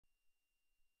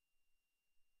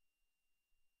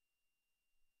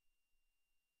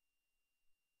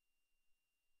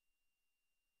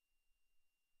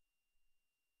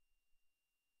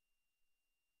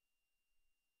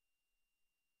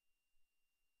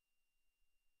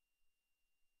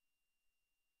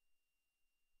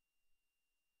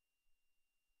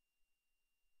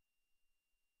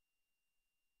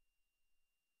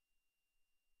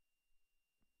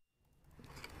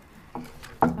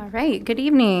All right, good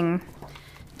evening.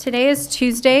 Today is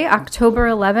Tuesday, October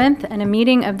 11th, and a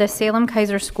meeting of the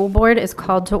Salem-Keizer School Board is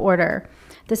called to order.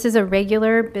 This is a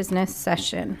regular business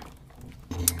session.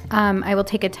 I will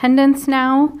take attendance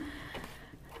now.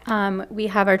 We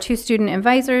have our two student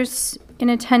advisors in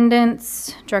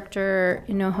attendance, Director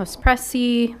Hinojos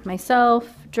Presi, myself,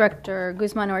 Director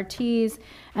Guzman Ortiz,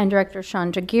 and Director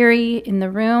Sean Jagiri in the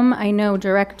room. I know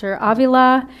Director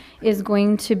Avila is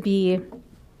going to be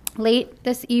late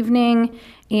this evening,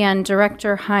 and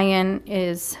Director Hyen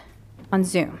is on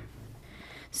Zoom.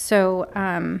 So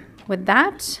with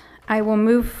that, I will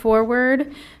move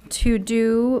forward to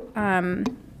do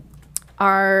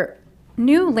our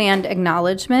new land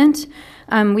acknowledgement.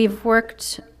 We've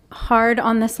worked hard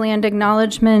on this land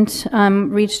acknowledgement,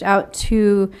 reached out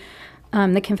to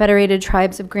the Confederated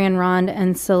Tribes of Grand Ronde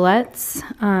and Siletz,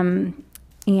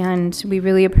 and we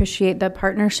really appreciate the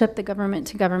partnership, the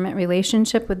government-to-government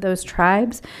relationship with those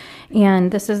tribes.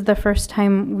 And this is the first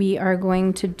time we are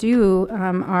going to do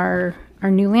our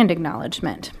new land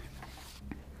acknowledgement.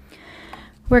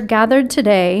 We're gathered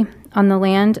today on the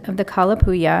land of the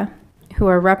Kalapuya, who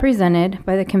are represented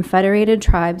by the Confederated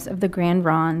Tribes of the Grand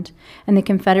Ronde and the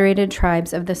Confederated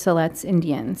Tribes of the Siletz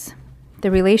Indians.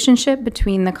 The relationship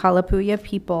between the Kalapuya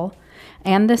people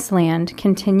and this land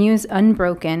continues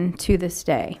unbroken to this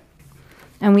day,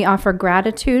 and we offer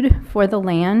gratitude for the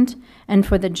land and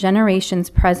for the generations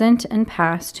present and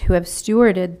past who have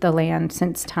stewarded the land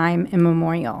since time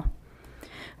immemorial.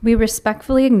 We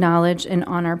respectfully acknowledge and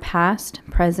honor past,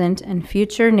 present, and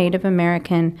future Native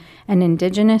American and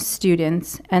Indigenous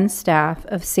students and staff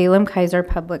of Salem-Keizer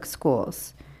Public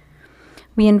Schools.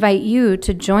 We invite you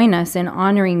to join us in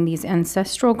honoring these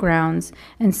ancestral grounds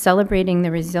and celebrating the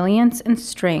resilience and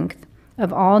strength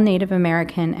of all Native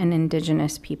American and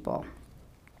Indigenous people.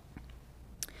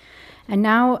 And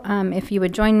now, if you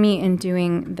would join me in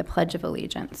doing the Pledge of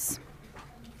Allegiance.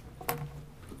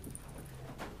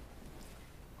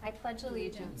 I pledge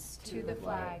allegiance to the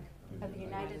flag of the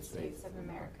United States of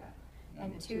America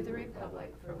and to the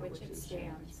republic for which it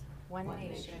stands, one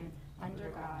nation, under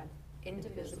God,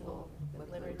 indivisible, with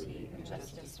liberty and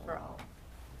justice for all.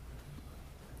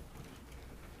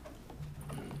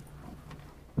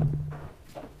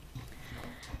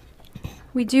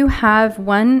 We do have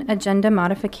one agenda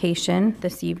modification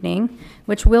this evening,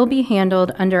 which will be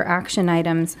handled under action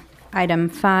items, item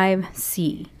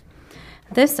 5C.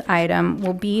 This item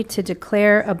will be to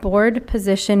declare a board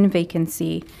position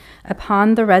vacancy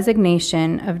upon the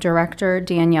resignation of Director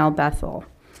Danielle Bethel,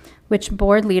 which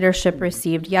board leadership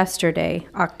received yesterday,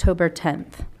 October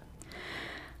 10th.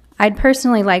 I'd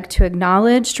personally like to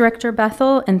acknowledge Director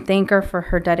Bethel and thank her for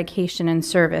her dedication and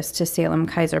service to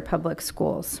Salem-Keizer Public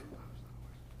Schools.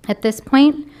 At this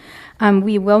point,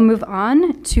 we will move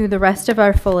on to the rest of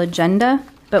our full agenda,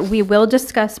 but we will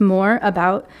discuss more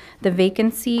about the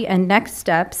vacancy and next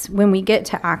steps when we get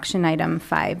to action item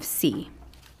 5C.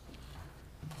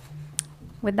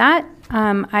 With that,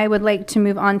 I would like to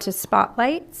move on to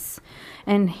spotlights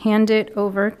and hand it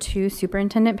over to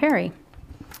Superintendent Perry.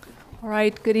 All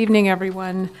right, good evening,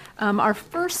 everyone. Our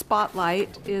first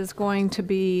spotlight is going to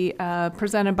be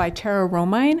presented by Tara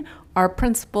Romine, our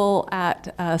principal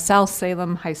at South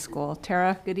Salem High School.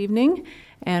 Tara, good evening,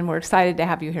 and we're excited to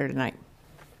have you here tonight.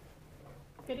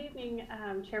 Good evening,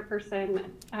 Chairperson,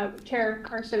 Chair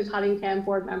Carson Cottingham,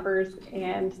 board members,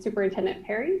 and Superintendent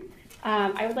Perry.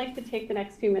 I would like to take the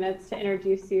next few minutes to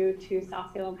introduce you to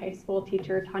South Salem High School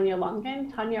teacher Tanya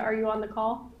Longan. Tanya, are you on the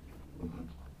call?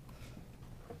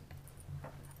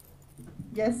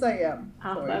 Yes, I am.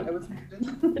 Awesome. Sorry, I was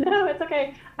No, it's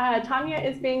okay. Tanya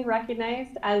is being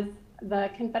recognized as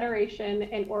the Confederation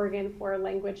in Oregon for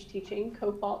Language Teaching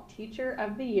Co-Fault Teacher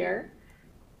of the Year.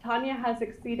 Tanya has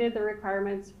exceeded the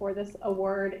requirements for this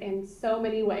award in so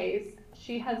many ways.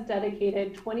 She has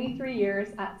dedicated 23 years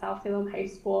at South Salem High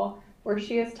School, where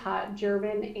she has taught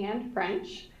German and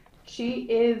French. She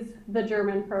is the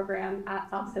German program at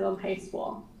South Salem High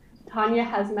School. Tanya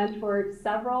has mentored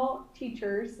several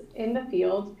teachers in the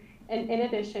field, and in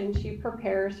addition, she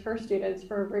prepares her students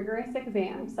for rigorous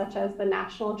exams such as the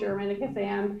National German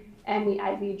Exam and the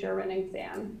IB German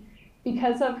exam.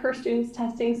 Because of her students'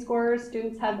 testing scores,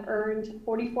 students have earned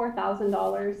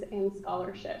 $44,000 in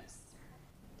scholarships.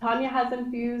 Tanya has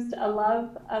infused a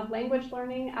love of language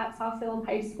learning at South Salem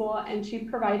High School, and she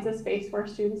provides a space where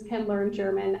students can learn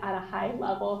German at a high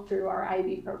level through our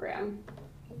IB program.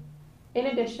 In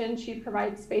addition, she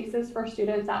provides spaces for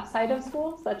students outside of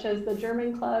school, such as the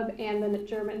German Club and the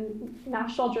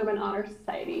National German Honor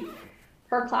Society.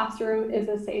 Her classroom is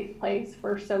a safe place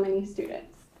for so many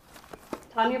students.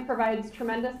 Tanya provides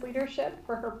tremendous leadership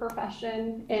for her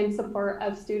profession in support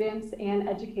of students and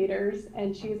educators,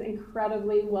 and she's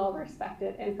incredibly well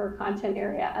respected in her content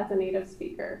area as a native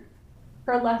speaker.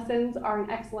 Her lessons are an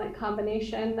excellent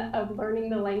combination of learning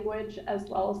the language as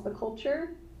well as the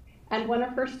culture. And one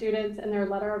of her students in their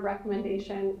letter of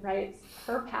recommendation writes,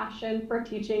 her passion for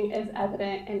teaching is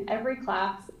evident in every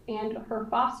class, and her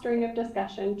fostering of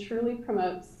discussion truly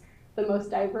promotes the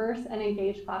most diverse and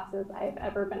engaged classes I have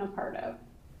ever been a part of.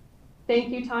 Thank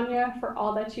you, Tanya, for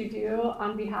all that you do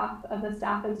on behalf of the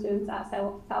staff and students at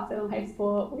South Salem High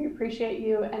School. We appreciate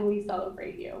you and we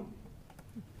celebrate you.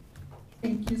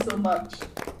 Thank you so much.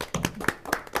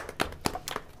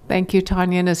 Thank you,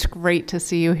 Tanya, and it's great to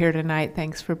see you here tonight.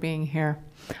 Thanks for being here.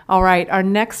 All right, our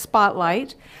next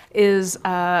spotlight is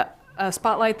a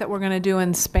spotlight that we're going to do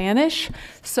in Spanish.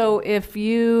 So if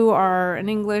you are an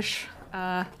English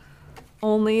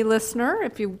only listener,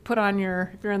 if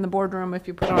you're in the boardroom, if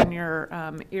you put on your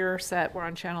ear set, we're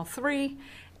on channel 3.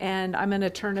 And I'm going to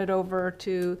turn it over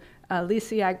to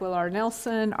Lisi Aguilar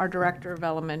Nelson, our Director of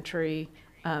Elementary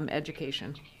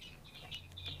Education.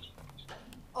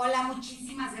 Hola,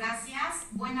 muchísimas gracias.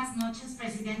 Buenas noches,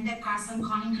 Presidente Carson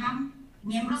Cunningham,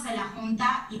 miembros de la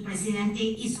Junta y Presidente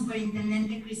y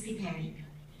Superintendente Christy Perry.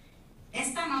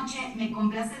 Esta noche me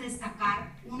complace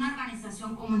destacar una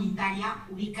organización comunitaria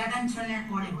ubicada en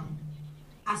Turner, Oregon,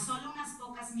 a solo unas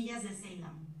pocas millas de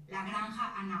Salem, la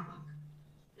Granja Anáhuac.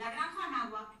 La Granja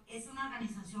Anáhuac es una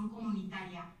organización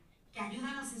comunitaria que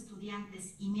ayuda a los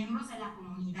estudiantes y miembros de la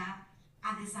comunidad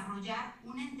a desarrollar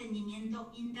un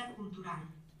entendimiento intercultural.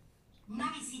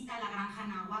 Una visita a la Granja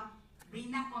Anáhuac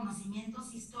brinda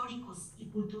conocimientos históricos y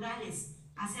culturales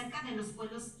acerca de los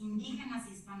pueblos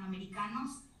indígenas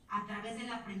hispanoamericanos a través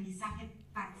del aprendizaje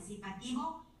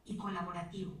participativo y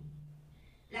colaborativo.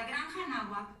 La Granja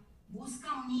Anáhuac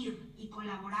busca unir y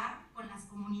colaborar con las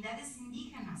comunidades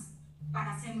indígenas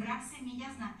para sembrar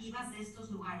semillas nativas de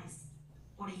estos lugares.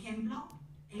 Por ejemplo,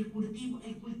 el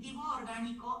cultivo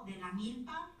orgánico de la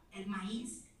milpa, el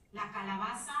maíz, la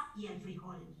calabaza y el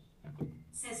frijol.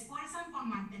 Se esfuerzan por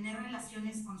mantener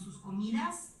relaciones con sus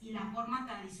comidas y la forma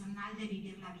tradicional de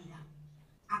vivir la vida.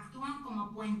 Actúan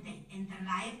como puente entre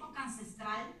la época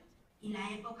ancestral y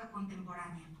la época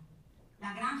contemporánea.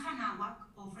 La Granja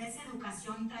Anáhuac ofrece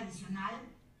educación tradicional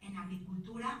en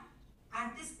agricultura,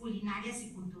 artes culinarias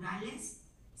y culturales,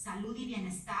 salud y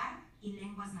bienestar y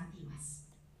lenguas nativas.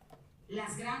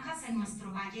 Las granjas en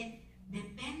nuestro valle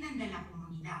dependen de la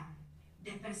comunidad,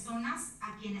 de personas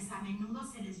a quienes a menudo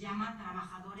se les llama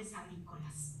trabajadores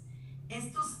agrícolas.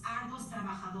 Estos arduos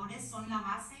trabajadores son la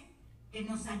base que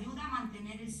nos ayuda a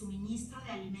mantener el suministro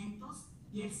de alimentos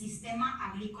y el sistema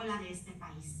agrícola de este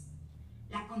país.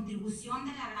 La contribución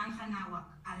de la Granja Anáhuac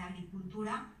a la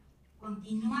agricultura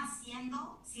continúa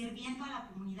sirviendo a la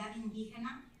comunidad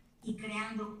indígena y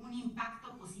creando un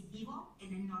impacto positivo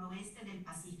en el noroeste del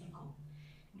Pacífico.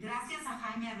 Gracias a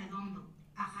Jaime Arredondo,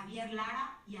 a Javier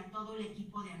Lara y a todo el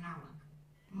equipo de Anáhuac.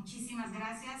 Muchísimas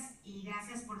gracias y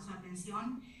gracias por su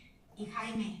atención. Y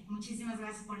Jaime, muchísimas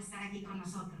gracias por estar aquí con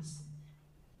nosotros.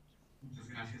 Muchas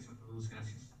gracias a todos,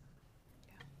 gracias.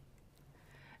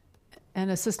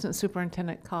 And Assistant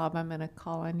Superintendent Cobb, I'm going to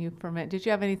call on you for a minute. Did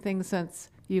you have anything, since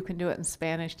you can do it in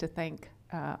Spanish, to thank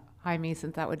Jaime,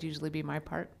 since that would usually be my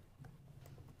part?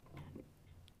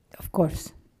 Of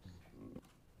course.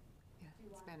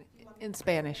 In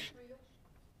Spanish.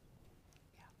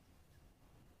 Yeah.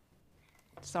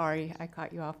 Sorry, I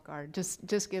caught you off guard.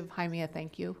 Just give Jaime a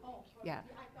thank you. Yeah.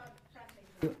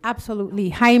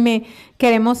 Absolutely. Jaime,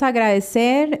 queremos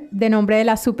agradecer de nombre de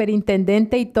la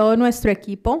superintendente y todo nuestro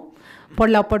equipo por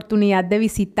la oportunidad de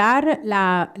visitar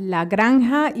la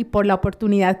granja y por la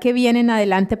oportunidad que viene en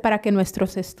adelante para que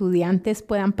nuestros estudiantes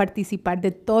puedan participar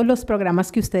de todos los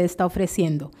programas que usted está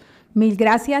ofreciendo. Mil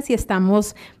gracias y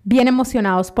estamos bien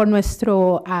emocionados por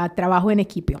nuestro trabajo en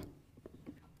equipo.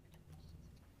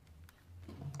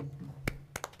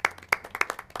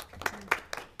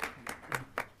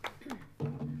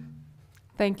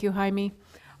 Thank you, Jaime.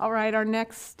 All right,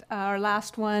 our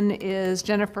last one is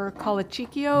Jennifer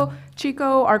Colachico.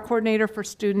 Chico, our coordinator for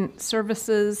student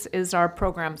services, is our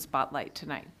program spotlight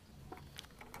tonight.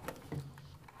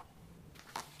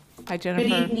 Hi, Jennifer.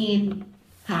 Good evening.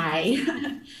 Hi.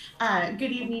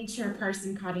 Good evening,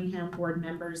 Chairperson Cottingham, board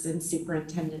members, and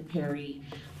Superintendent Perry.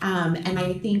 And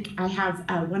I think I have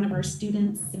one of our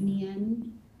students,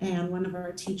 Simeon, and one of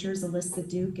our teachers, Alyssa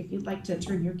Duke. If you'd like to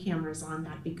turn your cameras on,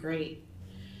 that'd be great.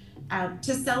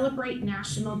 To celebrate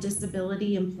National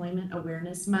Disability Employment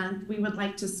Awareness Month, we would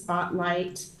like to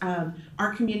spotlight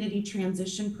our community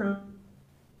transition program.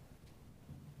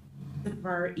 of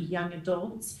our young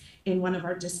adults in one of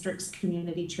our district's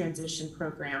community transition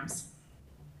programs.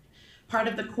 Part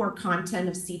of the core content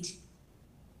of CT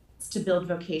is to build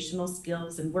vocational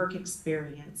skills and work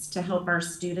experience to help our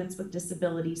students with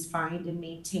disabilities find and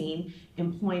maintain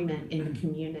employment in the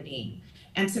community.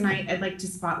 And tonight, I'd like to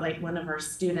spotlight one of our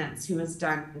students who has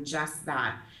done just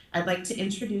that. I'd like to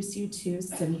introduce you to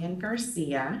Simeon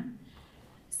Garcia.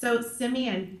 So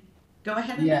Simeon, go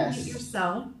ahead and unmute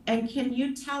yourself. And can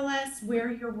you tell us where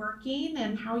you're working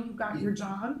and how you got your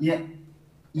job? Yeah.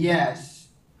 Yes.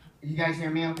 You guys hear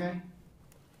me okay?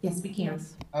 Yes, we can.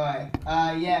 Yes. All right.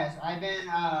 Yes, I've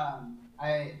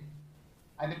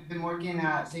been working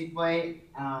at Safeway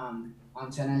on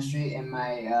 7th Street in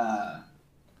my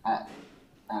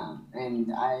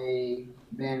and I've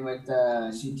been with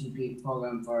the CTP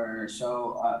program for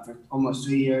almost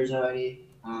 3 years already.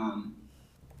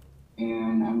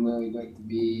 And I'm really glad to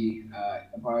be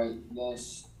a part of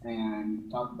this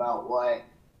and talk about what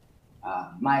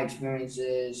my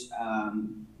experiences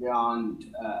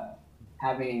beyond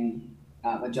having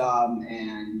a job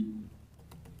and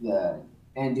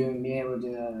being able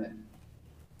to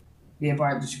be a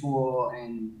part of the school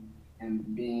and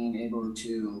being able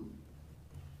to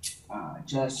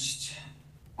just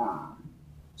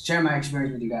share my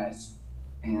experience with you guys.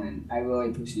 And I really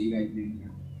appreciate you guys being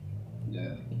here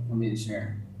for me to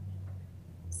share.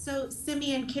 So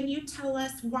Simeon, can you tell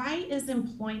us, why is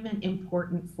employment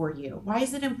important for you? Why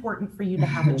is it important for you to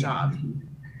have a job?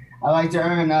 I like to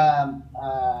earn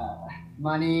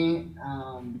money.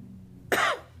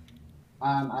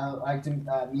 I like to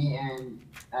meet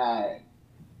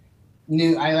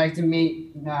I like to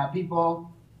meet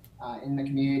people in the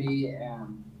community.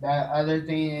 The other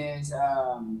thing is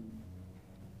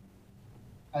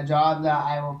a job that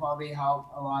I will probably help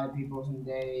a lot of people some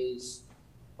days.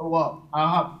 Well,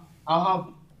 I'll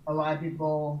help a lot of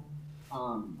people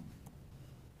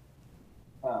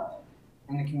in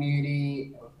the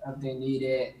community if they need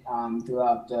it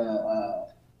throughout the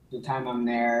time I'm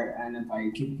there. And if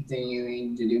I keep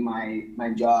continuing to do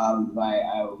my job,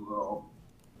 I will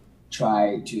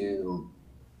try to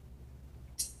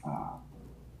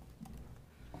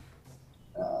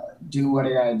do what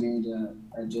I gotta do to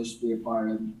just be a part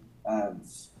of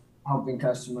helping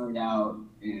customers out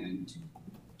and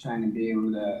trying to be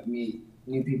able to meet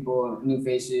new people, new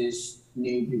faces,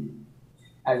 new people,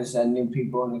 as I said, new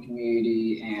people in the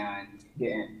community and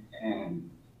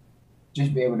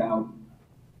just be able to help.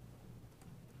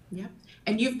 Yeah.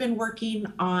 And you've been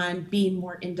working on being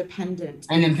more independent.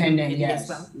 Independent, yes. As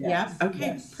well. Yes, Yeah. Okay.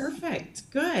 yes. Perfect.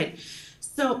 Good.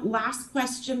 So last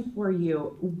question for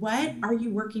you. What are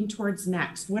you working towards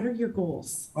next? What are your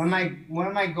goals? One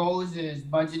of my goals is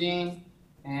budgeting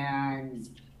and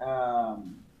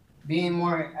being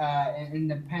more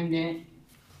independent,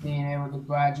 being able to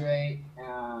graduate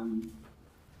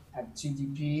at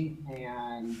CTP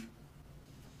and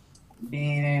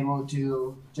being able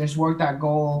to just work that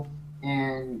goal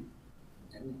and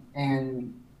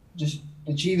just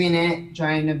achieving it,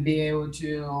 trying to be able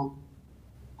to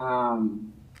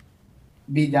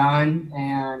be done.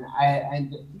 And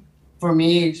for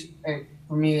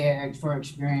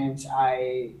experience,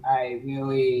 I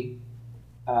really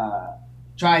am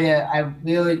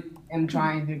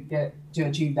trying to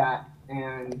achieve that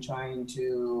and trying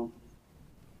to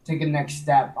take a next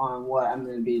step on what I'm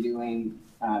going to be doing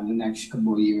the next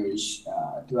couple of years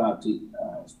throughout the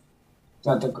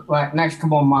next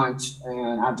couple of months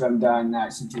and after I'm done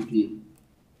at CTP.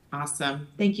 Awesome.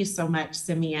 Thank you so much,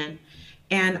 Simeon.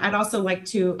 And I'd also like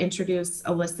to introduce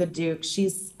Alyssa Duke.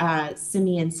 She's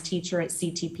Simeon's teacher at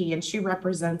CTP, and she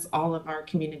represents all of our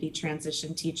community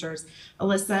transition teachers.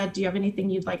 Alyssa, do you have anything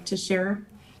you'd like to share?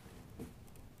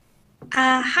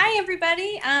 Hi,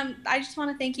 everybody. I just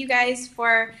want to thank you guys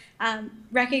for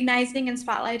recognizing and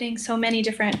spotlighting so many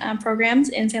different programs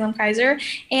in Salem-Keizer,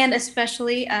 and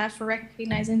especially for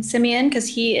recognizing Simeon, because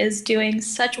he is doing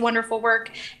such wonderful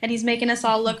work and he's making us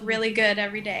all look really good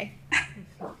every day.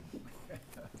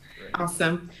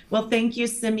 Awesome. Well, thank you,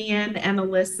 Simeon and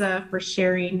Alyssa, for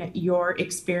sharing your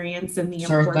experience and the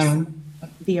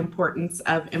importance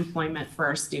of employment for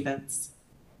our students.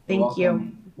 Thank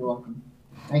you. You're welcome.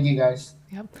 Thank you, guys.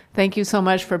 Yep. Thank you so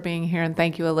much for being here, and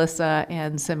thank you, Alyssa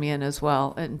and Simeon as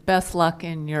well. And best luck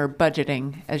in your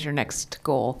budgeting as your next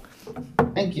goal.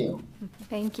 Thank you.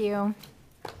 Thank you.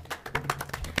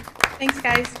 Thanks,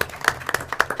 guys.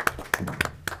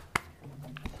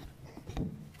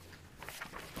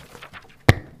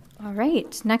 All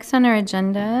right, next on our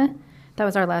agenda, that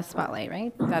was our last spotlight,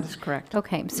 right? That is correct.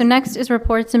 Okay, so next is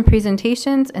reports and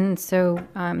presentations, and so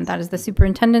that is the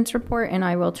superintendent's report, and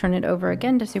I will turn it over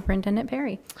again to Superintendent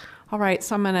Perry. All right,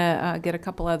 so I'm going to get a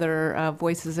couple other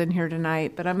voices in here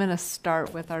tonight, but I'm going to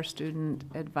start with our student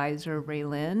advisor,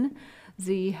 Raylyn.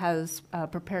 Z has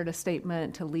prepared a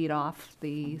statement to lead off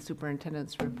the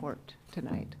superintendent's report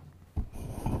tonight.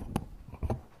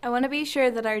 I want to be sure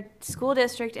that our school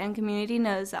district and community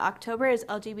knows that October is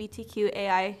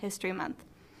LGBTQAI History Month.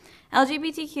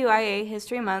 LGBTQIA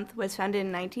History Month was founded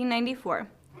in 1994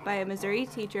 by a Missouri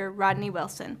teacher, Rodney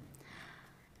Wilson.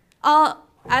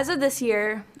 As of this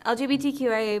year,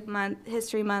 LGBTQIA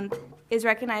History Month is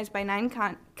recognized by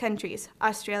 9 countries: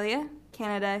 Australia,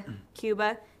 Canada,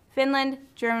 Cuba, Finland,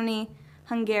 Germany,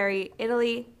 Hungary,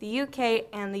 Italy, the UK,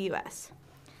 and the US.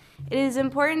 It is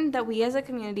important that we as a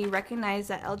community recognize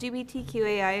that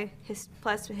LGBTQAI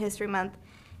plus History Month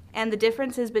and the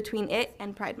differences between it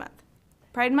and Pride Month.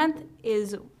 Pride Month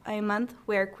is a month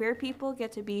where queer people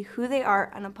get to be who they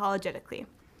are unapologetically.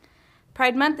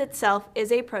 Pride Month itself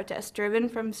is a protest driven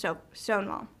from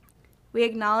Stonewall. We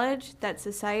acknowledge that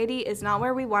society is not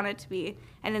where we want it to be,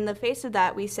 and in the face of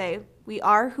that, we say, we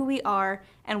are who we are,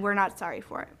 and we're not sorry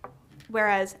for it.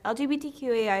 Whereas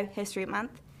LGBTQAI History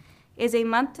Month is a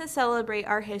month to celebrate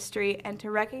our history and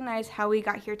to recognize how we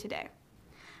got here today.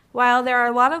 While there are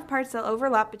a lot of parts that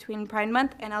overlap between Pride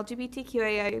Month and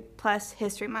LGBTQAI plus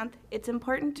History Month, it's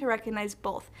important to recognize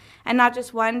both, and not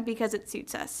just one because it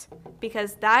suits us,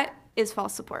 because that is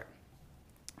false support.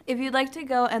 If you'd like to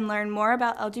go and learn more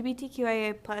about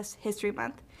LGBTQIA plus History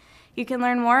Month, you can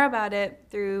learn more about it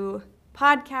through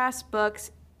podcasts,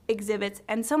 books, exhibits,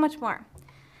 and so much more.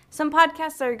 Some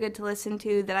podcasts that are good to listen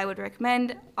to that I would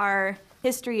recommend are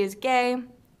History is Gay,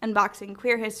 Unboxing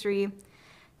Queer History,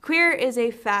 Queer is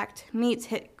a Fact meets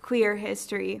Queer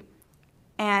History,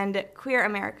 and Queer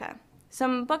America.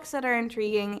 Some books that are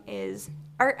intriguing is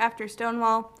Art After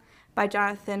Stonewall by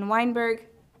Jonathan Weinberg,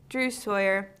 Andrew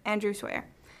Sawyer.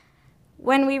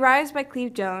 When We Rise by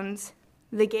Cleve Jones,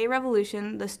 The Gay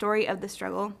Revolution, The Story of the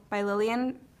Struggle by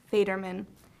Lillian Faderman,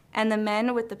 and The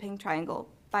Men with the Pink Triangle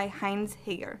by Heinz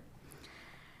Hager.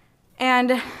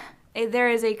 And there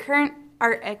is a current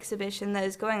art exhibition that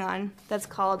is going on that's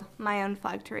called My Own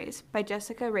Flag to Raise by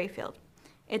Jessica Rayfield.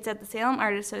 It's at the Salem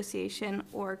Art Association,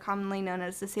 or commonly known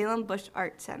as the Salem Bush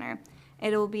Art Center.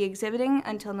 It will be exhibiting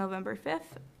until November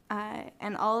 5th,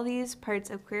 and all these parts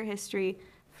of queer history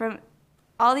from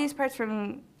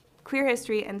queer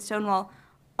history and Stonewall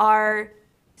are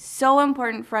so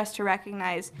important for us to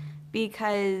recognize,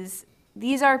 because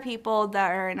these are people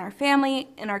that are in our family,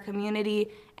 in our community,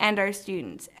 and our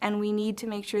students, and we need to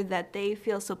make sure that they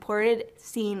feel supported,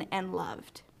 seen, and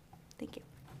loved. Thank you.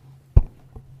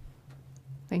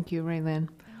 Thank you, Raylyn.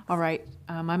 All right,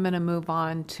 I'm going to move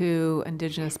on to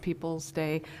Indigenous Peoples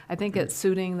Day. I think it's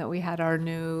suiting that we had our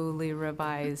newly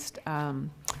revised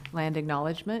land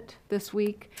acknowledgement this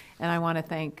week, and I want to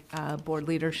thank board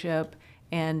leadership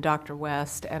and Dr.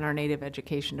 West and our Native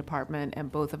Education Department and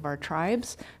both of our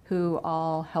tribes who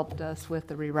all helped us with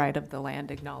the rewrite of the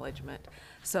land acknowledgement.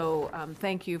 So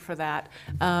thank you for that.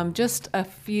 Just a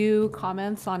few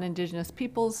comments on Indigenous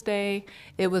Peoples Day.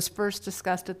 It was first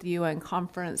discussed at the UN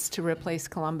conference to replace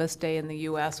Columbus Day in the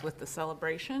US with the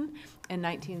celebration in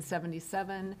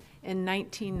 1977. In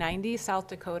 1990, South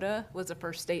Dakota was the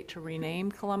first state to rename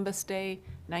Columbus Day.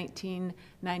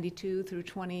 1992 through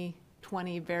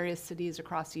 2020, various cities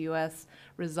across the US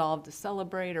resolved to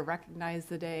celebrate or recognize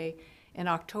the day. In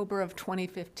October of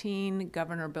 2015,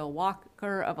 Governor Bill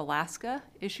Walker of Alaska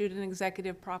issued an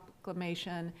executive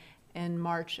proclamation. In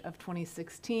March of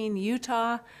 2016,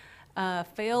 Utah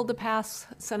failed to pass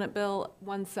Senate Bill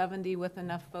 170 with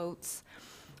enough votes.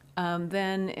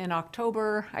 Then in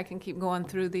October, I can keep going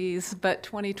through these, but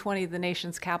 2020, the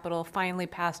nation's capital finally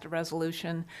passed a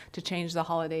resolution to change the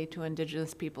holiday to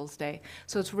Indigenous Peoples Day.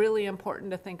 So it's really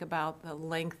important to think about the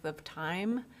length of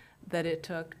time that it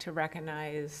took to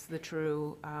recognize the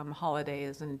true holiday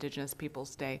as an Indigenous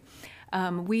Peoples Day.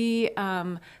 We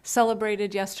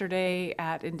celebrated yesterday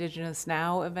at Indigenous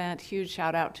Now event. Huge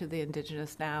shout out to the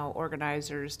Indigenous Now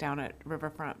organizers down at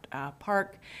Riverfront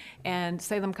Park. And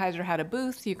Salem-Keizer had a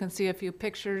booth. You can see a few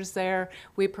pictures there.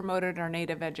 We promoted our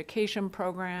Native Education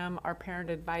program, our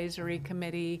Parent Advisory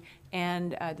Committee,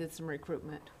 and did some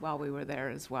recruitment while we were there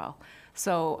as well.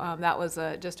 So that was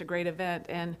just a great event.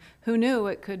 And who knew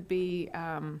it could be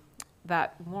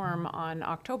that warm on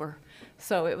October.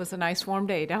 So it was a nice warm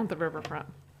day down at the riverfront.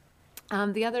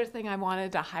 The other thing I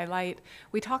wanted to highlight,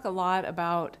 we talk a lot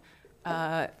about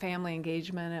family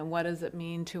engagement and what does it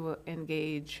mean to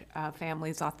engage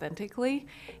families authentically.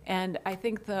 And I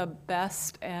think the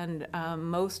best and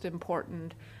most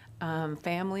important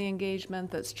family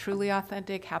engagement that's truly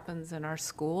authentic happens in our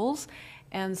schools.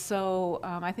 And so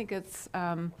I think it's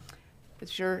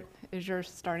Is yours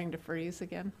starting to freeze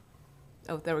again?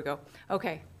 Oh, there we go.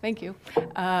 Okay, thank you.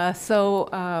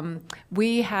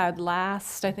 We had I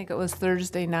think it was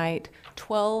Thursday night,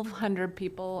 1,200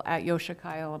 people at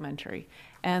Yoshikai Elementary.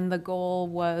 And the goal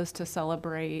was to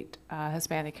celebrate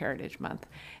Hispanic Heritage Month.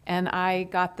 And I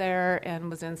got there and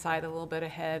was inside a little bit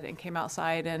ahead and came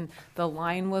outside, and the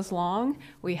line was long.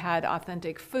 We had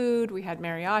authentic food, we had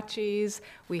mariachis,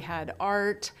 we had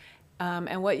art,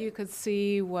 and what you could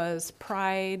see was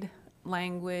pride,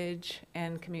 language,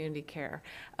 and community care.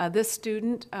 This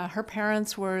student, her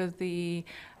parents were the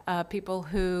people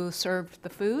who served the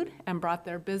food and brought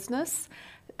their business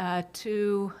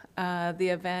to the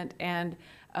event, and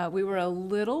we were a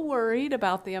little worried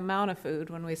about the amount of food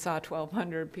when we saw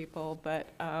 1,200 people, but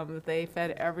they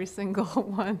fed every single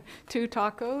one 2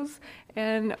 tacos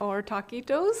or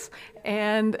taquitos,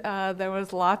 and there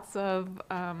was lots of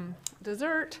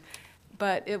dessert.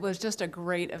 But it was just a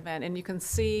great event, and you can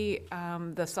see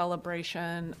the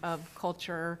celebration of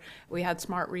culture. We had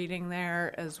smart reading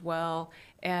there as well,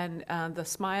 and the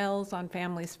smiles on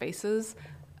families' faces,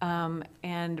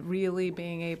 and really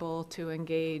being able to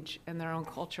engage in their own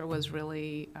culture was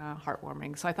really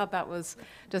heartwarming. So I thought that was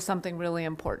just something really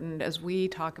important as we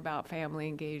talk about family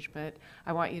engagement.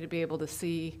 I want you to be able to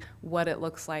see what it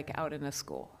looks like out in a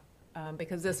school,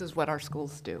 because this is what our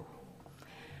schools do.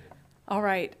 All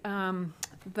right,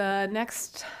 the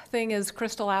next thing is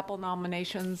Crystal Apple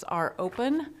nominations are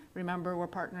open. Remember, we're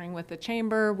partnering with the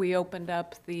Chamber. We opened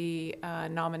up the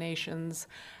nominations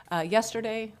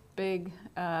yesterday, big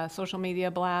social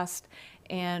media blast,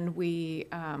 and they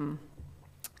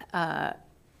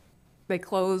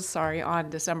close, on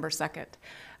December 2nd.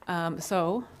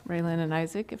 So, Raylan and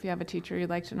Isaac, if you have a teacher you'd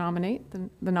like to nominate,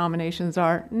 the nominations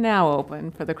are now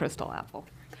open for the Crystal Apple.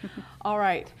 All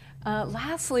right.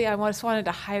 Lastly, I just wanted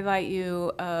to highlight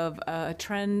you of a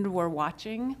trend we're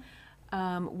watching.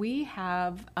 We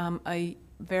have a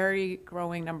very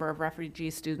growing number of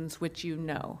refugee students, which you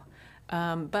know.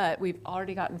 But we've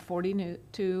already gotten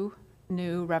 42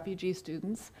 new refugee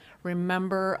students.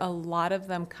 Remember, a lot of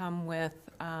them come with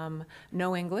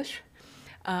no English.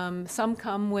 Some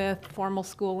come with formal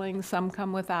schooling, some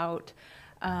come without.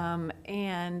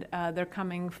 And they're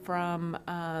coming from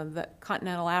the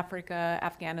continental Africa,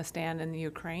 Afghanistan, and the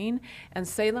Ukraine. And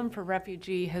Salem for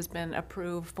Refugee has been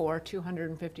approved for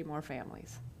 250 more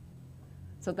families.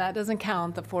 So that doesn't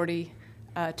count the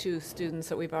 42 students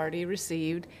that we've already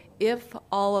received. If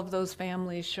all of those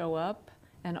families show up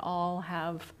and all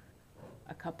have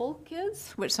a couple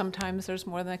kids, which sometimes there's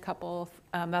more than a couple,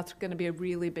 that's going to be a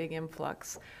really big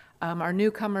influx. Our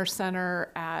newcomer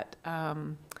center at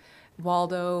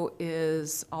Waldo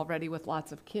is already with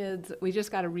lots of kids. We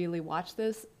just got to really watch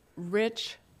this.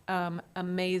 Rich,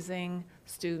 amazing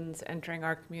students entering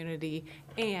our community,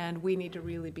 and we need to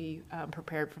really be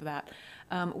prepared for that.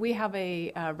 We have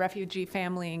a refugee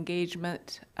family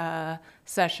engagement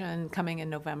session coming in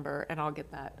November, and I'll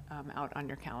get that out on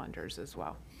your calendars as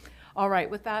well. All right,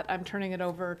 with that, I'm turning it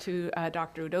over to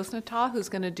Dr. Udosnata, who's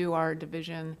going to do our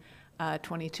Division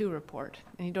 22 report.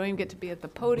 And you don't even get to be at the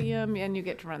podium, and you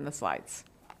get to run the slides.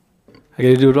 I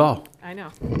get to do it all. I know.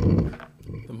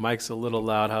 The mic's a little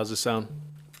loud. How's it sound?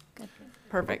 Good.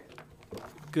 Perfect.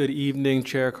 Good evening,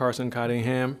 Chair Carson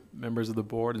Cottingham, members of the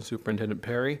board, and Superintendent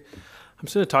Perry. I'm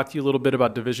just going to talk to you a little bit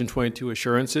about Division 22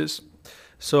 assurances.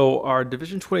 So our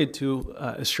Division 22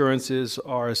 assurances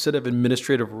are a set of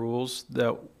administrative rules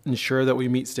that ensure that we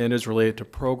meet standards related to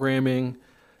programming,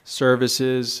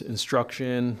 services,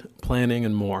 instruction, planning,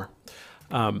 and more.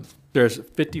 There's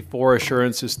 54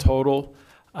 assurances total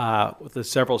with the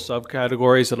several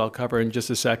subcategories that I'll cover in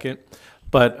just a second.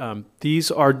 But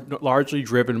these are largely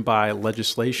driven by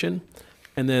legislation.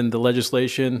 And then the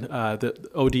legislation, the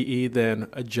ODE, then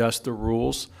adjusts the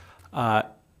rules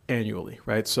annually,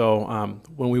 right? So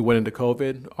when we went into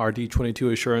COVID, our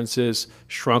D22 assurances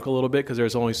shrunk a little bit because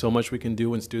there's only so much we can do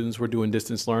when students were doing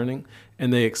distance learning,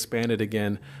 and they expanded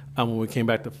again when we came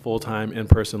back to full-time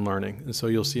in-person learning. And so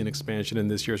you'll see an expansion in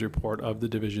this year's report of the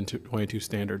Division 22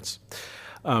 standards.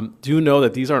 Do know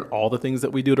that these aren't all the things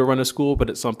that we do to run a school, but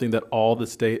it's something that all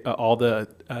the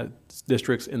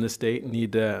districts in the state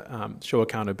need to show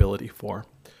accountability for.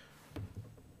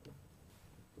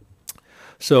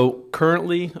 So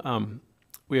currently,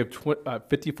 we have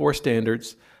 54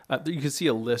 standards. You can see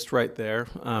a list right there,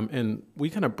 and we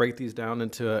kind of break these down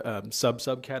into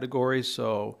subcategories.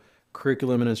 So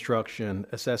curriculum and instruction,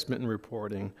 assessment and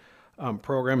reporting,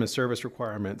 program and service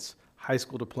requirements, high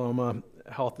school diploma,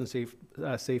 health and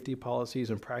safety policies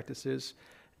and practices,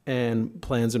 and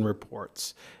plans and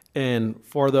reports. And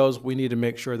for those, we need to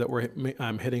make sure that we're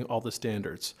hitting all the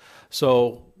standards.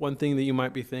 So one thing that you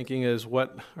might be thinking is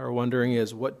wondering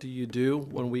is, what do you do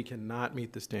when we cannot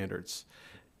meet the standards?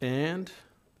 And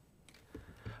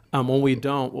when we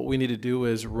don't, what we need to do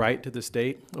is write to the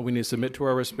state. We need to submit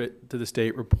to the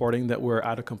state reporting that we're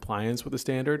out of compliance with the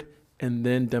standard, and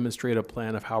then demonstrate a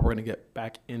plan of how we're going to get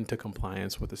back into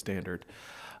compliance with the standard.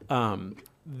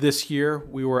 This year,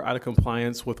 we were out of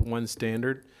compliance with one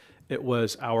standard. It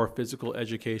was our physical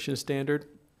education standard.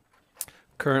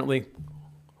 Currently,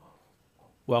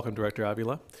 welcome, Director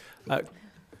Avila.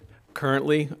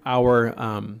 Currently, our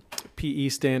PE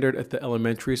standard at the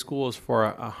elementary school is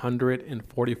for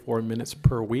 144 minutes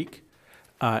per week,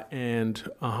 and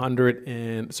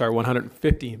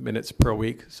 150 minutes per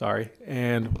week,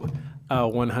 and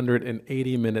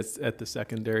 180 minutes at the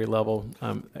secondary level,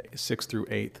 6th through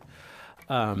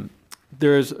 8th.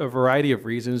 There's a variety of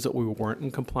reasons that we weren't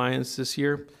in compliance this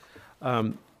year.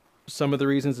 Some of the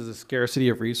reasons is a scarcity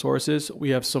of resources. We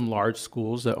have some large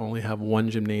schools that only have one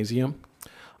gymnasium.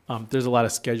 There's a lot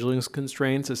of scheduling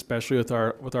constraints, especially with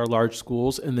our large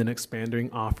schools, and then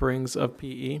expanding offerings of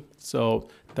PE. So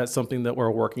that's something that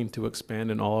we're working to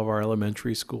expand in all of our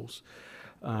elementary schools,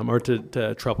 or to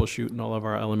troubleshoot in all of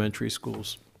our elementary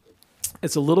schools.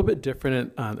 It's a little bit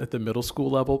different at the middle school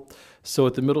level. So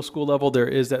at the middle school level, there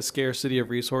is that scarcity of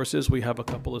resources. We have a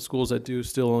couple of schools that do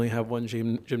still only have one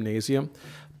gymnasium,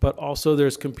 but also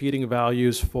there's competing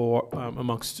values for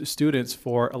amongst students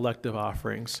for elective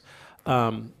offerings.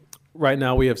 Right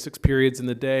now we have 6 periods in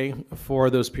the day. 4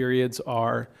 of those periods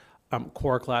are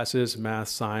core classes: math,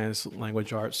 science,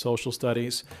 language arts, social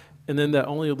studies, and then that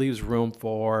only leaves room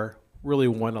for really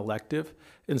one elective.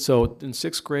 And so in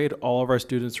 6th grade, all of our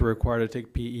students are required to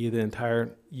take PE the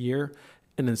entire year.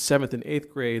 And in 7th and 8th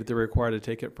grade, they're required to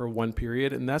take it for 1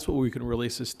 period. And that's what we can really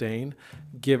sustain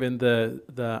given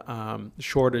the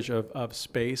shortage of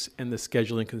space and the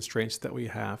scheduling constraints that we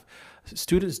have.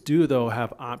 Students do, though,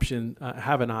 have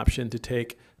an option to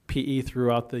take PE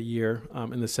throughout the year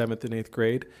in the 7th and 8th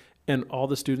grade. And all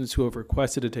the students who have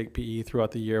requested to take PE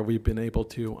throughout the year, we've been able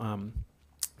to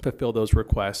fulfill those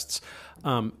requests.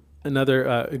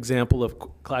 Another example of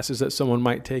classes that someone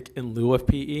might take in lieu of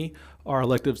PE are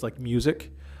electives like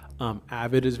music.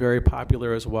 AVID is very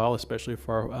popular as well, especially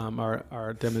for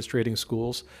our demonstrating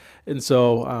schools. And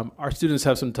so our students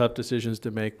have some tough decisions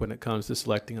to make when it comes to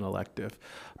selecting an elective.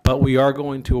 But we are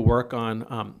going to work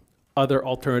on other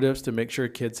alternatives to make sure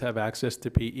kids have access to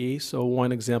PE. So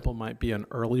one example might be an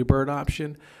early bird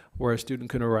option, where a student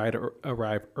can arrive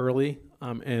early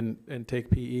and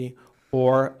take PE,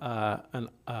 or an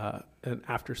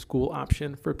after-school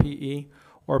option for PE,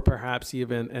 or perhaps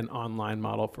even an online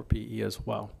model for PE as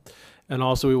well. And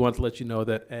also we want to let you know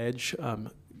that EDGE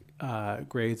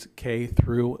grades K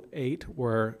through 8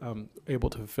 were able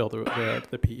to fulfill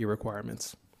the PE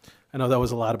requirements. I know that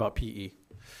was a lot about PE.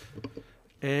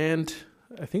 And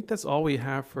I think that's all we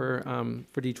have for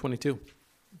D22.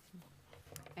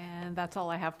 And that's all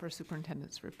I have for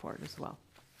superintendent's report as well.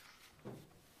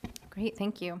 Great,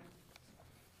 thank you.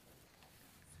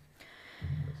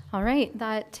 All right,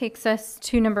 that takes us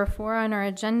to number 4 on our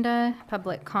agenda,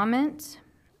 public comment.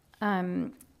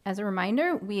 As a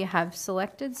reminder, we have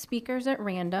selected speakers at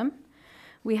random.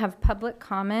 We have public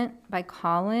comment by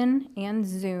call-in and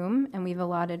Zoom, and we've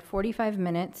allotted 45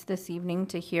 minutes this evening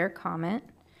to hear comment.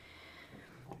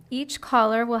 Each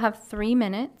caller will have 3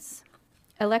 minutes.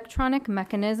 Electronic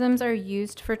mechanisms are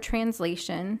used for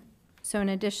translation, so an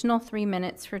additional 3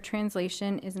 minutes for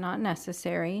translation is not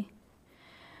necessary.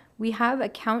 We have a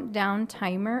countdown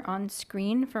timer on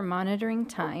screen for monitoring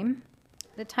time.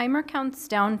 The timer counts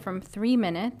down from 3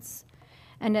 minutes,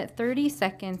 and at 30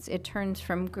 seconds, it turns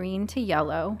from green to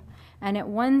yellow, and at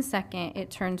 1 second, it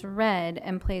turns red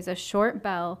and plays a short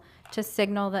bell to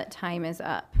signal that time is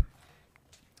up.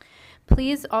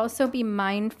 Please also be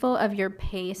mindful of your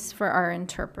pace for our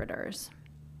interpreters.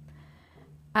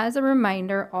 As a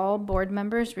reminder, all board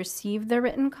members receive their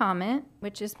written comment,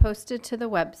 which is posted to the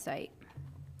website.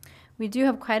 We do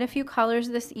have quite a few callers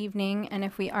this evening, and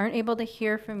if we aren't able to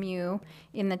hear from you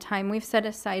in the time we've set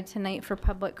aside tonight for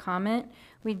public comment,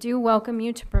 we do welcome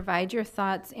you to provide your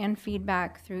thoughts and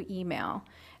feedback through email.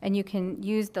 And you can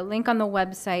use the link on the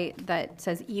website that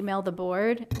says email the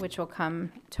board, which will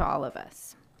come to all of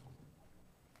us.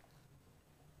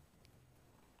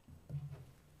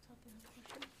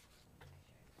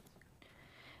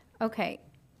 Okay.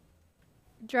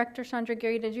 Director Chandra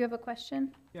Giri, did you have a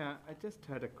question? Yeah, I just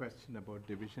had a question about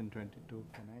Division 22.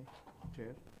 Can I,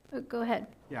 Chair? Go ahead.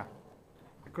 Yeah.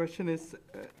 The question is,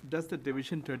 does the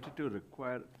Division 22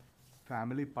 require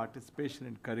family participation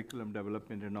in curriculum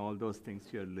development and all those things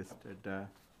you listed.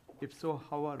 If so,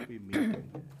 how are we meeting?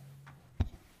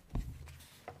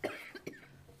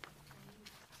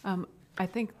 I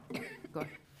think, go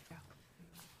ahead.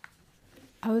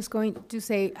 I was going to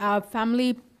say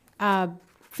family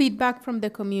feedback from the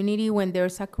community when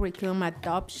there's a curriculum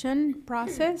adoption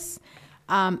process.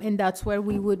 And that's where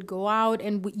we would go out,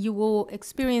 and you will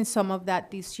experience some of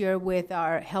that this year with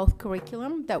our health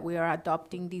curriculum that we are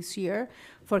adopting this year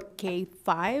for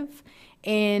K-5.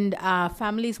 And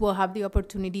families will have the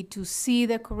opportunity to see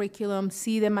the curriculum,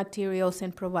 see the materials,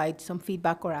 and provide some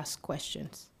feedback or ask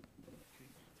questions.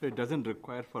 So it doesn't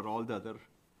require for all the other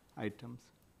items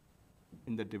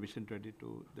in the Division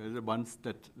 22. There's the ones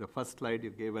that the first slide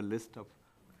you gave a list of.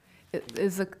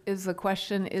 Is the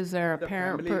question, is there a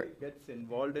parent gets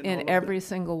involved in every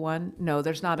single one? No,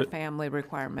 there's not a family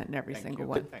requirement in every single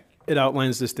one. Thank you. It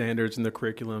outlines the standards in the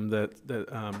curriculum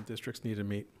that districts need to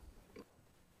meet.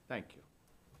 Thank you.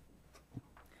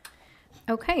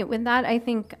 Okay, with that, I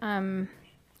think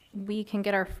we can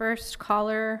get our first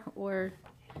caller or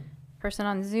person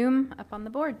on Zoom up on the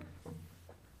board.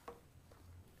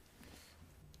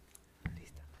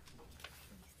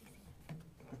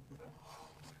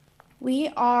 We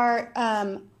are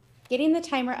getting the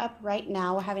timer up right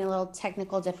now. We're having a little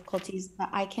technical difficulties, but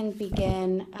I can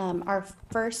begin. Our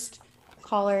first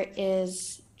caller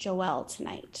is Joelle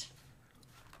tonight.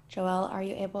 Joelle, are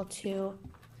you able to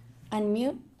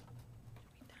unmute?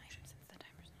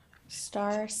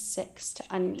 *6 to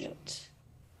unmute.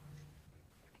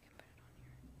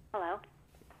 Hello.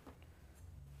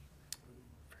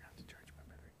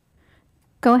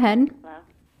 Go ahead. Hello.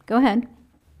 Go ahead.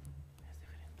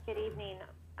 Good evening,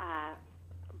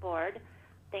 board.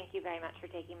 Thank you very much for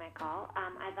taking my call.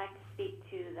 I'd like to speak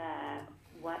to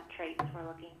what traits we're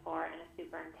looking for in a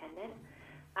superintendent.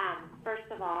 First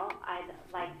of all, I'd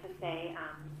like to say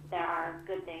there are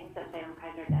good things that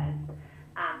Salem-Keizer does.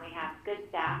 We have good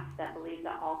staff that believe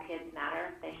that all kids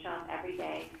matter. They show up every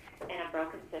day in a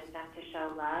broken system to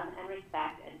show love and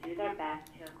respect and do their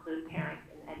best to include parents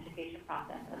in the education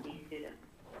process of these students.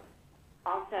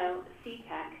 Also,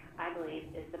 C-Tech, I believe,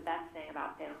 is the best thing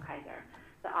about Salem-Keizer.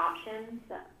 The options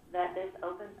that this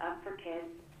opens up for kids,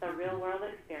 the real-world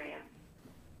experience,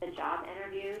 the job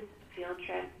interviews, field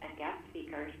trips, and guest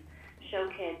speakers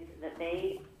show kids that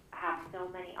they have so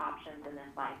many options in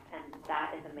this life, and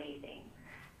that is amazing.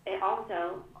 It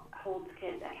also holds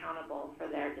kids accountable for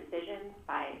their decisions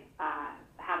by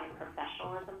having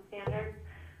professionalism standards,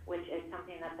 which is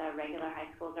something that the regular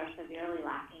high schools are severely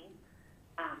lacking.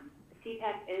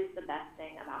 CTEC is the best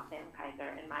thing about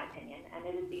Salem-Keizer, in my opinion, and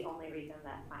it is the only reason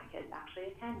that my kids actually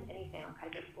attend any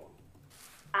Salem-Keizer school.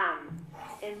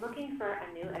 In looking for a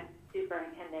new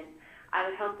superintendent, I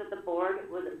would hope that the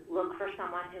board would look for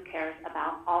someone who cares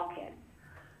about all kids,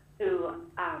 who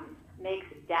makes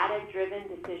data-driven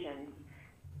decisions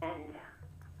and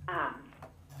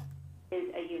is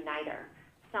a uniter.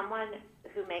 Someone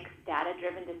who makes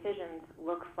data-driven decisions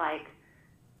looks like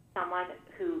someone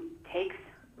who takes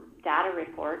data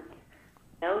reports,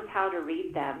 knows how to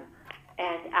read them,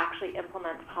 and actually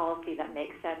implements policy that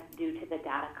makes sense due to the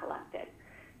data collected.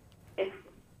 If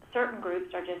certain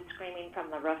groups are just screaming from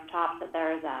the rooftops that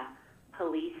there is a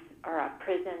police or a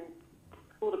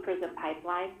school-to-prison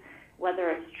pipeline, whether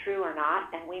it's true or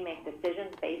not, and we make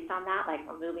decisions based on that, like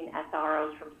removing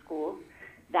SROs from schools,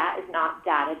 that is not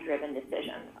data-driven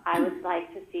decisions. I would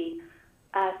like to see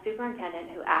a superintendent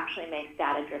who actually makes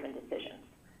data-driven decisions.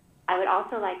 I would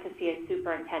also like to see a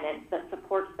superintendent that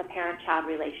supports the parent-child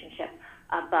relationship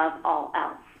above all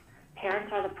else.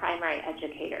 Parents are the primary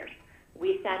educators.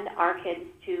 We send our kids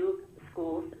to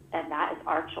schools, and that is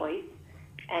our choice,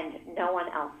 and no one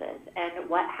else's. And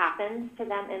what happens to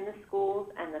them in the schools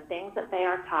and the things that they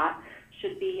are taught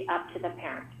should be up to the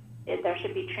parent. There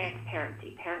should be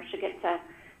transparency. Parents should get to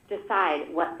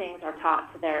decide what things are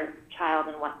taught to their child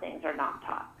and what things are not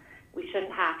taught. We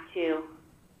shouldn't have to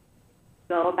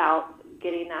go about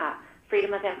getting a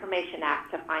Freedom of Information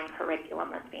Act to find curriculum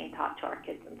that's being taught to our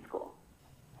kids in school.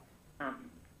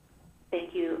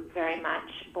 Thank you very much,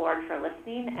 board, for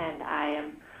listening, and I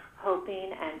am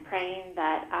hoping and praying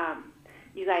that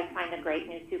you guys find a great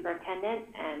new superintendent,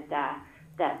 and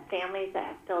that families that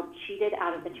have still cheated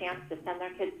out of the chance to send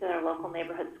their kids to their local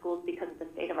neighborhood schools because of the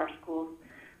state of our schools,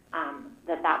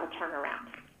 that will turn around.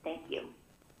 Thank you.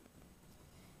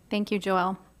 Thank you,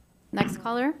 Joelle. Next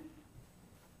caller.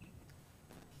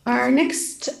 Our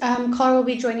next caller will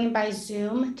be joining by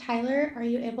Zoom. Tyler, are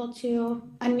you able to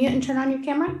unmute and turn on your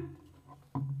camera?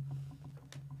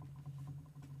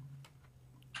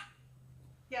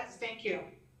 Yes, thank you.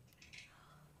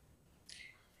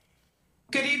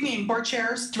 Good evening, board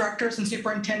chairs, directors, and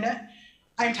superintendent.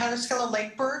 I'm Tyler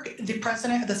Skella-Lakeberg, the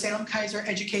president of the Salem-Keizer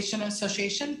Education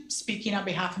Association, speaking on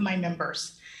behalf of my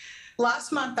members.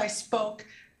 Last month, I spoke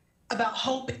about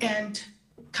hope and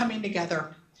coming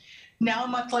together. Now, a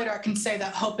month later, I can say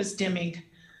that hope is dimming.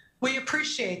 We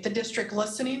appreciate the district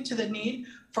listening to the need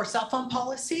for cell phone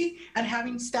policy and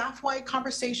having staff-wide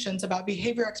conversations about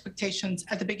behavior expectations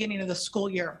at the beginning of the school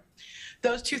year.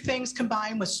 Those two things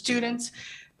combined with students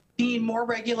being more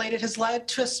regulated has led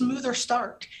to a smoother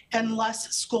start and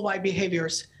less school-wide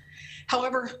behaviors.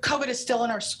 However, COVID is still in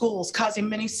our schools, causing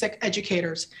many sick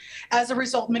educators. As a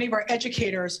result, many of our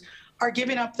educators are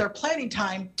giving up their planning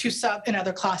time to sub in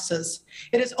other classes.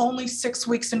 It is only 6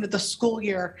 weeks into the school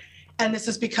year, and this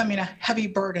is becoming a heavy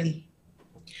burden.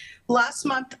 Last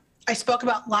month, I spoke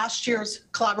about last year's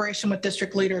collaboration with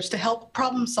district leaders to help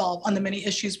problem solve on the many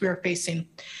issues we are facing.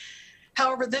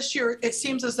 However, this year, it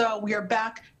seems as though we are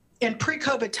back in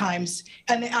pre-COVID times,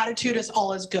 and the attitude is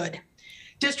all is good.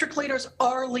 District leaders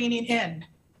are leaning in.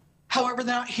 However,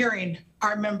 they're not hearing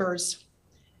our members.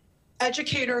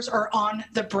 Educators are on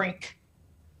the brink.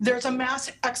 There's a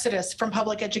mass exodus from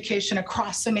public education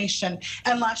across the nation,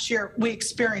 and last year we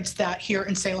experienced that here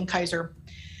in Salem-Keizer.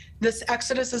 This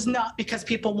exodus is not because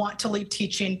people want to leave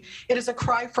teaching. It is a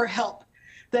cry for help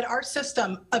that our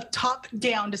system of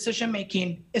top-down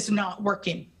decision-making is not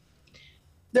working.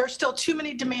 There are still too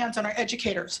many demands on our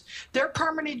educators. Their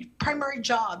primary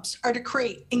jobs are to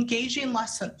create engaging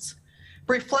lessons,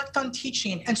 reflect on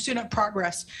teaching and student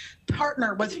progress,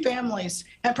 partner with families,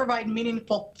 and provide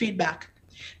meaningful feedback.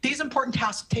 These important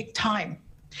tasks take time.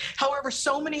 However,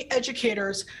 so many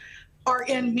educators are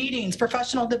in meetings,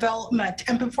 professional development,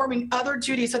 and performing other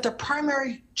duties that their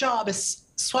primary job is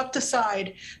swept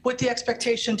aside with the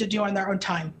expectation to do on their own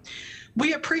time.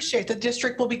 We appreciate the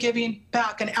district will be giving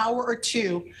back an hour or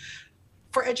two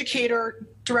for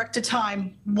educator-directed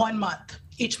time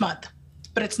each month,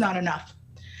 but it's not enough.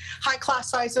 High class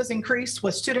sizes increased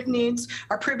with student needs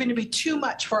are proving to be too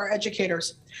much for our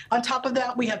educators. On top of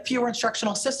that, we have fewer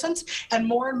instructional assistants and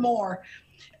more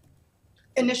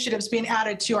initiatives being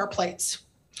added to our plates.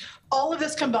 All of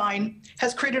this combined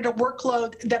has created a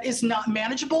workload that is not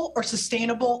manageable or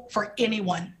sustainable for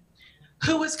anyone.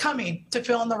 Who is coming to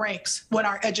fill in the ranks when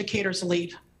our educators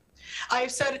leave? I have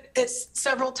said it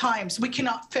several times, we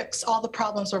cannot fix all the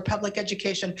problems of public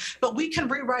education, but we can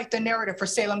rewrite the narrative for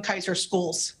Salem-Keizer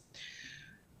schools.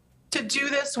 To do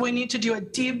this, we need to do a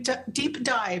deep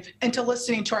dive into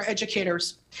listening to our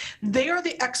educators. They are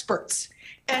the experts,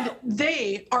 and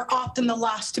they are often the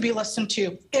last to be listened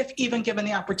to, if even given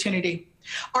the opportunity.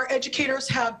 Our educators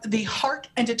have the heart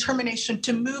and determination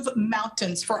to move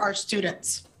mountains for our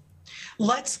students.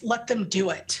 Let's let them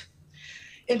do it.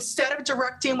 Instead of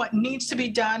directing what needs to be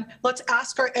done, let's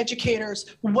ask our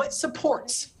educators what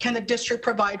supports can the district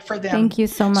provide for them. Thank you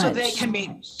so much. So they can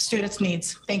meet students'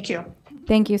 needs. Thank you.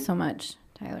 Thank you so much,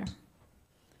 Tyler.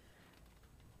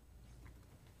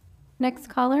 Next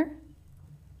caller.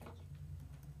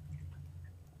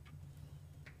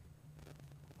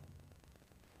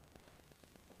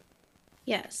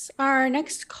 Yes, our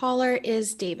next caller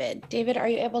is David. David, are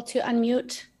you able to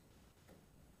unmute?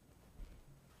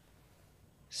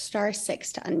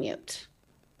 *6 to unmute.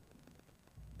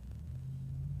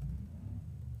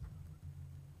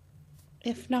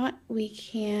 If not, we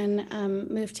can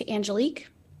move to Angelique.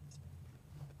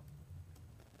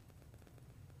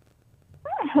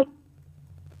 Can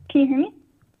you hear me?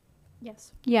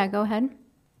 Yes. Yeah, go ahead.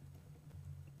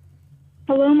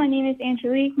 Hello, my name is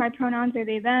Angelique. My pronouns are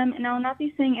they, them, and I will not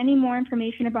be saying any more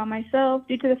information about myself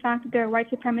due to the fact that there are white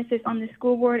supremacists on the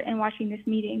school board and watching this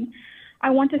meeting. I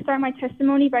want to start my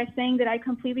testimony by saying that I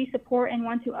completely support and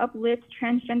want to uplift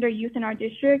transgender youth in our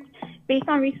district. Based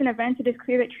on recent events, it is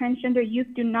clear that transgender youth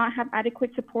do not have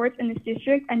adequate supports in this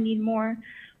district and need more.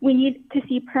 We need to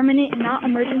see permanent and not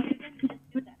emergency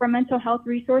for mental health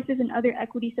resources and other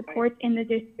equity supports in the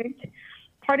district.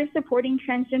 Part of supporting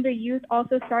transgender youth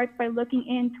also starts by looking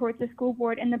in towards the school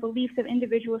board and the beliefs of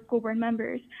individual school board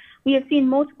members. We have seen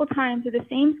multiple times that the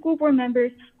same school board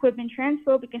members who have been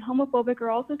transphobic and homophobic are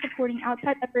also supporting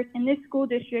outside efforts in this school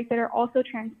district that are also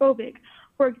transphobic.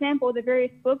 For example, the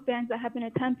various book bans that have been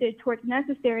attempted towards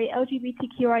necessary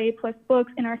LGBTQIA+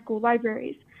 books in our school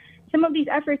libraries. Some of these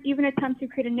efforts even attempt to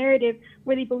create a narrative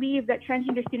where they believe that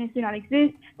transgender students do not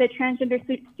exist, that transgender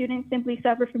students simply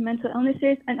suffer from mental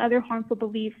illnesses and other harmful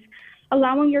beliefs.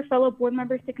 Allowing your fellow board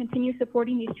members to continue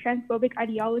supporting these transphobic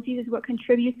ideologies is what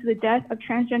contributes to the death of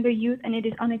transgender youth, and it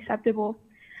is unacceptable.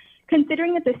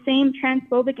 Considering that the same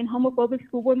transphobic and homophobic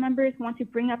school board members want to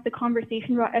bring up the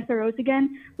conversation about SROs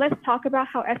again, let's talk about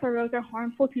how SROs are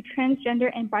harmful to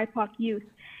transgender and BIPOC youth.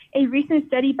 A recent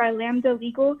study by Lambda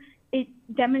Legal, it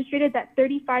demonstrated that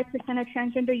 35% of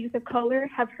transgender youth of color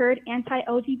have heard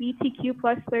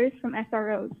anti-LGBTQ+ slurs from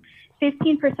SROs.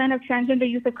 15% of transgender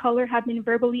youth of color have been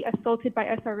verbally assaulted by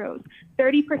SROs.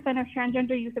 30% of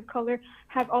transgender youth of color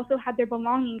have also had their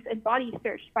belongings and bodies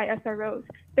searched by SROs.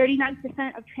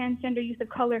 39% of transgender youth of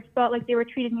color felt like they were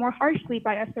treated more harshly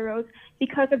by SROs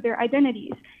because of their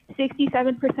identities.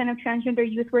 67% of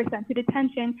transgender youth were sent to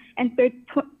detention, and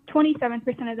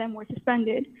 27% of them were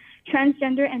suspended.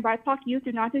 Transgender and BIPOC youth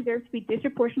do not deserve to be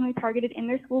disproportionately targeted in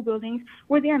their school buildings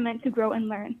where they are meant to grow and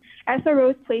learn.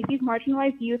 SROs place these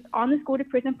marginalized youth on the school to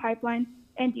prison pipeline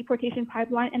and deportation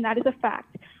pipeline, and that is a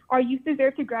fact. Our youth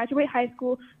deserve to graduate high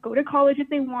school, go to college if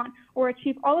they want, or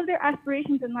achieve all of their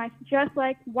aspirations in life, just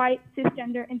like white,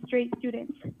 cisgender, and straight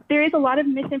students. There is a lot of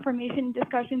misinformation and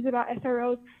discussions about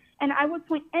SROs, and I would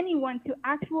point anyone to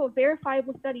actual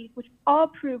verifiable studies which all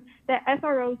prove that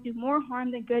SROs do more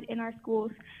harm than good in our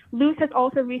schools. Luce has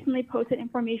also recently posted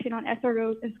information on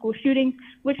SROs and school shootings,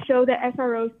 which show that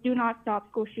SROs do not stop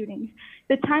school shootings.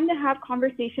 The time to have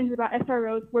conversations about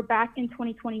SROs were back in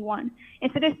 2021.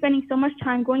 Instead of spending so much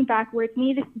time going backwards,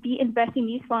 we need to be investing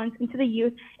these funds into the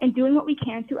youth and doing what we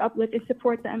can to uplift and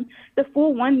support them. The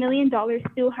full $1 million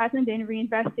still hasn't been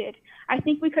reinvested. I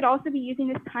think we could also be using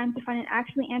this time to find an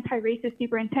actually anti-racist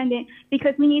superintendent,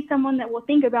 because we need someone that will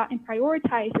think about and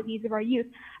prioritize the needs of our youth,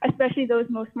 especially those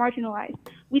most marginalized.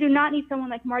 We do not need someone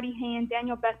like Marty Hayen,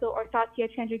 Daniel Bessel, or Satya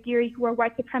Chandragiri, who are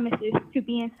white supremacists, to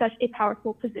be in such a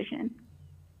powerful position.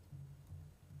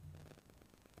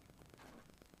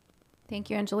 Thank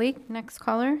you, Angelique. Next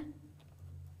caller.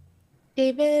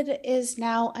 David is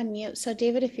now unmute. So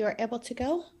David, if you are able to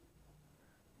go.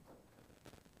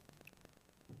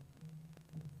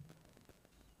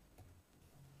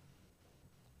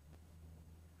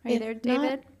 Are you there, David?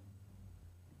 Not,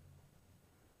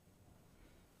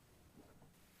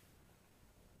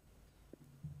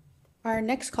 our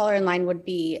next caller in line would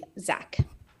be Zach,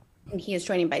 and he is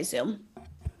joining by Zoom.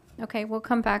 Okay, we'll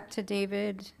come back to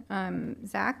David.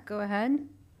 Zach, go ahead.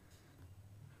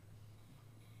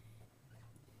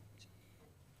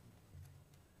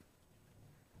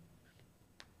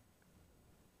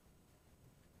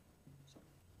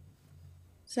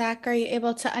 Zach, are you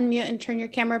able to unmute and turn your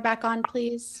camera back on,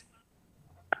 please?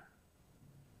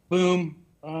 Boom,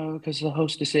 because the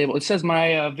host disabled. It says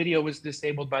my video was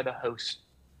disabled by the host.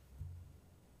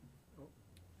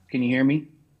 Can you hear me?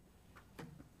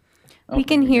 We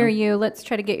can hear you. Let's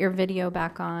try to get your video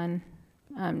back on.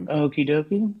 Okie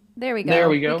dokie. There we go. There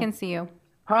we go. We can see you.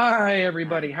 Hi,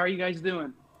 everybody. How are you guys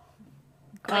doing?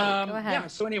 Great. Go ahead. Yeah,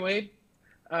 so anyway,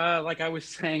 like I was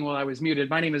saying while I was muted,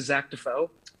 my name is Zach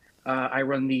Defoe. I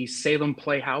run the Salem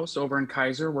Playhouse over in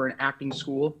Keizer. We're an acting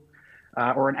school,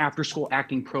 or an after-school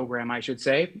acting program, I should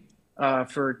say,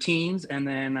 for teens. And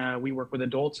then we work with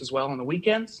adults as well on the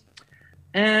weekends.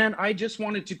 And I just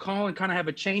wanted to call and kind of have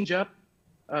a change up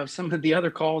of some of the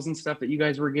other calls and stuff that you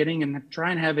guys were getting, and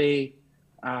try and have a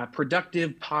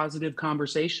productive, positive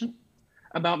conversation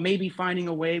about maybe finding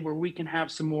a way where we can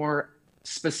have some more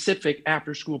specific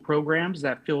after-school programs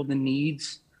that fill the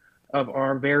needs of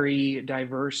our very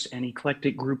diverse and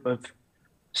eclectic group of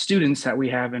students that we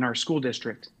have in our school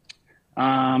district.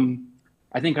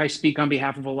 I think I speak on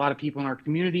behalf of a lot of people in our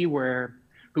community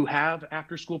who have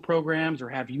after-school programs or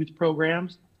have youth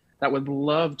programs that would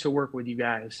love to work with you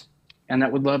guys, and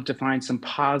that would love to find some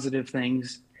positive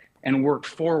things and work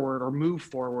forward or move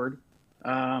forward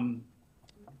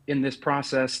in this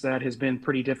process that has been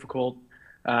pretty difficult,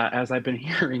 as I've been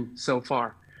hearing so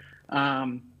far.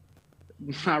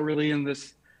 Not really in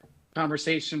this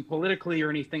conversation politically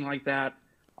or anything like that.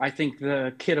 I think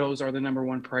the kiddos are the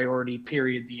 #1 priority,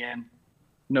 period, the end.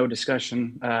 No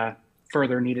discussion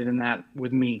further needed in that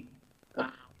with me.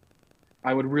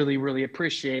 I would really, really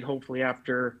appreciate, hopefully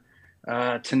after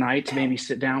tonight, to maybe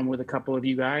sit down with a couple of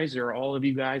you guys or all of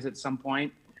you guys at some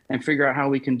point and figure out how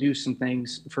we can do some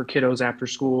things for kiddos after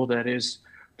school that is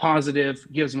positive,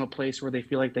 gives them a place where they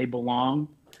feel like they belong,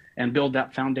 and build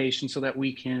that foundation so that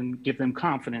we can give them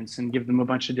confidence and give them a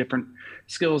bunch of different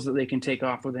skills that they can take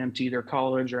off with them to either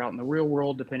college or out in the real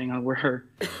world, depending on where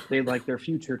they'd like their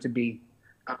future to be.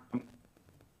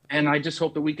 And I just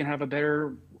hope that we can have a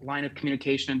better line of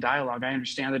communication and dialogue. I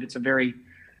understand that it's a very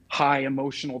high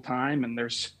emotional time, and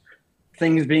there's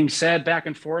things being said back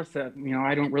and forth that,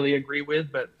 I don't really agree with,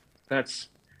 but that's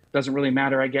doesn't really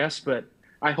matter, I guess. But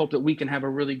I hope that we can have a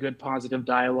really good, positive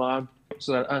dialogue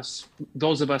so that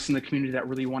those of us in the community that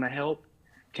really want to help,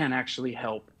 can actually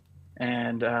help.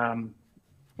 and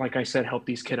like I said, help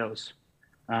these kiddos.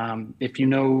 If you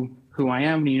know who I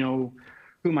am, you know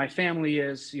who my family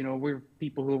is, you know, we're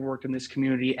people who have worked in this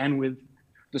community and with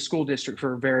the school district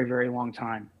for a very, very long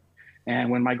time. And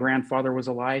when my grandfather was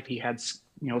alive, he had,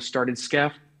 you know, started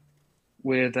SCEF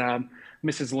with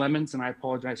Mrs. Lemons, and I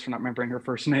apologize for not remembering her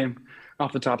first name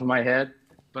off the top of my head,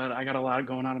 but I got a lot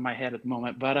going on in my head at the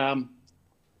moment. But,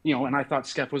 you know, and I thought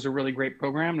SCEF was a really great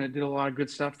program, and it did a lot of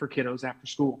good stuff for kiddos after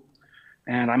school.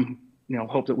 And I'm, you know,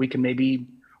 hope that we can maybe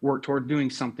work toward doing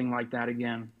something like that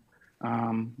again,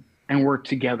 and work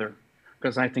together,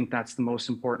 because I think that's the most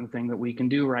important thing that we can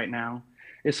do right now,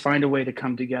 is find a way to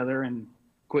come together and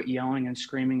quit yelling and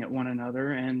screaming at one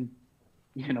another and,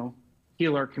 you know,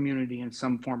 heal our community in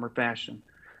some form or fashion.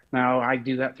 Now, I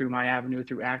do that through my avenue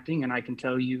through acting, and I can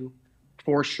tell you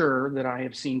for sure that I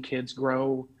have seen kids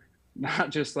grow, not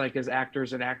just like as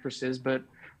actors and actresses, but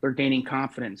they're gaining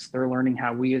confidence. They're learning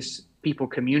how we as people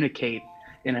communicate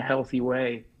in a healthy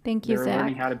way. Thank you, They're Zach.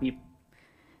 learning how to be.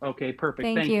 Okay, perfect.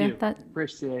 Thank Thank you. you. That-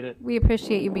 Appreciate it. We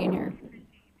appreciate you being here.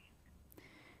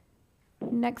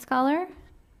 Next caller.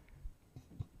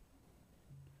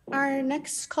 Our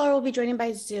next caller will be joining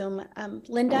by Zoom.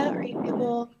 Linda, are you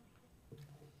able?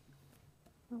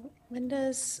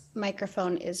 Linda's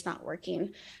microphone is not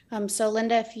working. So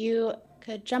Linda, if you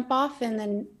could jump off and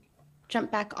then jump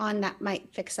back on, that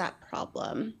might fix that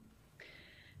problem.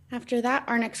 After that,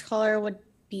 our next caller would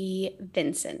be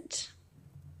Vincent.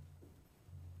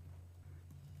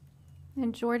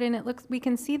 And Jordan, it looks, we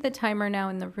can see the timer now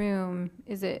in the room.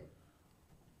 Is it,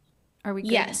 are we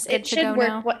good? Yes, Good it to should go work.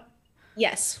 now?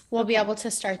 Yes, we'll be Okay. able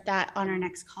to start that on our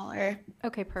next caller.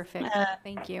 Okay, perfect.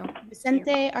 Thank you.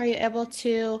 Vicente, are you able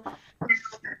to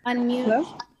unmute?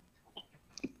 Hello?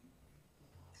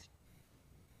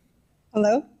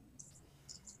 Hello?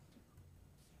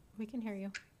 We can hear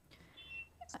you.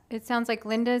 It sounds like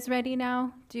Linda's ready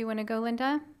now. Do you want to go,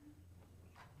 Linda?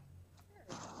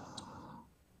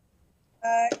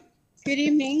 Good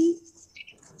evening,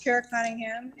 Chair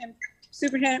Cunningham and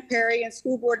Superintendent Perry and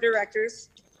school board directors.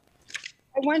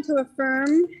 I want to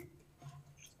affirm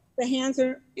the hands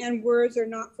and words are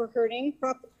not for hurting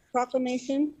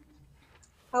proclamation.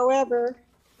 However,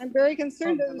 I'm very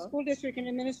concerned that the school district and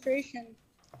administration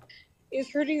is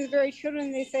hurting the very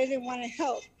children they say they want to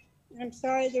help. And I'm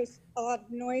sorry, there's a lot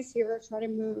of noise here. I'll try to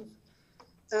move.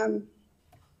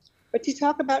 But you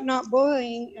talk about not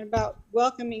bullying and about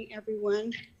welcoming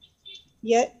everyone,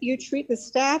 yet you treat the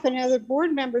staff and other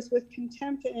board members with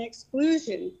contempt and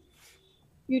exclusion.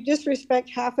 You disrespect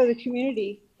half of the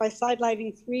community by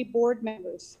sidelining 3 board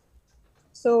members.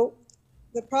 So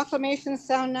the proclamations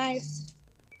sound nice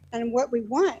and what we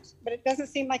want, but it doesn't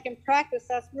seem like in practice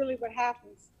that's really what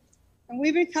happens. And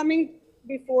we've been coming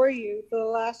before you for the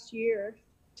last year,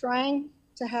 trying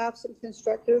to have some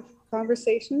constructive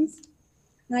conversations.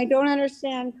 And I don't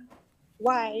understand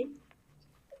why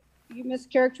you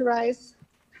mischaracterize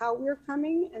how we're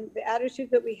coming and the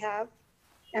attitude that we have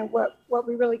and what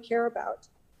we really care about.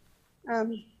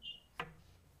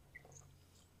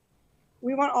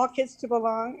 We want all kids to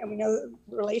belong, and we know that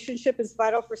relationship is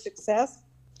vital for success.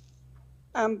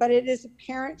 But it is a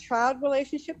parent-child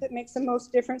relationship that makes the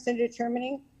most difference in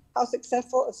determining how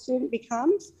successful a student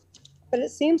becomes. But it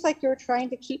seems like you're trying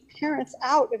to keep parents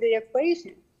out of the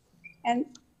equation. And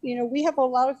you know, we have a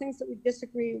lot of things that we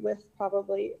disagree with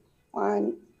probably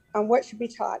on what should be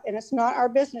taught. And it's not our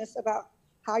business about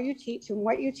how you teach and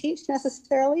what you teach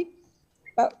necessarily,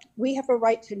 but we have a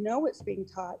right to know what's being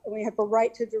taught, and we have a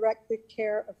right to direct the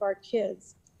care of our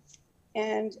kids.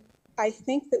 And I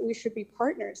think that we should be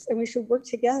partners and we should work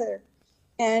together.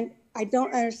 And I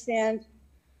don't understand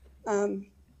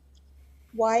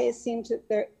why it seems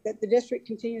that the district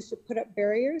continues to put up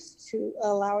barriers to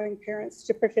allowing parents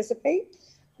to participate,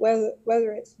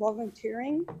 whether it's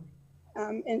volunteering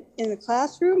in the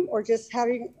classroom or just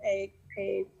having a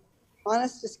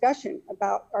honest discussion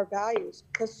about our values.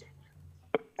 Because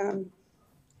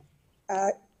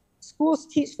schools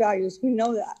teach values, we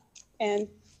know that. And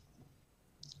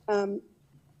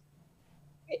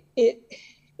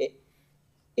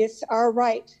it's our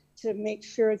right to make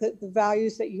sure that the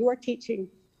values that you are teaching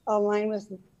align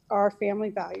with our family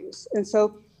values. And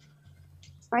so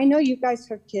I know you guys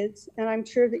have kids, and I'm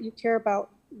sure that you care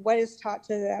about what is taught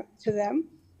to them,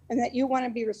 and that you want to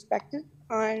be respected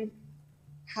on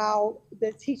how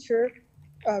the teacher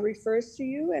refers to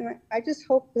you. And I just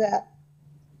hope that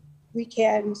we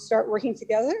can start working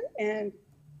together and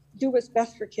do what's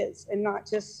best for kids, and not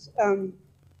just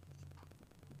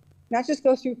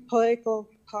go through political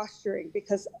posturing,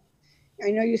 because I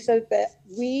know you said that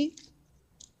we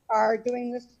are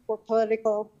doing this for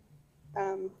political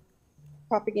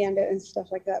propaganda and stuff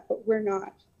like that, but we're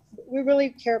not. We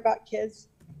really care about kids,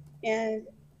 and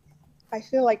I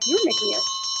feel like you're making it.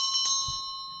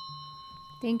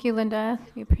 Thank you, Linda.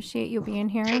 We appreciate you being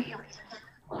here.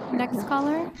 Next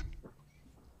caller.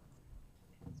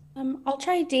 I'll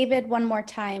try David one more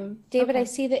time. David, Okay. I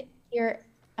see that you're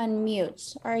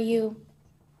unmute. Are you?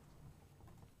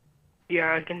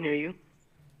 Yeah, I can hear you.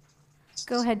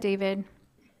 Go ahead, David.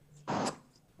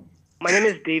 My name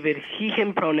is David, he,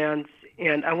 him pronouns,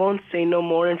 and I won't say no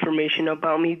more information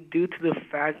about me due to the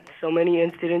fact so many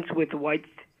incidents with white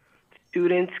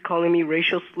students calling me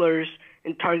racial slurs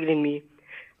and targeting me.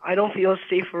 I don't feel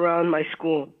safe around my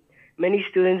school. Many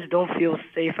students don't feel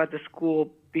safe at the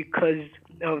school because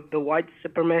of the white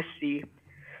supremacy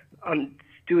on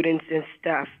students and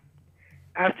staff.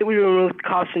 After we removed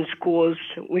cops in schools,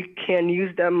 we can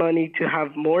use that money to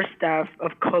have more staff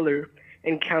of color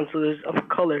and counselors of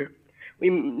color. We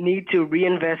need to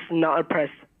reinvest, not oppress.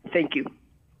 Thank you.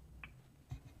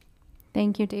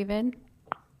 Thank you, David.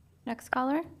 Next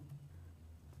caller.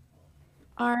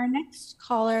 Our next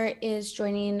caller is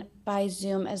joining by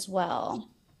Zoom as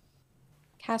well.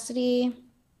 Cassidy.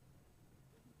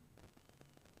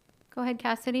 Go ahead,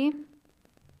 Cassidy.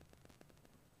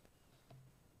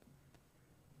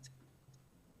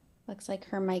 Looks like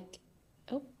her mic,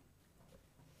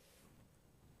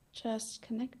 just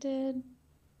connected.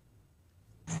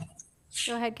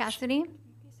 Go ahead, Cassidy.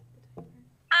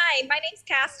 Hi, my name's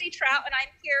Cassidy Trout, and I'm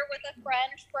here with a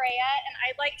friend, Freya, and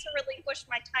I'd like to relinquish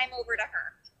my time over to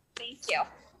her. Thank you.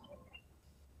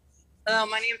 Hello,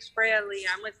 my name's Freya Lee.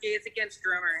 I'm with Gays Against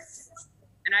Groomers,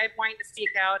 and I'm wanting to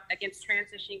speak out against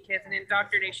transitioning kids and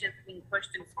indoctrination being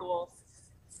pushed in schools.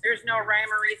 There's no rhyme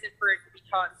or reason for it to be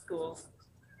taught in schools.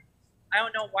 I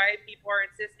don't know why people are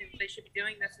insisting they should be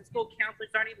doing this, and school counselors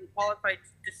aren't even qualified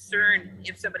to discern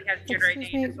if somebody has gender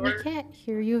identity disorder. We can't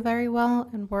hear you very well,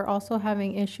 and we're also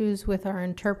having issues with our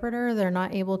interpreter. They're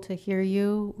not able to hear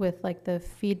you with like the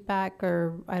feedback,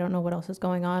 or I don't know what else is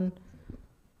going on.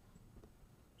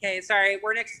 Okay, sorry,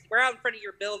 we're out in front of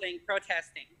your building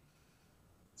protesting.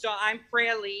 So I'm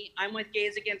Freya Lee. I'm with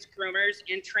Gays Against Groomers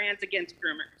and Trans Against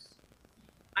Groomers.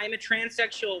 I'm a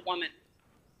transsexual woman,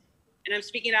 and I'm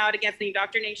speaking out against the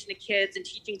indoctrination of kids and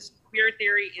teaching queer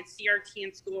theory and CRT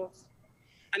in schools.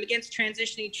 I'm against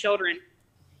transitioning children.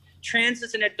 Trans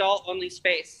is an adult-only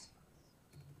space.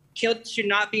 Kids should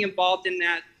not be involved in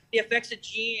that. The effects of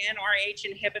GnRH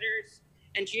inhibitors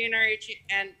and GnRH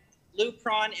and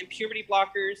Lupron and puberty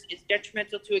blockers is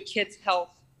detrimental to a kid's health.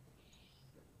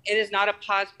 It is not a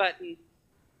pause button.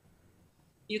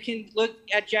 You can look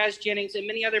at Jazz Jennings and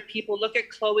many other people. Look at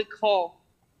Chloe Cole,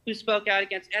 who spoke out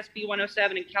against SB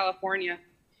 107 in California.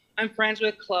 I'm friends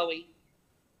with Chloe.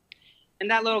 And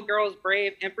that little girl is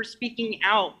brave. And for speaking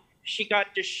out, she got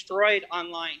destroyed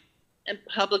online and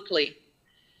publicly.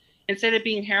 Instead of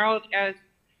being heralded as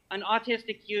an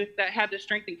autistic youth that had the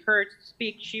strength and courage to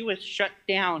speak, she was shut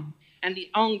down. And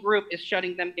the own group is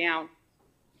shutting them down.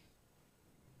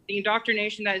 The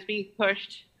indoctrination that is being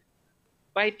pushed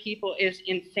by people is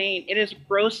insane. It is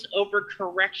gross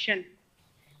overcorrection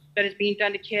that is being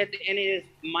done to kids, and it is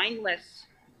mindless.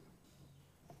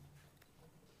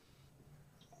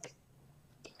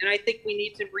 And I think we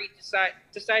need to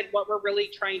decide what we're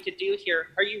really trying to do here.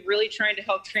 Are you really trying to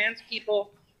help trans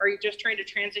people, or are you just trying to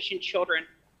transition children?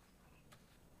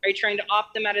 Are you trying to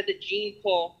opt them out of the gene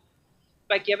pool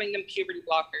by giving them puberty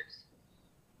blockers?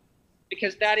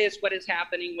 Because that is what is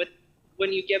happening with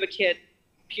when you give a kid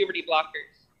puberty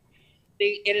blockers.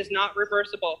 It is not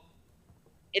reversible.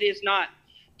 It is not.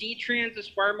 D-trans is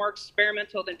far more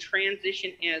experimental than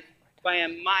transition is by a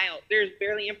mile. There's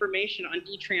barely information on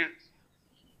D-trans.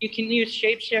 You can use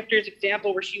Shapeshifter's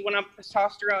example where she went on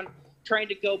testosterone trying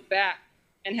to go back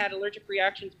and had allergic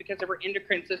reactions because of her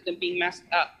endocrine system being messed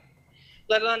up.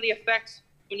 Let alone the effects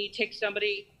when you take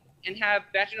somebody and have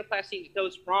vaginoplasty that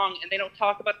goes wrong, and they don't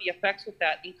talk about the effects with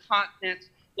that: incontinence,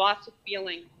 loss of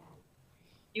feeling.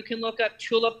 You can look up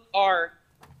Tulip R.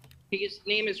 His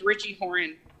name is Richie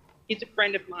Horan. He's a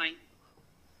friend of mine.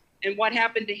 And what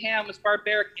happened to him was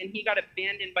barbaric, and he got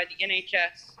abandoned by the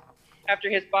NHS after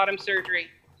his bottom surgery.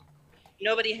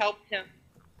 Nobody helped him.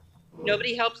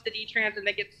 Nobody helps the D-trans, and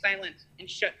they get silenced and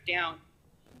shut down.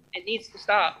 It needs to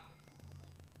stop.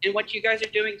 And what you guys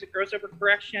are doing is a gross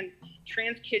overcorrection.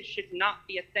 Trans kids should not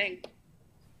be a thing.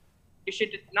 You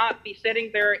should not be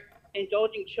sitting there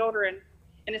indulging children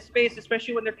in a space,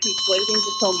 especially when they're conflating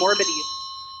the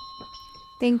comorbidities.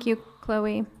 Thank you,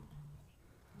 Chloe.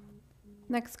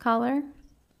 Next caller.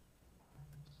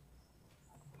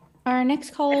 Our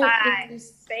next caller Hi.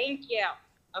 is Thank you.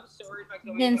 I'm sorry if I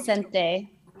go Vincente.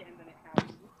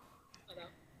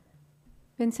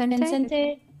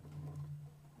 Vincente?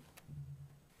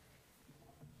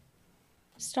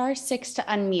 *6 to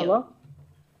unmute. Hello?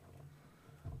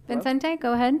 Vincente,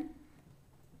 go ahead.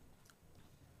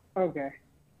 Okay.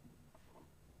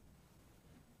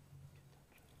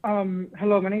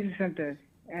 Hello, my name is Vicente,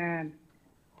 and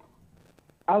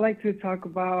I'd like to talk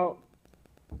about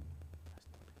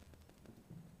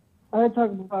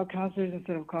counselors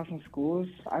instead of cops in schools.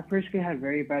 I personally had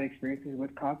very bad experiences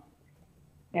with cops,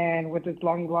 and with its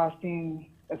long-lasting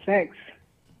effects.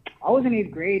 I was in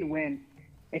 8th grade when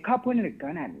a cop pointed a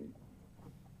gun at me.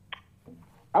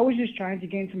 I was just trying to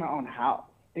get into my own house.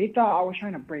 They thought I was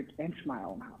trying to break into my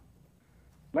own house.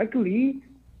 Luckily,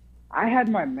 I had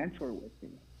my mentor with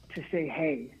me to say,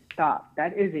 hey, stop,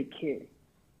 that is a kid,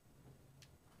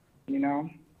 you know?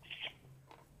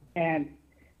 And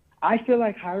I feel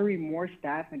like hiring more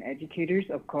staff and educators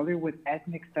of color with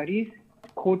ethnic studies,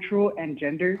 cultural and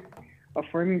gender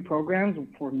affirming programs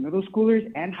for middle schoolers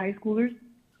and high schoolers,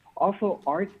 also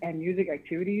arts and music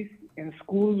activities in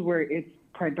schools where it's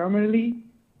predominantly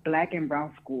Black and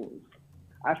brown schools.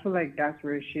 I feel like that's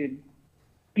where it should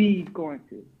be going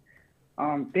to.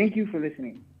 Thank you for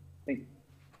listening. Thank you.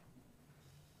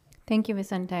 Thank you,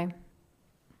 Vicente.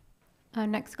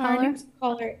 Next Our caller. next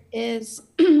caller is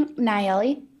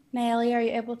Nayeli. Nayeli, are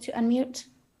you able to unmute?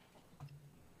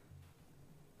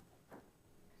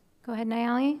 Go ahead,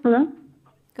 Nayeli. Hello?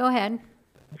 Go ahead.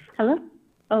 Hello?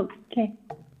 Okay.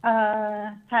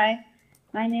 Hi,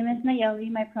 my name is Nayeli.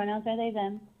 My pronouns are they,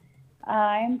 them.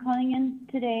 I am calling in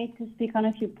today to speak on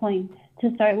a few points.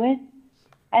 To start with,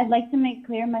 I'd like to make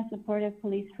clear my support of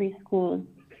police-free schools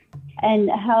and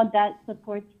how that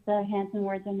supports the Hands and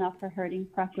Words Are Not for Hurting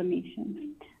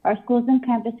proclamation. Our schools and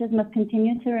campuses must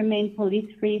continue to remain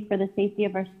police-free for the safety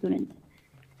of our students.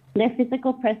 Their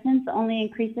physical presence only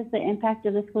increases the impact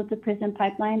of the school-to-prison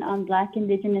pipeline on Black,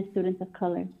 Indigenous students of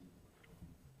color.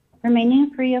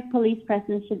 Remaining free of police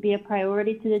presence should be a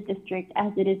priority to the district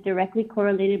as it is directly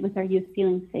correlated with our youth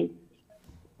feeling safe.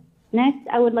 Next,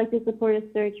 I would like to support a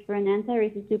search for an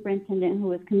anti-racist superintendent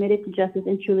who is committed to justice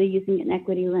and truly using an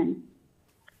equity lens.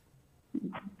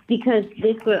 Because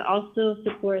this would also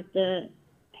support the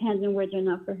Hands and Words Are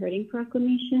Not for Hurting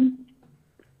proclamation.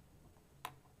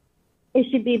 It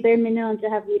should be bare minimum to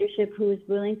have leadership who is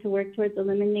willing to work towards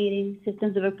eliminating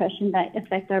systems of oppression that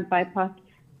affect our BIPOC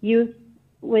youth,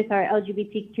 with our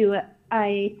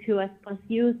LGBTQIA2S+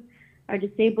 youth, our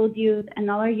disabled youth, and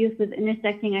all our youth with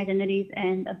intersecting identities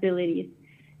and abilities.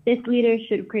 This leader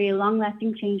should create a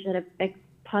long-lasting change that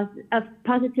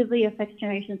positively affects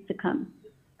generations to come.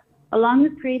 Along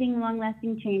with creating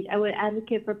long-lasting change, I would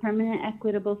advocate for permanent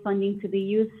equitable funding to be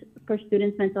used for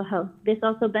students' mental health. This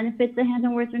also benefits the Hands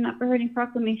and Words Are Not for Hurting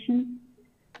proclamation.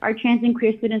 Our trans and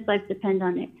queer students' lives depend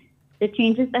on it. The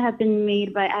changes that have been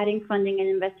made by adding funding and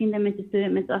investing them into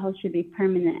student mental health should be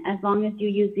permanent. As long as you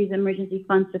use these emergency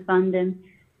funds to fund them,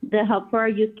 the help for our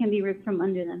youth can be ripped from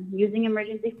under them. Using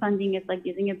emergency funding is like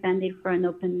using a Band-Aid for an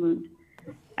open wound.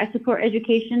 I support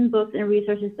education, books, and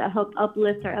resources that help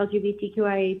uplift our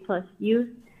LGBTQIA+ youth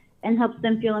and helps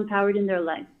them feel empowered in their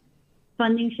life.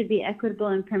 Funding should be equitable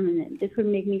and permanent. This would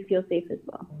make me feel safe as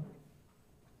well.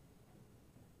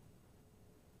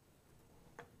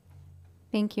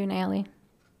 Thank you, Nayeli.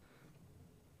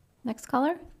 Next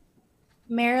caller.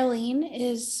 Marilyn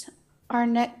is our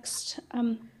next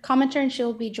commenter, and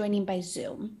she'll be joining by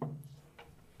Zoom.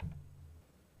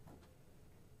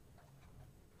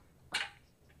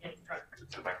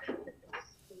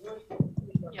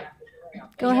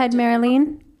 Go ahead,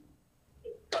 Marilyn.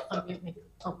 Unmute me.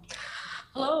 Oh.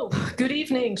 Hello, good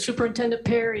evening, Superintendent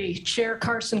Perry, Chair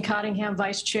Carson Cottingham,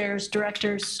 Vice Chairs,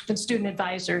 Directors, and Student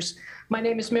Advisors. My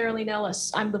name is Marilyn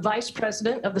Ellis. I'm the Vice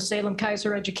President of the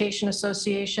Salem-Keizer Education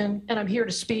Association, and I'm here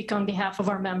to speak on behalf of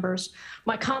our members.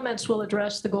 My comments will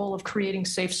address the goal of creating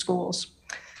safe schools.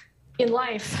 In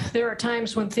life, there are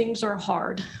times when things are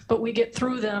hard, but we get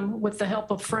through them with the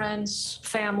help of friends,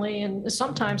 family, and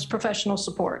sometimes professional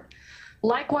support.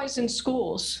 Likewise, in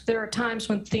schools, there are times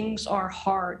when things are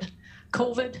hard.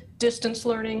 COVID, distance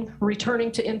learning,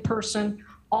 returning to in-person,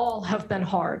 all have been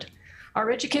hard.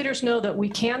 Our educators know that we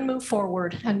can move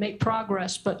forward and make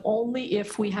progress, but only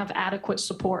if we have adequate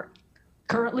support.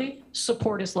 Currently,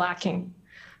 support is lacking.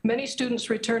 Many students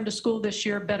return to school this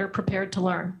year better prepared to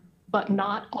learn, but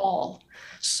not all.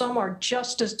 Some are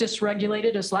just as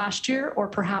dysregulated as last year, or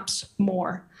perhaps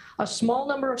more. A small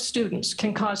number of students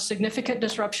can cause significant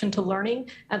disruption to learning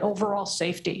and overall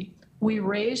safety. We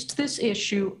raised this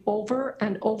issue over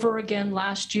and over again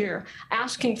last year,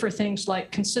 asking for things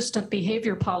like consistent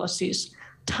behavior policies,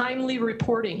 timely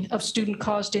reporting of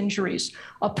student-caused injuries,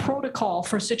 a protocol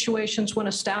for situations when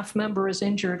a staff member is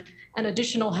injured, and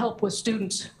additional help with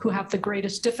students who have the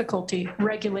greatest difficulty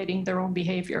regulating their own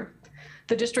behavior.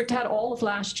 The district had all of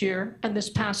last year and this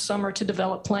past summer to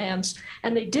develop plans,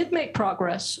 and they did make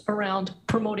progress around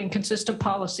promoting consistent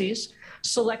policies,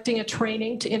 selecting a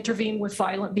training to intervene with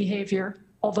violent behavior,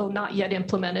 although not yet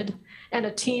implemented, and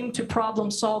a team to problem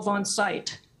solve on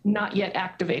site, not yet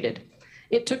activated.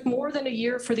 It took more than a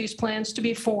year for these plans to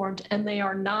be formed, and they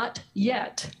are not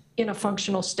yet in a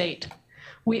functional state.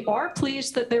 We are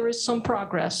pleased that there is some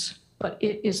progress, but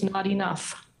it is not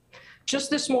enough. Just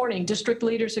this morning, district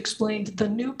leaders explained the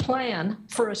new plan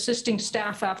for assisting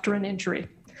staff after an injury.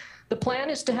 The plan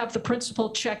is to have the principal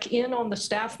check in on the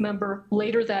staff member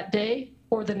later that day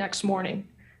or the next morning.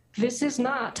 This is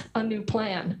not a new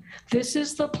plan. This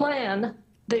is the plan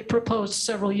they proposed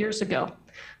several years ago.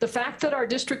 The fact that our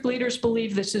district leaders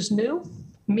believe this is new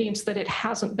means that it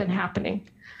hasn't been happening.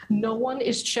 No one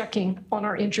is checking on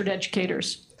our injured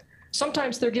educators.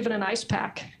 Sometimes they're given an ice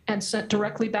pack and sent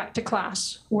directly back to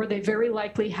class, where they very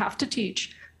likely have to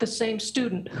teach the same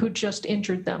student who just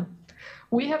injured them.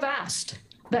 We have asked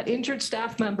that injured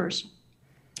staff members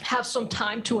have some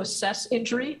time to assess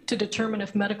injury to determine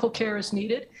if medical care is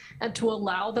needed and to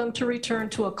allow them to return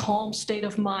to a calm state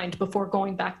of mind before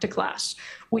going back to class.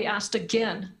 We asked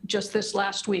again just this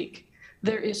last week.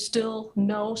 There is still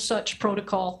no such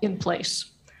protocol in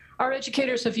place. Our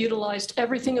educators have utilized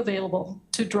everything available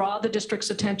to draw the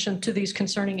district's attention to these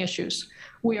concerning issues.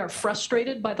 We are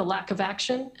frustrated by the lack of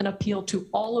action and appeal to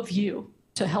all of you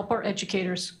to help our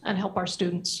educators and help our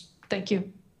students. Thank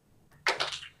you.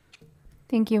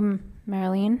 Thank you,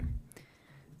 Marlene.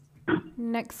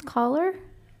 Next caller.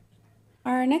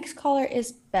 Our next caller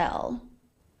is Belle.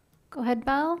 Go ahead,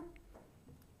 Belle.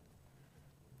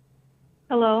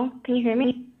 Hello, can you hear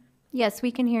me? Yes,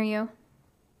 we can hear you.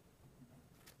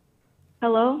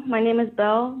 Hello, my name is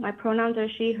Belle. My pronouns are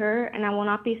she, her, and I will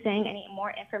not be saying any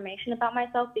more information about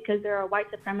myself because there are white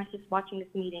supremacists watching this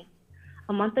meeting.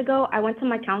 A month ago, I went to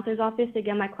my counselor's office to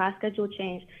get my class schedule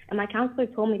changed, and my counselor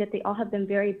told me that they all have been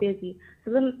very busy,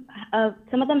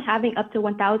 some of them having up to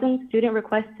 1,000 student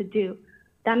requests to do.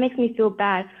 That makes me feel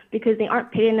bad because they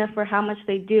aren't paid enough for how much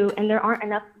they do, and there aren't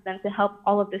enough of them to help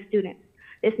all of the students.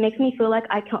 This makes me feel like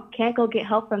I can't go get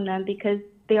help from them because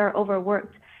they are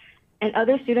overworked. And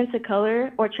other students of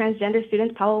color or transgender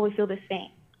students probably feel the same.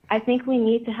 I think we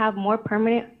need to have more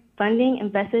permanent funding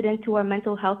invested into our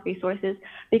mental health resources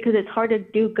because it's hard to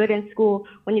do good in school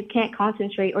when you can't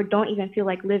concentrate or don't even feel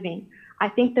like living. I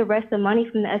think the rest of the money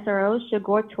from the SROs should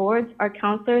go towards our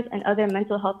counselors and other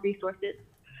mental health resources.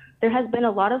 There has been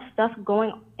a lot of stuff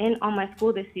going on my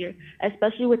school this year,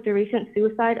 especially with the recent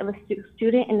suicide of a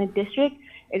student in the district.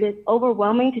 It is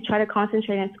overwhelming to try to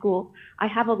concentrate in school. I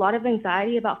have a lot of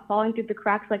anxiety about falling through the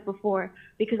cracks like before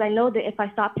because I know that if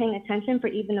I stop paying attention for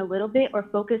even a little bit or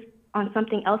focus on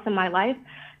something else in my life,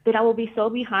 that I will be so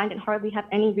behind and hardly have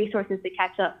any resources to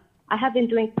catch up. I have been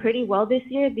doing pretty well this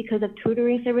year because of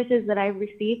tutoring services that I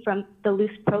received from the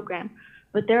LOOSE program,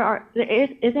 but there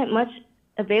isn't much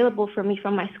available for me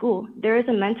from my school. There is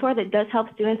a mentor that does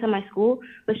help students in my school,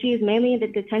 but she is mainly in the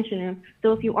detention room.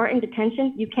 So if you are in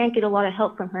detention, you can't get a lot of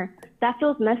help from her. That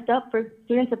feels messed up for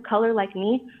students of color like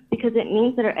me because it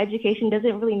means that our education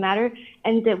doesn't really matter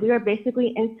and that we are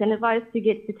basically incentivized to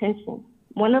get detention.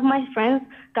 One of my friends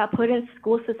got put in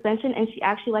school suspension and she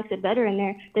actually likes it better in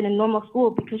there than in normal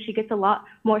school because she gets a lot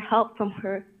more help from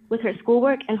her with her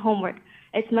schoolwork and homework.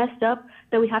 It's messed up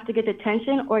that we have to get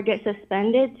detention or get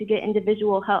suspended to get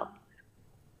individual help.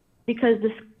 Because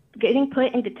getting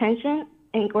put in detention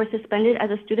or suspended as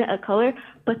a student of color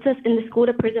puts us in the school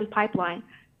to prison pipeline.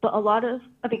 But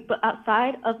but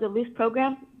outside of the LOOSE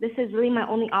program, this is really my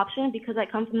only option because I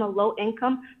come from a low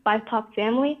income BIPOC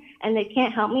family and they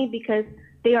can't help me because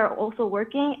they are also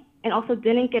working and also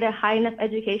didn't get a high enough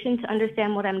education to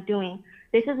understand what I'm doing.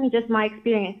 This isn't just my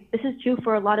experience. This is true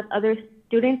for a lot of other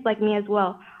students like me as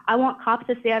well. I want cops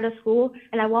to stay out of school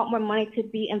and I want more money to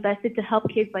be invested to help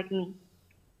kids like me.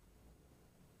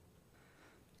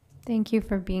 Thank you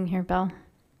for being here, Belle.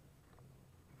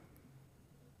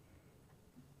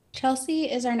 Chelsea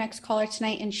is our next caller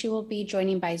tonight, and she will be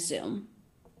joining by Zoom.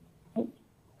 Go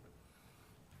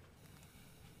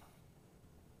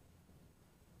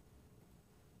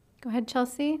ahead,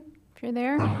 Chelsea, if you're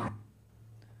there.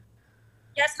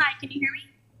 Yes, hi, can you hear me?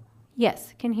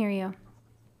 Yes, can hear you.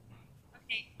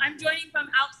 Okay, I'm joining from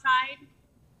outside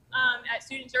at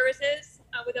Student Services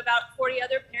with about 40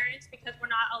 other parents because we're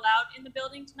not allowed in the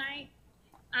building tonight.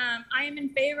 I am in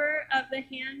favor of the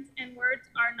hands and words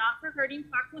are not for hurting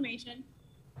proclamation.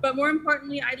 But more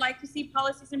importantly, I'd like to see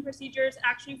policies and procedures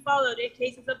actually followed in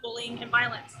cases of bullying and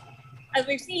violence. As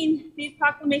we've seen, these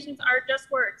proclamations are just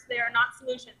words. They are not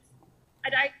solutions.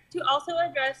 I'd like to also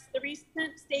address the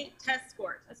recent state test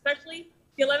scores, especially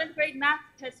the 11th grade math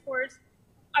test scores.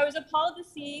 I was appalled to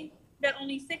see that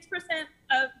only 6%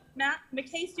 of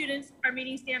McKay students are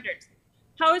meeting standards.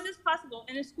 How is this possible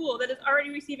in a school that is already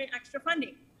receiving extra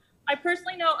funding? I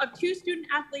personally know of 2 student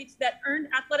athletes that earned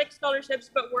athletic scholarships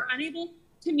but were unable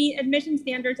to meet admission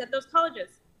standards at those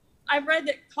colleges. I've read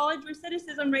that college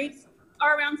recidivism rates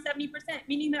are around 70%,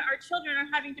 meaning that our children are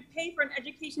having to pay for an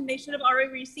education they should have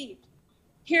already received.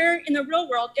 Here in the real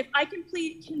world, if I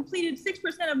completed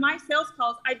 6% of my sales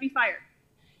calls, I'd be fired.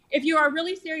 If you are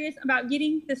really serious about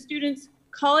getting the students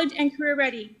college and career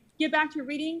ready, get back to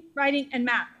reading, writing, and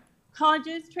math.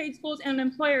 Colleges, trade schools, and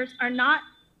employers are not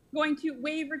going to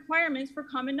waive requirements for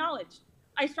common knowledge.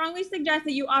 I strongly suggest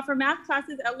that you offer math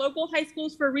classes at local high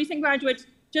schools for recent graduates,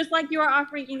 just like you are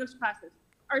offering English classes.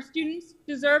 Our students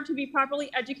deserve to be properly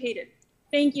educated.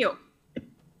 Thank you.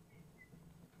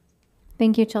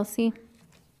 Thank you, Chelsea.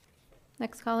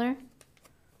 Next caller.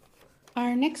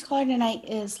 Our next caller tonight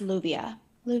is Luvia.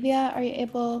 Luvia, are you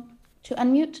able to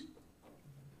unmute?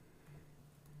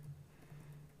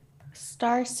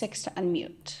 *6 to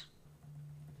unmute.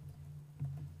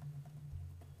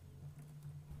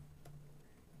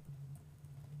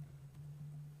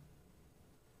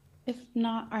 If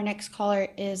not, our next caller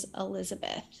is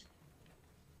Elizabeth.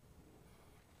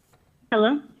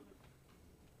 Hello?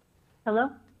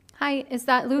 Hello? Hi, is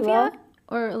that Luvia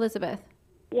or Elizabeth?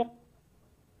 Yeah.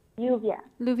 Yuvia.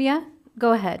 Luvia,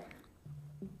 go ahead.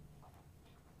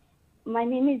 My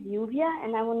name is Yuvia,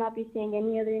 and I will not be saying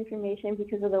any other information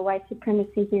because of the white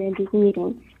supremacy here in this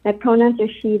meeting. My pronouns are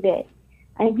she, they.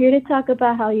 I'm here to talk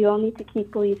about how you all need to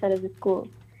keep police out of the schools.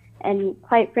 And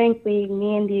quite frankly,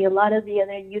 me and a lot of the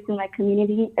other youth in my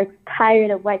community are tired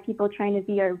of white people trying to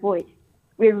be our voice.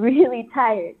 We're really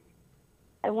tired.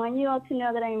 I want you all to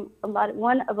know that I'm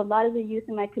one of a lot of the youth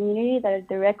in my community that are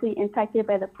directly impacted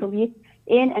by the police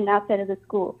in and outside of the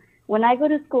school. When I go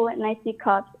to school and I see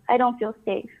cops, I don't feel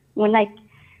safe. Why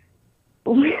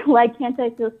can't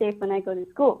I feel safe when I go to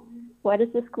school? Why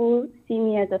does the school see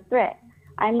me as a threat?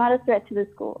 I'm not a threat to the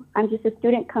school. I'm just a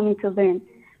student coming to learn.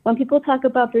 When people talk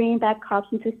about bringing back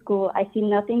cops into school, I see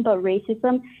nothing but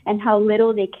racism and how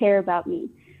little they care about me.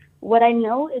 What I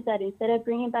know is that instead of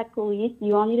bringing back police,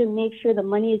 you all need to make sure the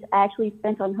money is actually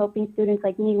spent on helping students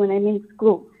like me when I'm in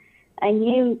school. I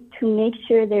need to make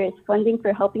sure there is funding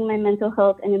for helping my mental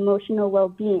health and emotional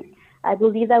well-being. I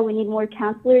believe that we need more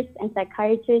counselors and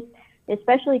psychiatrists,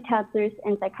 especially counselors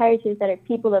and psychiatrists that are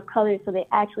people of color so they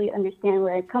actually understand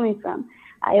where I'm coming from.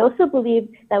 I also believe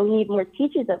that we need more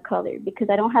teachers of color because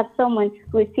I don't have someone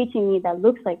who is teaching me that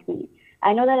looks like me.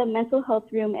 I know that a mental health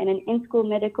room and an in-school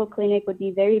medical clinic would be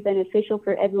very beneficial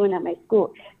for everyone at my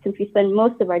school since we spend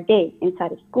most of our day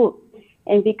inside of school.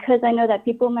 And because I know that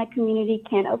people in my community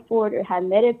can't afford or have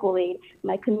medical aid,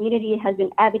 my community has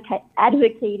been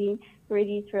advocating for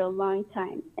these for a long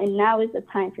time. And now is the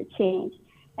time for change.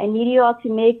 I need you all to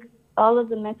make all of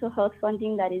the mental health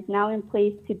funding that is now in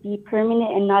place to be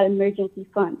permanent and not emergency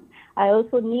funds. I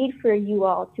also need for you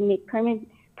all to make permanent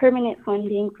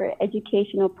funding for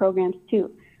educational programs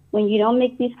too. When you don't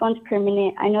make these funds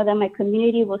permanent, I know that my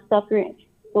community will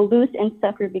lose and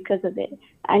suffer because of it.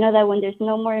 I know that when there's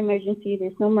no more emergency,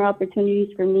 there's no more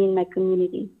opportunities for me and my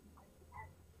community.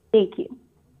 Thank you.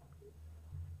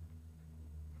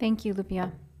 Thank you,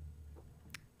 Luvia.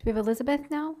 Do we have Elizabeth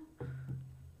now?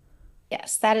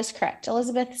 Yes, that is correct.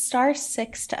 Elizabeth,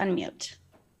 *6 to unmute.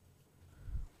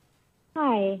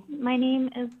 Hi, my name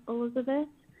is Elizabeth.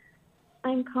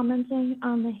 I'm commenting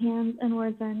on the hands and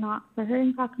words are not for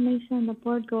hurting proclamation, the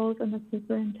board goals, and the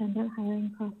superintendent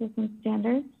hiring process and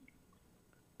standards.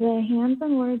 The hands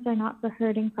and words are not for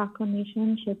hurting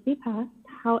proclamation should be passed.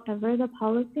 However, the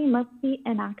policy must be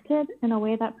enacted in a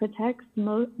way that protects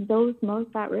those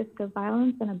most at risk of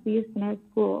violence and abuse in our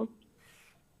schools.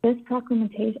 This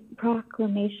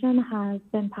proclamation has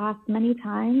been passed many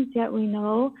times, yet we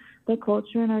know the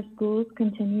culture in our schools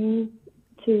continues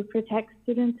to protect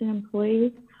students and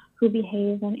employees who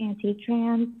behave in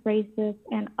anti-trans, racist,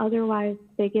 and otherwise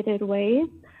bigoted ways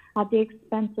at the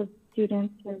expense of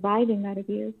students surviving that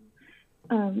abuse.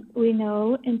 We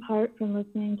know, in part from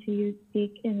listening to you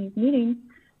speak in these meetings,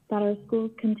 that our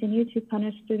schools continue to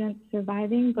punish students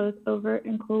surviving both overt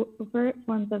and covert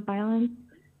forms of violence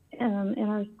in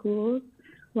our schools,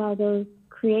 while those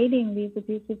creating these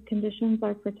abusive conditions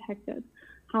are protected.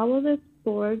 How will this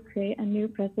board create a new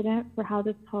precedent for how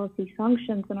this policy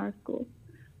functions in our schools?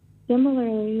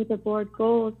 Similarly, the board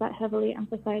goals that heavily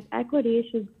emphasize equity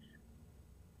should,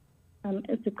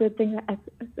 it's a good thing that,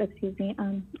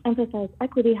 emphasize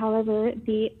equity. However,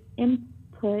 the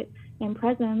input and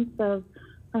presence of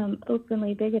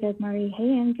openly bigoted Marie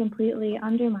Hayen completely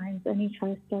undermines any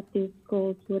trust that these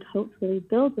goals would hopefully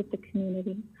build with the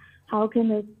community. How can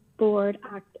this board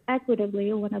act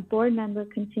equitably when a board member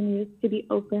continues to be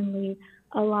openly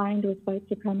aligned with white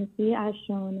supremacy, as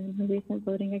shown in the recent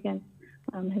voting against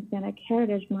Hispanic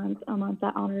Heritage Month, a month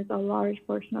that honors a large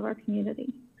portion of our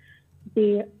community?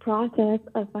 The process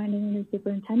of finding a new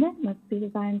superintendent must be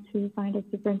designed to find a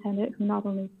superintendent who not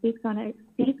only speaks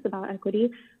about equity,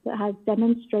 but has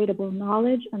demonstrable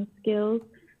knowledge and skills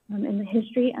in the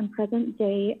history and present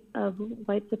day of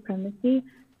white supremacy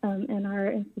in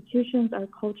our institutions, our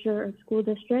culture, our school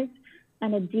districts,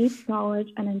 and a deep knowledge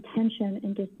and intention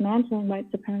in dismantling white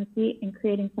supremacy and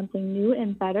creating something new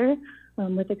and better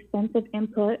with extensive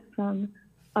input from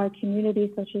our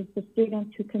community, such as the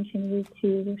students who continue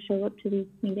to show up to these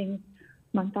meetings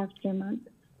month after month.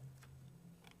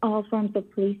 All forms of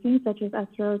policing, such as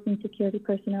SROs and security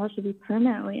personnel, should be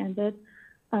permanently ended.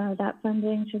 That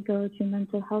funding should go to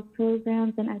mental health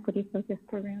programs and equity-focused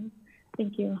programs.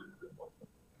 Thank you.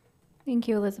 Thank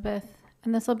you, Elizabeth.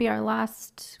 And this will be our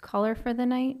last caller for the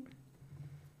night.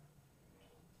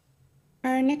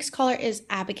 Our next caller is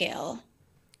Abigail.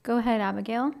 Go ahead,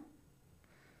 Abigail.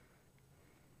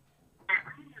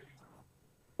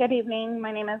 Good evening.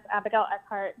 My name is Abigail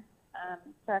Eckhart,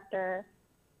 Director,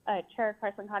 Chair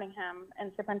Carson Cottingham,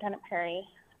 and Superintendent Perry.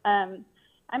 I'm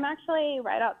actually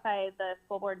right outside the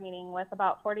school board meeting with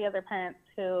about 40 other parents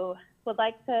who would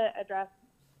like to address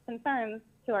concerns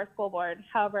to our school board.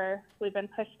 However, we've been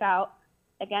pushed out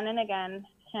again and again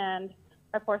and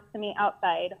are forced to meet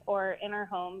outside or in our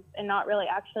homes and not really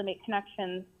actually make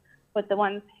connections with the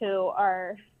ones who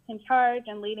are in charge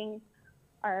and leading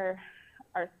our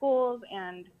schools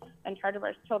and in charge of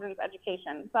our children's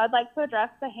education. So I'd like to address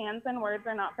the hands and words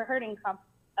are not for hurting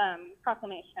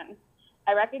proclamation.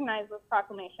 I recognize this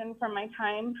proclamation from my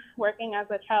time working as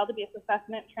a child abuse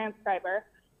assessment transcriber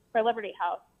for Liberty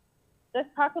House. This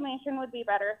proclamation would be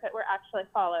better if it were actually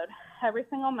followed. Every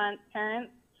single month,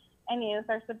 parents and youth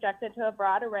are subjected to a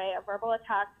broad array of verbal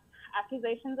attacks,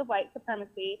 accusations of white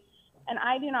supremacy, and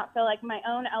I do not feel like my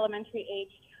own elementary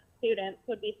age students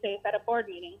would be safe at a board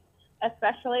meeting,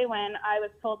 especially when I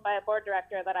was told by a board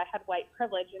director that I had white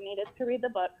privilege and needed to read the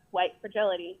book, White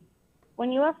Fragility.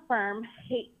 When you affirm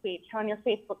hate speech on your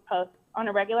Facebook posts on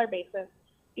a regular basis,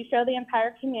 you show the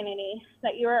entire community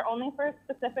that you are only for a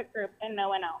specific group and no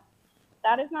one else.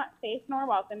 That is not safe nor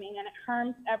welcoming, and it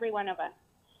harms every one of us.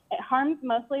 It harms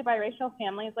mostly biracial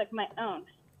families like my own.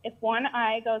 If one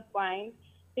eye goes blind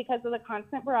because of the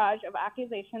constant barrage of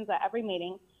accusations at every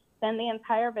meeting, then the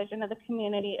entire vision of the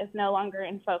community is no longer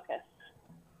in focus.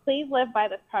 Please live by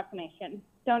this proclamation.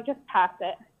 Don't just pass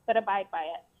it, but abide by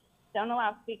it. Don't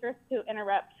allow speakers to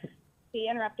be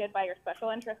interrupted by your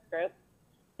special interest groups.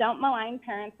 Don't malign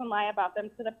parents and lie about them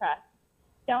to the press.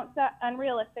 Don't set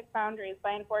unrealistic boundaries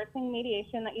by enforcing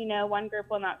mediation that you know one group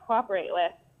will not cooperate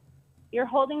with. You're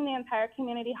holding the entire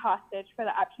community hostage for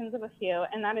the actions of a few,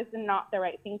 and that is not the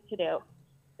right thing to do.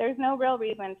 There's no real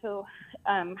reason to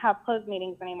have closed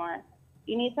meetings anymore.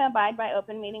 You need to abide by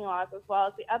open meeting laws as well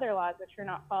as the other laws that you're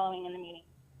not following in the meeting.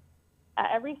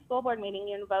 At every school board meeting,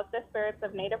 you invoke the spirits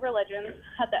of native religions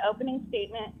at the opening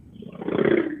statement,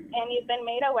 and you've been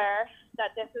made aware that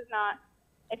this is not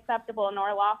acceptable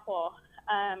nor lawful.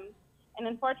 And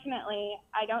unfortunately,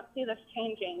 I don't see this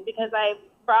changing because I've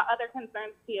brought other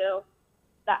concerns to you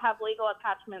that have legal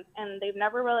attachments, and they've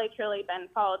never really truly been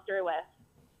followed through with.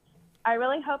 I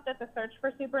really hope that the search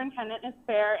for superintendent is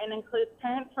fair and includes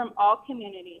parents from all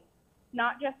communities,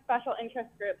 not just special interest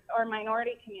groups or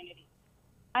minority communities.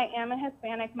 I am a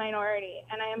Hispanic minority,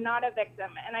 and I am not a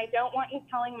victim, and I don't want you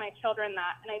telling my children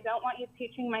that, and I don't want you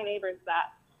teaching my neighbors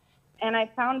that. And I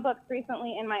found books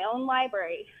recently in my own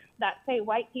library that say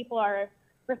white people are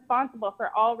responsible for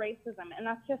all racism, and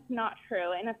that's just not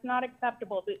true, and it's not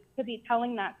acceptable to be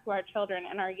telling that to our children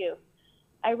and our youth.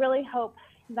 I really hope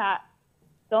that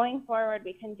going forward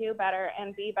we can do better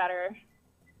and be better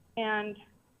and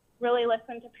really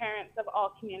listen to parents of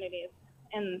all communities,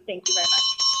 and thank you very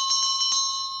much.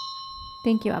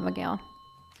 Thank you, Abigail.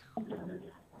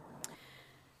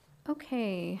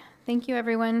 Okay, thank you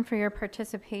everyone for your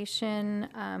participation.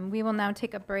 We will now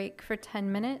take a break for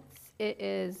 10 minutes. It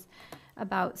is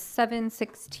about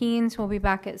 7:16, so we'll be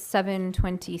back at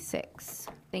 7:26.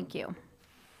 Thank you.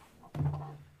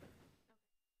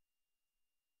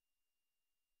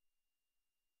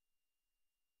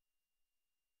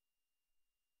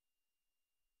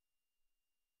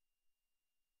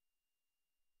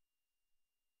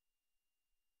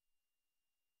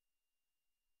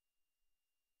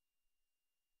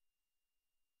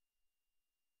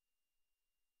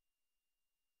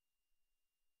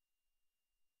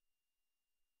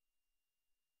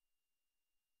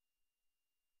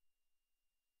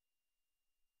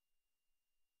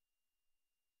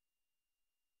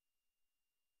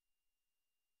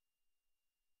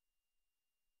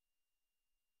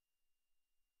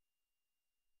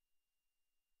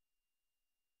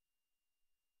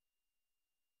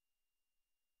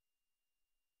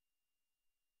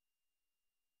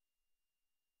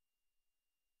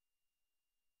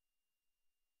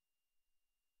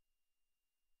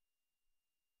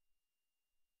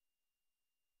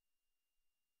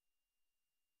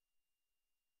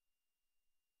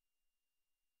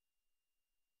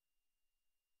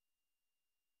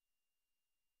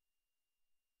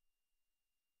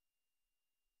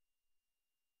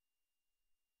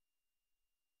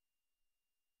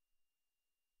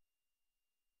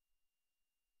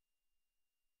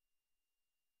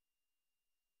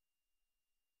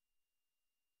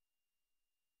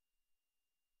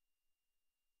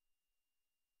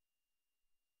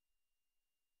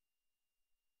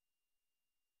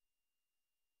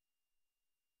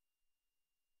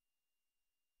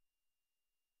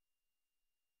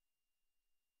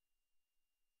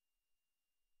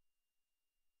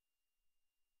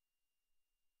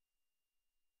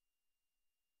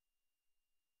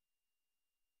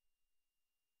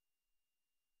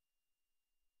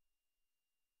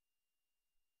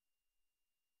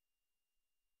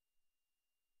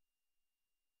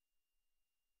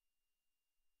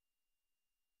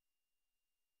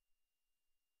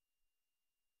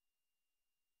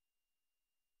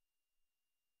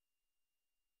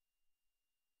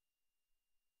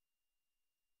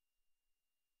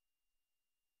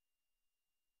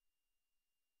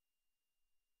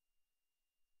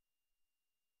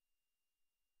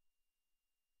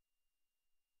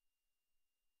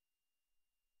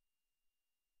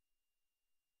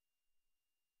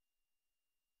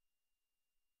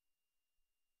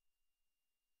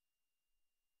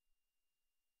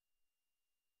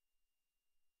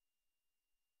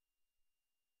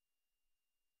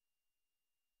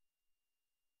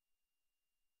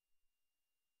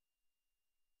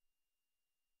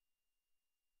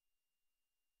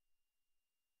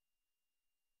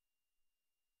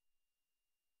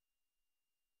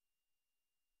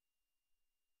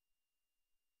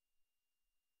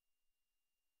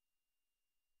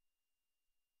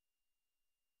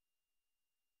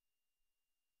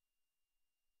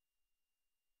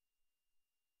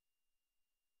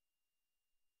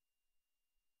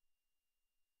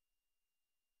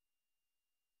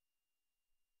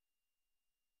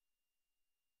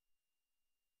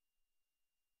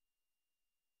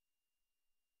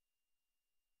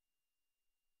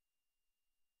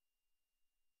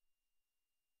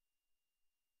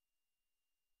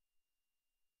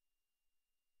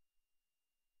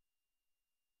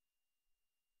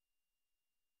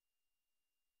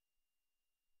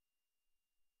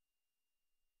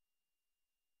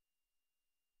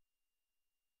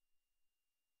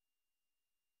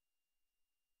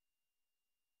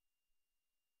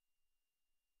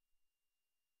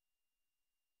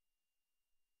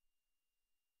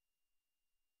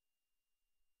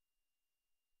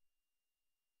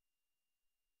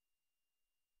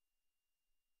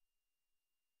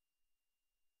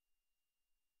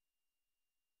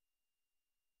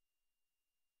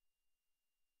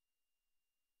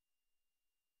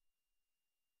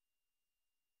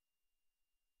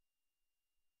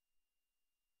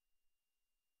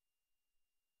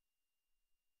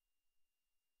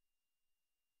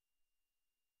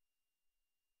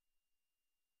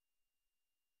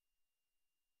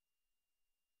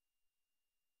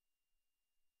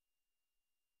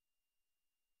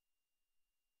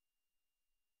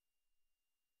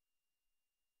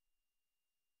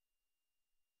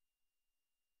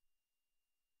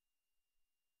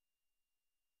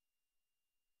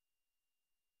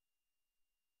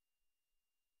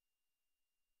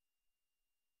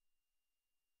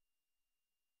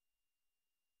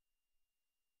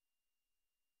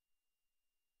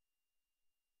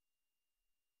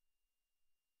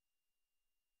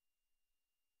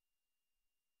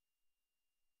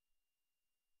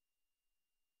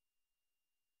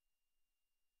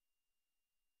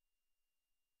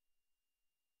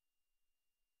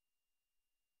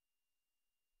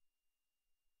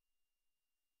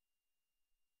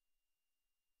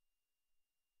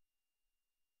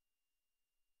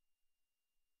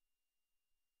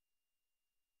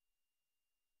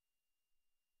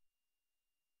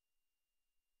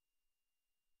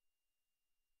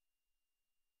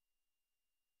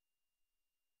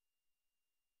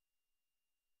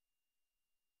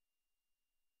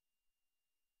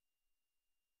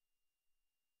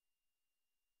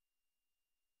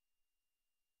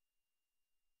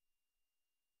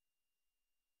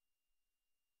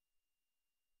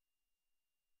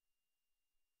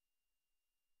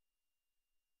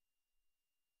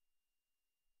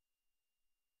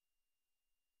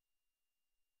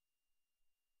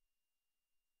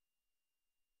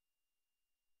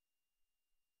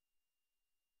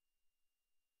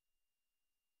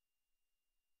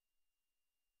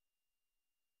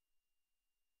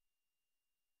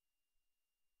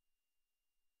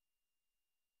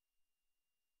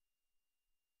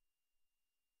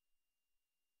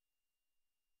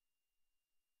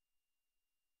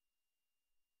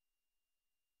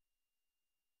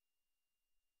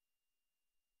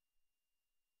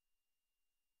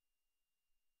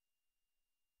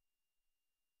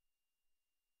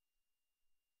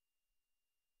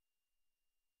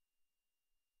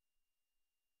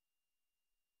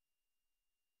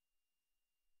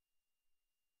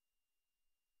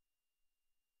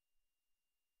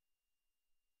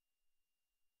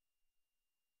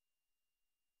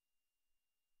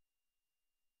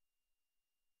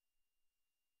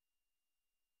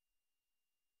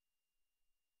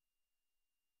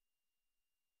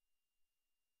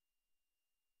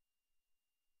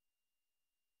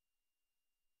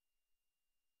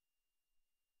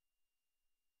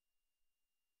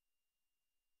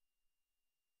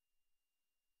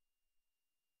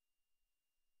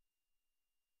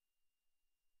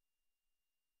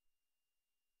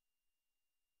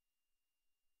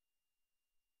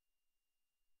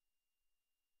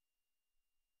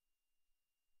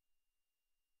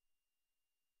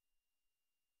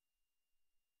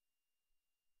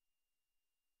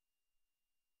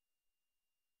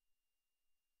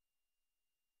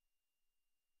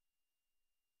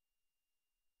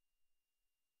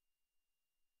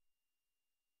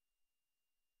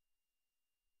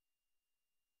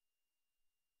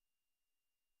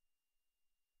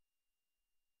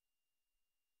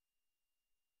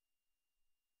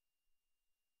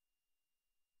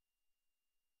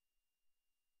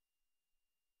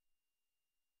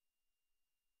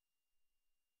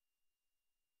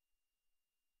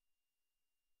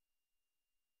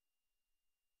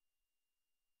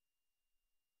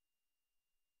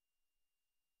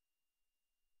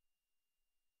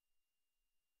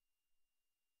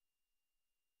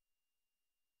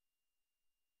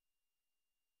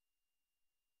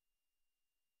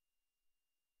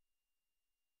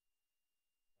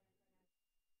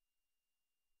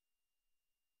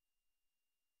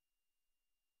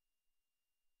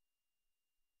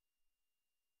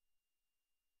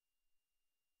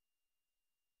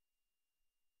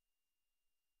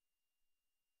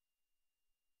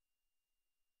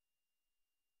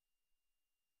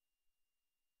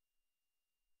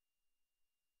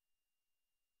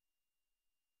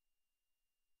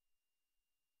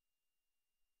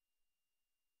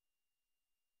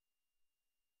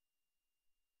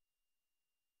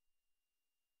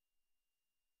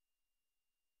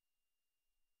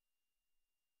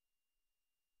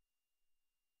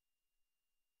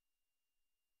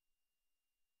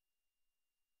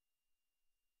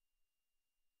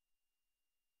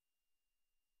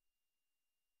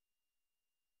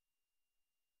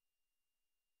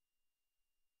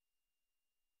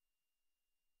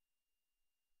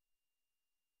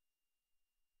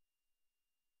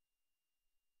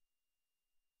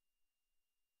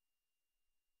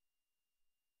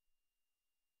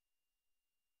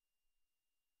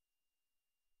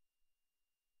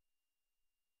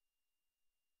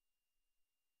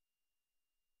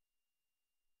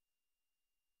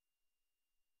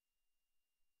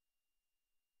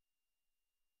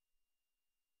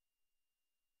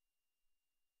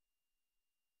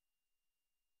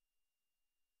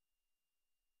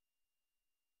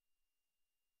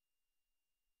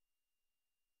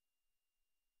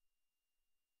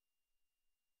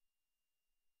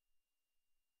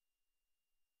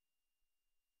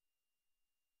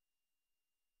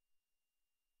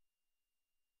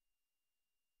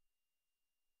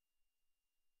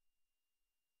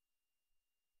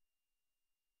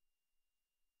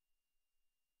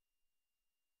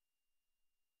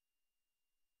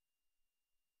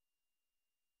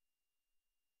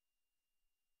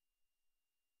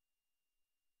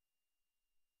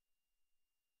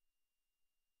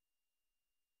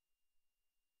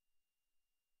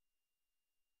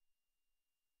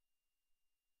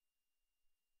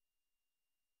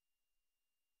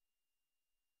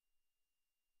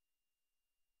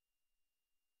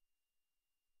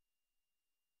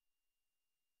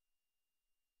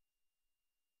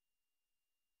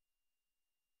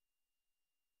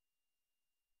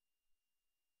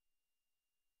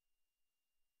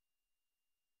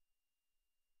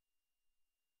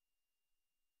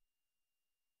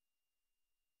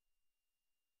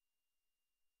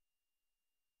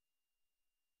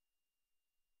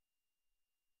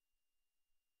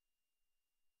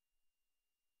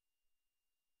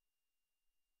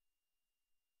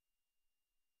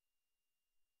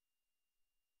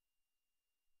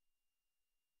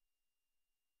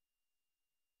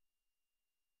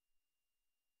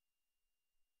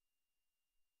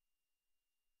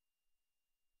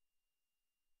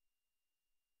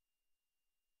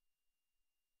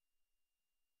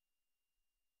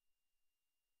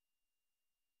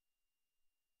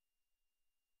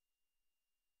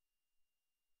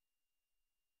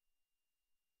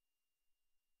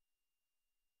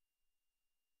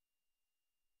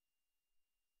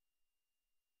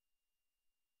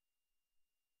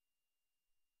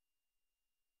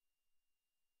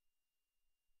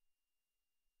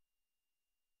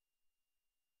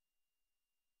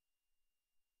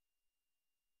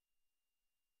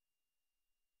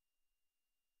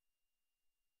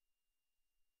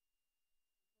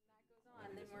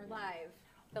 live.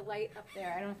 The light up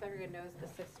there. I don't know if everyone knows the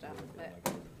system,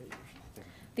 but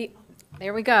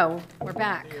there we go. We're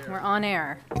back. We're on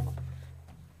air.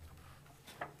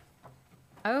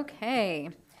 Okay.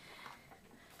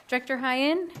 Director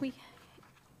Hyen,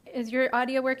 is your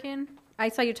audio working? I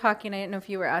saw you talking. I didn't know if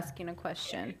you were asking a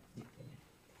question.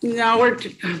 No, I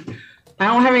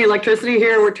don't have any electricity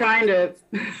here. We're trying to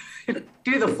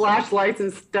do the flashlights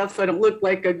and stuff so I don't look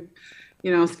like a,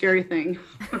 scary thing.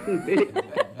 It's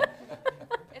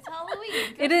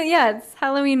Halloween. It is, yeah, it's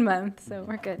Halloween month, so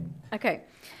we're good. Okay.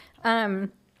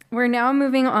 We're now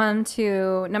moving on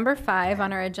to number 5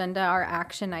 on our agenda, our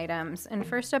action items. And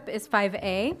first up is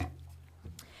 5A.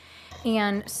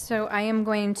 And so I am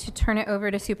going to turn it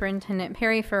over to Superintendent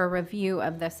Perry for a review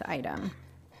of this item.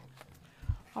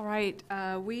 All right,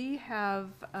 we have,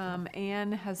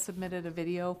 Anne has submitted a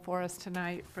video for us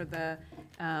tonight for the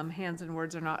Hands and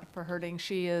Words Are Not for Hurting.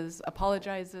 She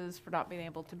apologizes for not being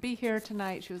able to be here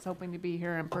tonight. She was hoping to be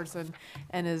here in person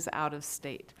and is out of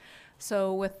state.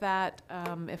 So with that,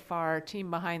 if our team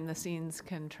behind the scenes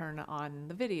can turn on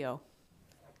the video.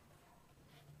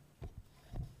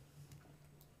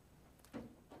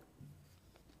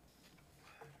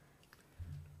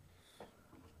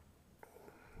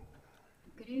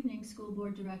 Good evening, school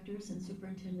board directors and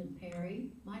Superintendent Perry.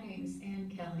 My name is Ann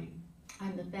Kelly.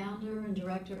 I'm the founder and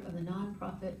director of the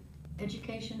nonprofit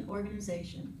education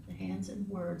organization, the Hands and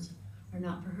Words Are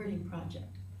Not for Hurting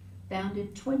Project,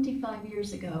 founded 25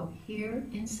 years ago here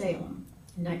in Salem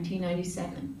in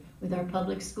 1997 with our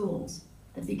public schools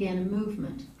that began a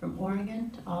movement from Oregon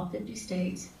to all 50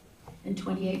 states and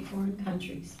 28 foreign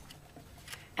countries.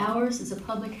 Ours is a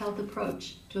public health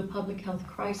approach to a public health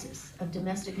crisis of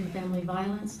domestic and family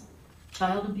violence,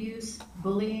 child abuse,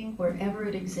 bullying wherever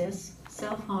it exists,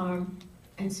 self-harm,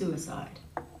 and suicide.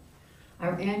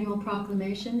 Our annual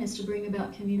proclamation is to bring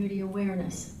about community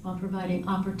awareness while providing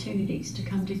opportunities to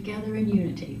come together in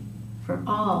unity for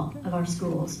all of our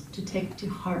schools to take to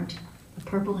heart the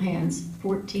Purple Hands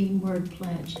 14-word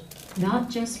pledge, not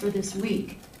just for this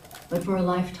week, but for a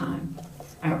lifetime.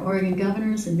 Our Oregon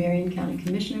governors and Marion County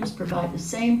commissioners provide the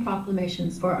same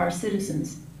proclamations for our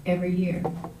citizens every year.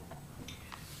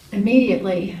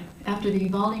 Immediately after the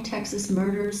Uvalde, Texas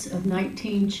murders of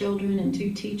 19 children and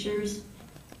 2 teachers,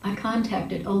 I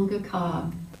contacted Olga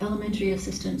Cobb, elementary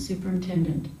assistant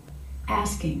superintendent,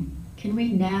 asking, can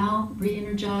we now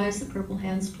re-energize the Purple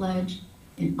Hands Pledge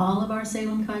in all of our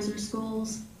Salem-Keizer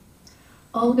schools?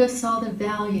 Olga saw the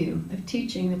value of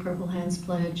teaching the Purple Hands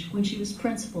Pledge when she was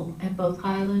principal at both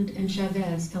Highland and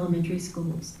Chavez elementary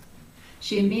schools.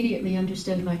 She immediately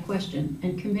understood my question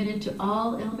and committed to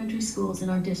all elementary schools in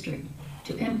our district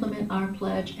to implement our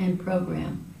pledge and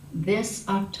program this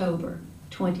October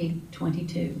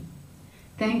 2022.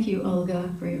 Thank you,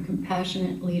 Olga, for your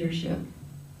compassionate leadership.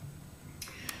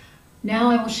 Now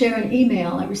I will share an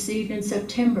email I received in this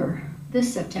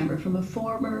September, from a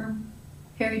former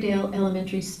Harrydale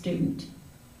elementary student,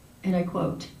 and I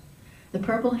quote, "The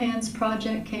Purple Hands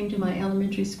Project came to my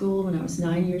elementary school when I was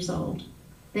 9 years old.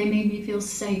 They made me feel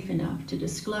safe enough to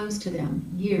disclose to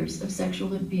them years of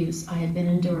sexual abuse I had been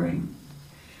enduring.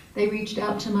 They reached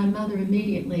out to my mother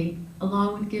immediately,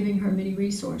 along with giving her many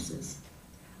resources.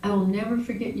 I will never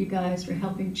forget you guys for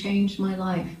helping change my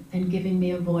life and giving me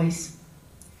a voice.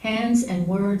 Hands and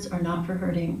words are not for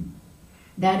hurting.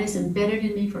 That is embedded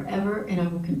in me forever, and I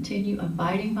will continue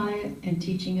abiding by it and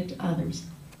teaching it to others.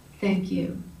 Thank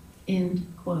you." End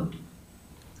quote.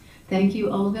 Thank you,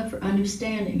 Olga, for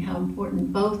understanding how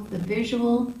important both the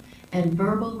visual and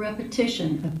verbal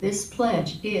repetition of this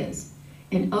pledge is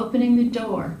in opening the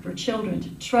door for children to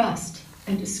trust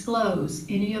and disclose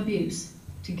any abuse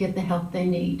to get the help they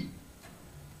need.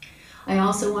 I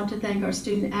also want to thank our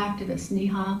student activists,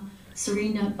 Neha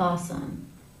Serena Basan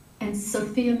and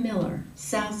Sophia Miller,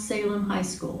 South Salem High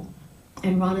School,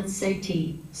 and Ronald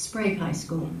Sethi, Sprague High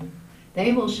School.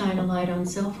 They will shine a light on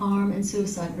self-harm and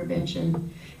suicide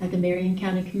prevention at the Marion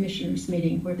County Commissioners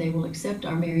meeting, where they will accept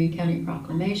our Marion County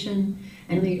proclamation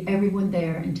and lead everyone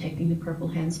there in taking the Purple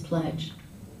Hands Pledge.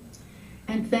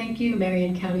 And thank you,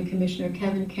 Marion County Commissioner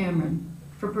Kevin Cameron,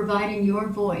 for providing your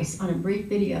voice on a brief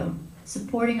video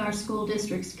supporting our school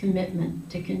district's commitment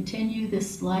to continue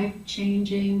this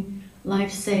life-changing,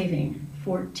 life-saving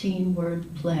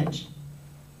 14-word pledge.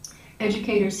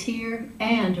 Educators here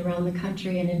and around the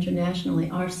country and internationally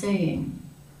are saying,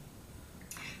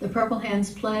 the Purple Hands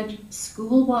Pledge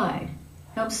school-wide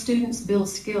helps students build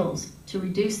skills to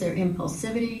reduce their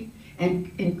impulsivity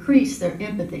and increase their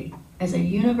empathy as a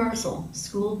universal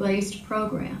school-based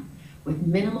program with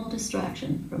minimal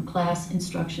distraction from class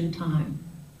instruction time.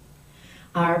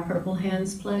 Our Purple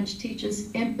Hands Pledge teaches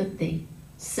empathy,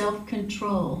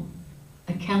 self-control,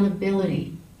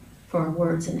 accountability for our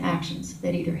words and actions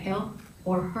that either help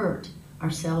or hurt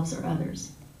ourselves or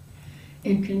others.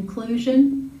 In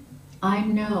conclusion, I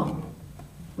know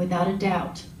without a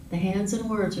doubt the Hands and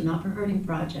Words Are Not for Hurting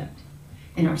project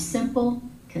and our simple,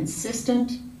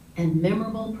 consistent, and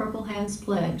memorable Purple Hands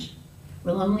pledge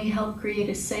will only help create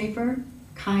a safer,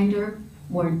 kinder,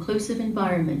 more inclusive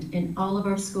environment in all of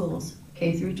our schools,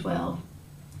 K through 12.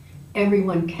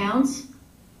 Everyone counts,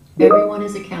 everyone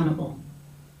is accountable.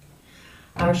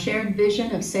 Our shared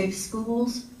vision of safe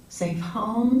schools, safe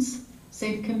homes,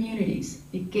 safe communities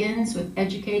begins with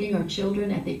educating our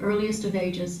children at the earliest of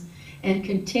ages and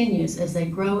continues as they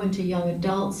grow into young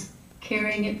adults,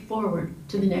 carrying it forward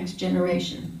to the next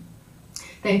generation.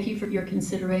 Thank you for your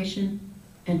consideration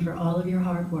and for all of your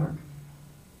hard work.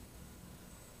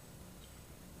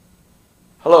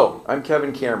 Hello, I'm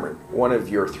Kevin Cameron, one of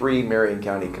your 3 Marion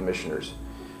County Commissioners.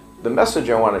 The message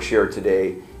I want to share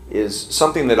today is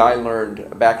something that I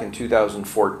learned back in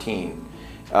 2014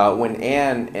 when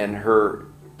Ann and her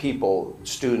people,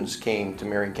 students, came to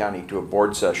Marion County to a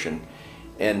board session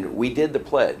and we did the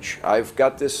pledge. I've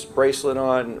got this bracelet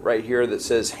on right here that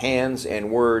says hands and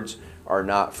words are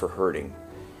not for hurting.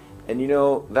 And you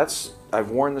know, I've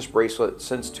worn this bracelet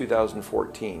since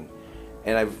 2014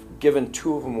 and I've given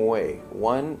 2 of them away.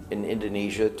 One in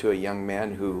Indonesia to a young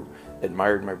man who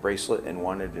admired my bracelet and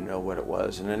wanted to know what it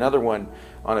was. And another one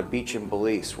on a beach in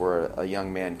Belize where a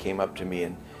young man came up to me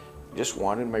and just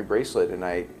wanted my bracelet, and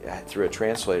I, through a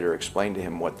translator, explained to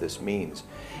him what this means.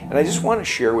 And I just want to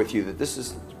share with you that this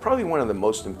is probably one of the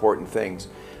most important things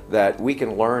that we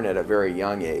can learn at a very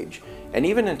young age. And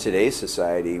even in today's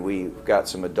society, we've got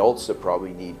some adults that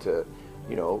probably need to,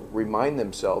 you know, remind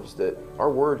themselves that our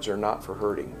words are not for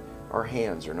hurting, our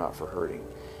hands are not for hurting.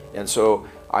 And so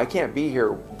I can't be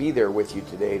there with you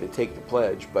today to take the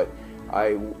pledge, but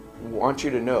I want you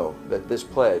to know that this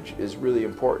pledge is really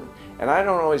important. And I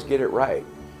don't always get it right,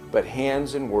 but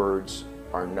hands and words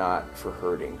are not for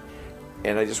hurting.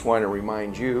 And I just want to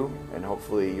remind you, and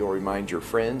hopefully you'll remind your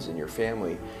friends and your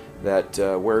family, that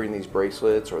wearing these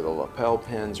bracelets or the lapel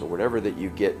pins or whatever that you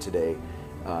get today,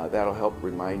 that'll help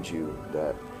remind you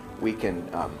that we can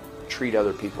treat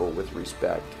other people with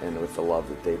respect and with the love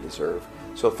that they deserve.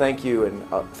 So thank you, and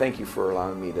thank you for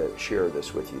allowing me to share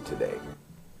this with you today.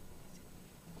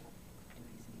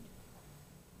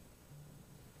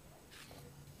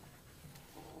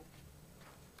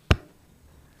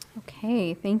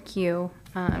 Okay, thank you.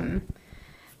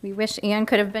 We wish Anne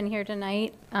could have been here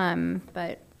tonight,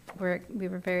 but we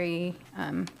were very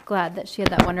glad that she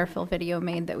had that wonderful video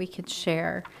made that we could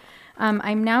share.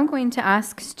 I'm now going to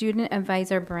ask Student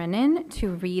Advisor Brennan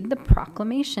to read the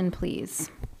proclamation, please.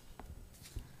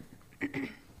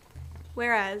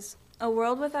 Whereas, a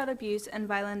world without abuse and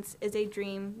violence is a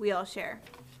dream we all share.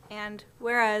 And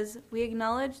whereas, we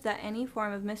acknowledge that any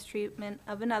form of mistreatment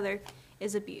of another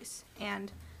is abuse.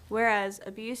 And whereas,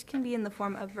 abuse can be in the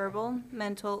form of verbal,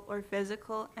 mental, or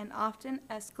physical, and often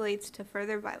escalates to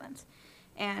further violence.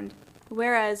 And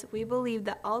whereas, we believe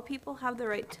that all people have the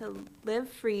right to live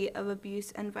free of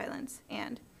abuse and violence.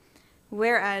 And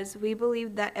whereas, we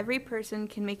believe that every person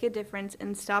can make a difference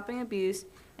in stopping abuse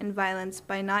and violence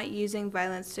by not using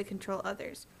violence to control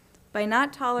others, by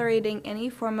not tolerating any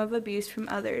form of abuse from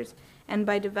others, and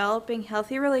by developing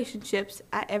healthy relationships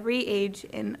at every age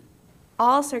in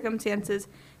all circumstances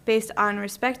based on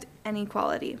respect and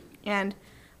equality. And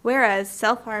whereas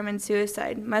self-harm and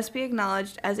suicide must be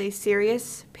acknowledged as a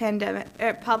serious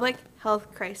public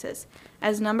health crisis,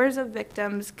 as numbers of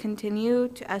victims continue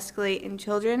to escalate in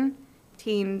children,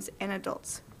 teens, and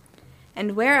adults.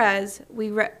 And whereas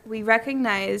we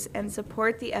recognize and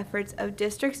support the efforts of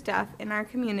district staff in our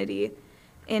community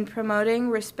in promoting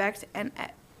respect and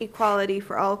equality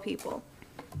for all people,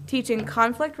 teaching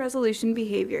conflict resolution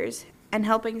behaviors, and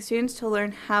helping students to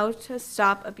learn how to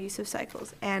stop abusive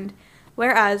cycles. And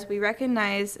whereas we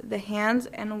recognize the Hands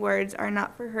and Words Are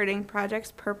Not for Hurting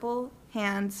Project's Purple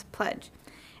Hands Pledge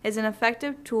is an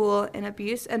effective tool in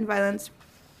abuse and violence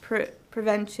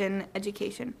prevention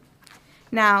education.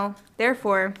 Now,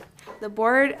 therefore, the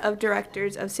Board of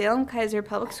Directors of Salem-Keizer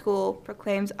Public School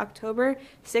proclaims October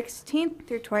 16th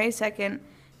through 22nd,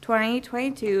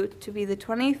 2022 to be the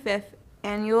 25th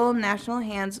Annual National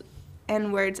Hands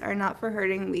and Words Are Not for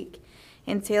Hurting Week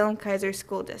in Salem-Keizer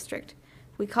School District.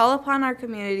 We call upon our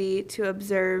community to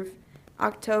observe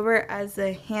October as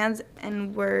the Hands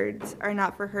and Words Are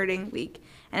Not for Hurting Week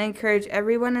and encourage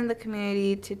everyone in the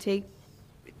community to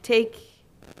take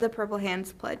the Purple Hands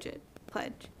Pledge.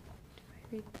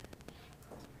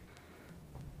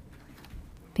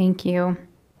 Thank you.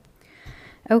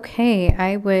 Okay,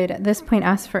 I would at this point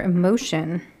ask for a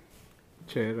motion.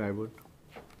 Chair, I would.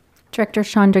 Director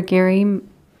Chandragiri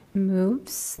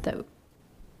moves the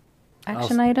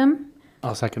action item.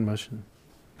 I'll second motion.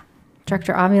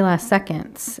 Director Avila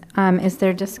seconds. Is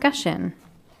there discussion?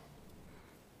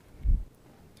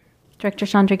 Director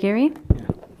Chandragiri?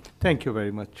 Thank you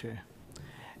very much, Chair.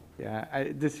 Yeah,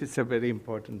 this is a very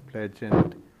important pledge,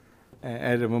 and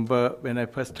I remember when I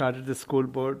first started the school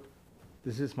board,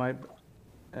 this is my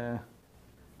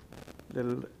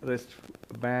little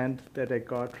wristband that I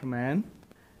got from Anne.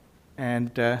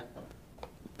 And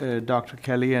Dr.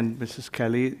 Kelly and Mrs.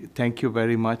 Kelly, thank you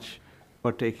very much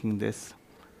for taking this.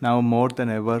 Now more than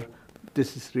ever,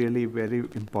 this is really very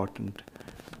important.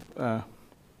 I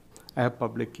have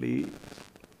publicly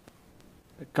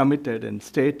committed and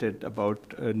stated about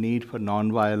a need for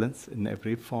nonviolence in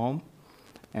every form,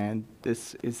 and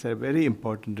this is a very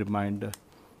important reminder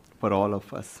for all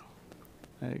of us.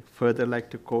 I further like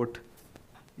to quote,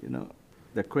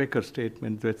 the Quaker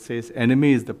statement that says,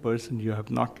 "Enemy is the person you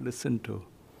have not listened to.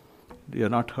 You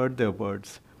have not heard their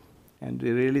words." And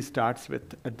it really starts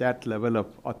with at that level of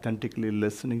authentically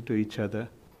listening to each other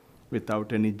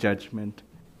without any judgment.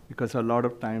 Because a lot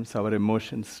of times our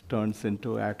emotions turns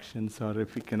into actions, or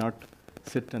if we cannot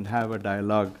sit and have a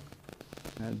dialogue,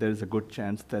 there's a good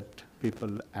chance that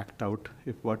people act out.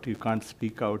 If what you can't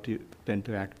speak out, you tend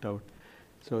to act out.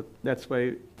 So that's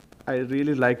why I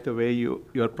really like the way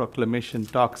your proclamation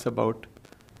talks about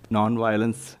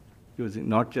nonviolence, using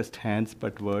not just hands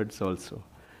but words also.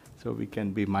 So we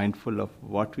can be mindful of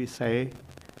what we say,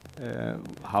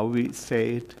 how we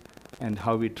say it, and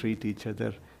how we treat each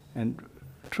other, and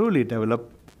truly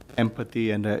develop empathy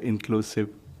and an inclusive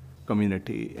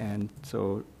community. And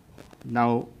so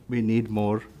now we need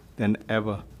more than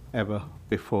ever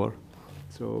before.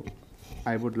 So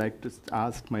I would like to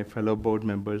ask my fellow board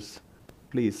members,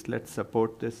 please, let's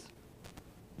support this.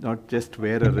 Not just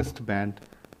wear a wristband,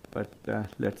 but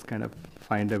let's kind of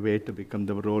find a way to become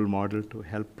the role model to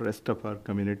help rest of our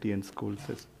community and school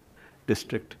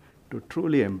district to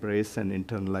truly embrace and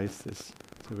internalize this.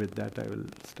 So with that, I will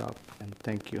stop, and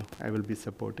thank you. I will be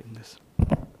supporting this.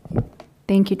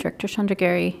 Thank you, Director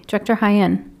Chandragiri. Director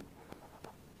Hyen.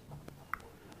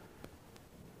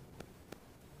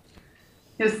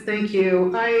 Yes, thank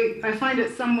you. I find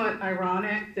it somewhat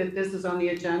ironic that this is on the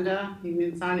agenda. I mean,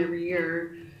 it's on every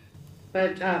year.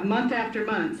 But month after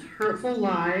month, hurtful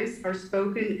lies are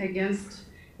spoken against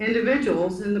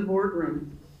individuals in the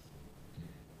boardroom.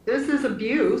 This is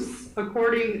abuse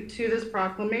according to this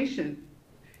proclamation,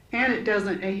 and it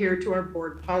doesn't adhere to our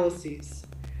board policies.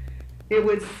 It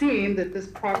would seem that this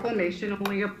proclamation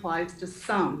only applies to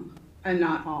some and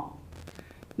not all.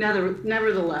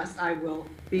 Nevertheless, I will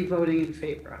be voting in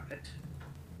favor of it.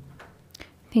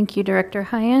 Thank you, Director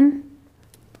Hyen.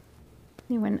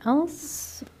 Anyone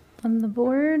else on the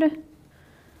board?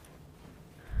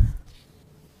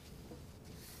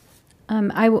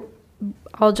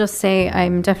 I'll just say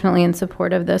I'm definitely in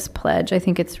support of this pledge. I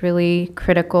think it's really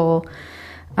critical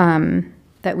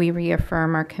that we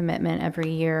reaffirm our commitment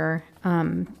every year.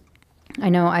 I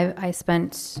know I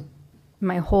spent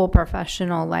my whole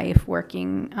professional life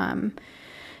working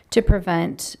to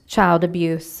prevent child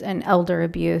abuse and elder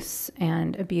abuse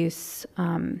and abuse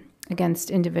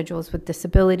against individuals with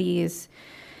disabilities,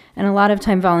 and a lot of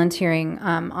time volunteering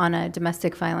on a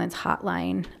domestic violence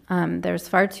hotline. There's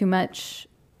far too much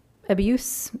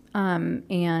abuse,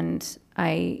 and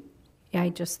I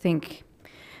just think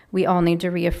we all need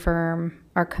to reaffirm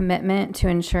our commitment to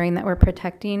ensuring that we're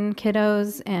protecting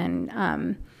kiddos.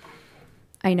 And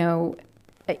I know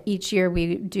each year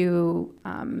we do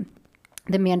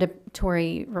the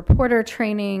mandatory reporter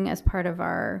training as part of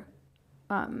our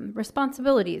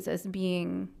responsibilities as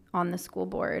being on the school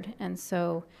board. And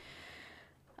so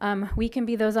we can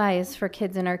be those eyes for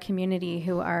kids in our community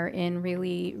who are in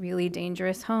really, really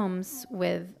dangerous homes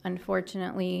with,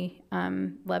 unfortunately,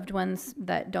 loved ones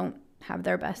that don't have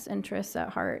their best interests at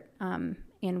heart.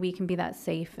 And we can be that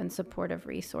safe and supportive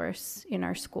resource in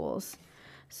our schools.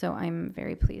 So I'm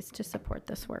very pleased to support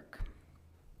this work.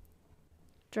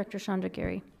 Director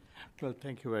Chandragiri. Well,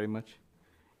 thank you very much.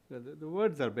 The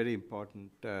words are very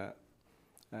important.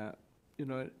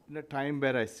 In a time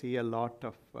where I see a lot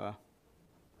of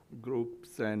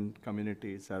groups and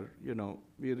communities are,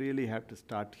 we really have to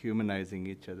start humanizing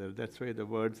each other. That's why the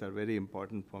words are very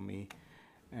important for me.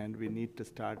 And we need to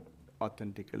start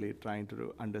authentically trying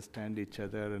to understand each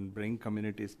other and bring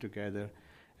communities together.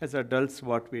 As adults,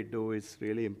 what we do is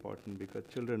really important because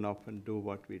children often do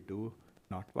what we do,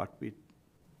 not what we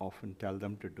often tell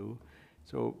them to do.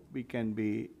 So we can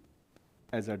be,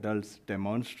 as adults,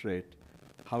 demonstrate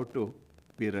how to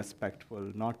be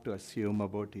respectful, not to assume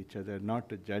about each other, not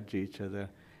to judge each other,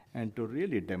 and to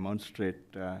really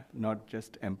demonstrate not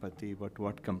just empathy, but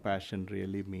what compassion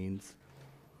really means.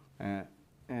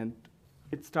 And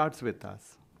it starts with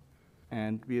us.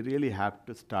 And we really have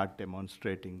to start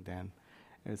demonstrating then.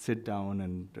 Sit down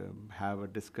and have a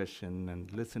discussion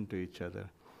and listen to each other.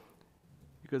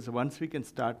 Because once we can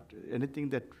start, anything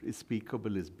that is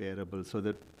speakable is bearable, so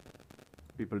that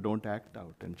people don't act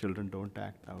out and children don't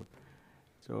act out.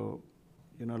 So,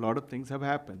 a lot of things have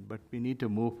happened, but we need to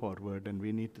move forward and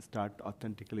we need to start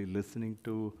authentically listening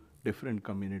to different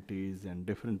communities and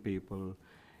different people,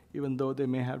 even though they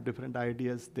may have different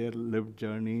ideas, their lived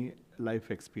journey, life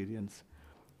experience.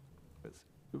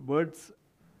 Words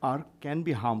can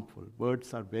be harmful.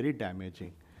 Words are very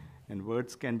damaging, and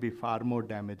words can be far more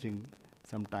damaging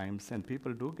sometimes, and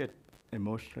people do get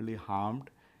emotionally harmed,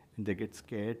 and they get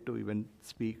scared to even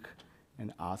speak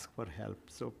and ask for help.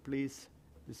 So please,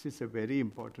 this is a very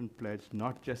important pledge,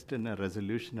 not just in a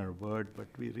resolution or word, but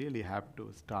we really have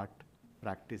to start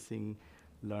practicing,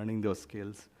 learning those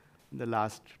skills. In the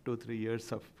last 2-3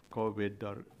 years of COVID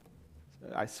or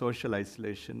social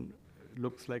isolation,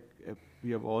 looks like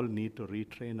we have all need to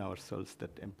retrain ourselves,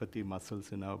 that empathy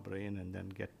muscles in our brain, and then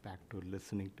get back to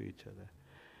listening to each other.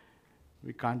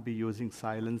 We can't be using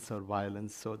silence or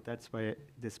violence, so that's why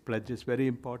this pledge is very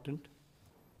important.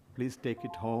 Please take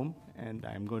it home, and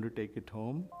I'm going to take it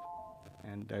home,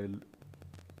 and I'll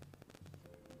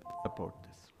support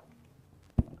this.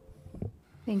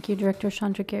 Thank you, Director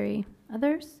Chandragiri.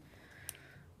 Others?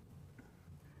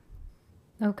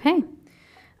 Okay.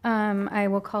 I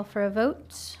will call for a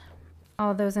vote.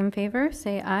 All those in favor,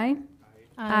 say aye.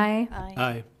 Aye. Aye.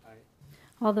 Aye.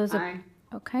 All those Aye.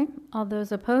 Okay. All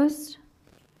those opposed?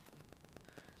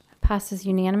 Passes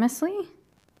unanimously.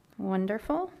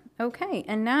 Wonderful. Okay,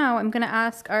 and now I'm going to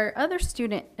ask our other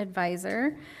student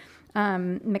advisor,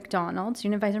 Student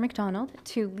Advisor McDonald,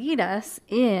 to lead us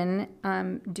in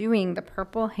doing the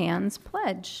Purple Hands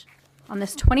Pledge on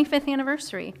this 25th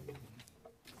anniversary.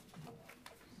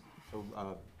 So,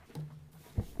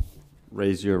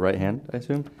 raise your right hand, I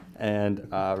assume, and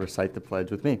recite the pledge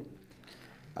with me.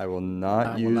 I will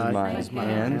not use my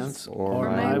hands or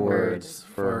my words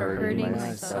for hurting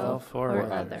myself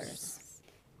or others.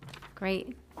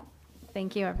 Great.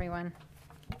 Thank you, everyone.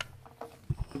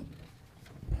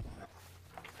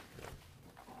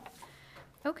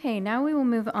 Okay, now we will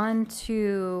move on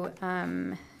to, I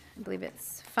believe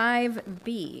it's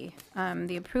 5B,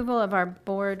 the approval of our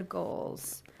board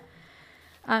goals.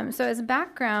 So as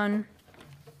background,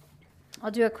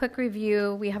 I'll do a quick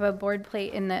review. We have a board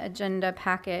plate in the agenda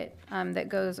packet that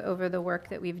goes over the work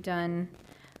that we've done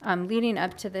leading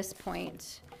up to this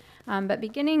point. But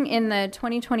beginning in the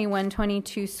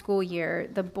 2021-22 school year,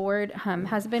 the board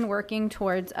has been working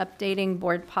towards updating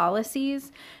board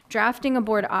policies, drafting a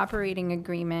board operating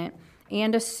agreement,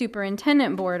 and a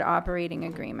superintendent board operating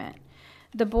agreement.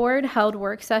 The board held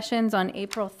work sessions on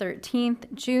April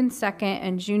 13th, June 2nd,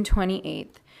 and June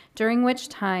 28th, during which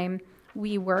time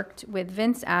we worked with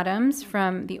Vince Adams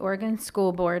from the Oregon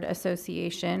School Board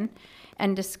Association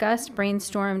and discussed,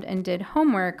 brainstormed, and did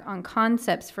homework on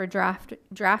concepts for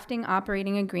drafting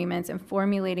operating agreements and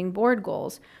formulating board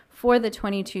goals for the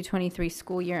 22-23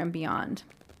 school year and beyond.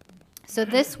 So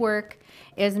this work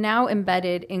is now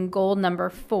embedded in goal number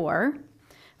 4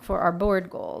 for our board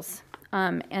goals.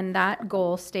 And that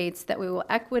goal states that we will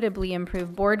equitably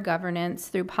improve board governance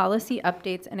through policy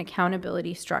updates and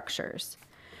accountability structures.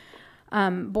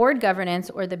 Board governance,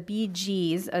 or the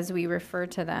BGs as we refer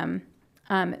to them,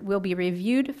 will be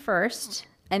reviewed first,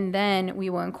 and then we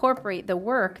will incorporate the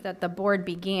work that the board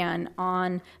began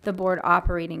on the board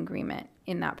operating agreement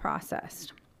in that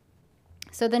process.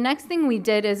 So the next thing we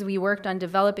did is we worked on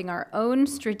developing our own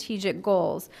strategic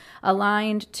goals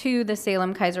aligned to the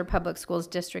Salem-Keizer Public Schools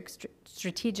District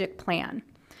strategic plan.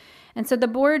 And so the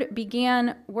board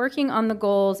began working on the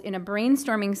goals in a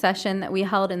brainstorming session that we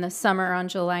held in the summer on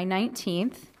July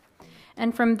 19th.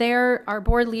 And from there, our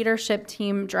board leadership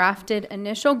team drafted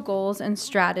initial goals and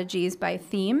strategies by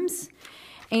themes.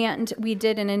 And we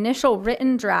did an initial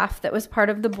written draft that was part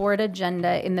of the board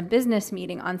agenda in the business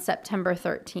meeting on September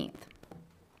 13th.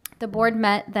 The board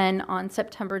met then on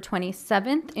September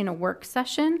 27th in a work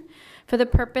session for the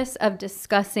purpose of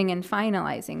discussing and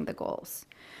finalizing the goals.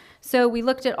 So we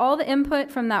looked at all the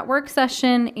input from that work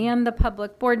session and the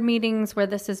public board meetings where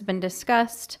this has been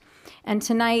discussed. And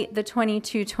tonight, the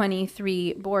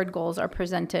 22-23 board goals are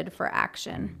presented for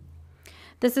action.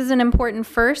 This is an important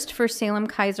first for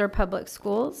Salem-Keizer Public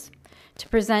Schools to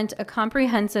present a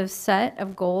comprehensive set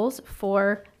of goals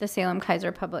for the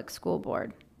Salem-Keizer Public School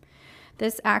Board.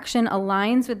 This action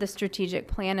aligns with the strategic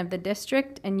plan of the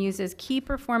district and uses key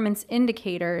performance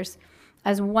indicators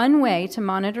as one way to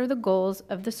monitor the goals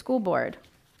of the school board.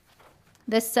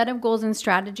 This set of goals and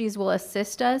strategies will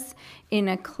assist us in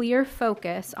a clear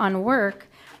focus on work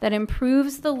that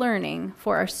improves the learning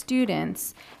for our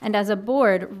students, and as a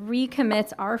board,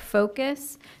 recommits our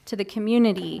focus to the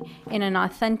community in an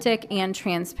authentic and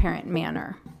transparent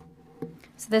manner.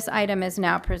 So this item is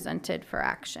now presented for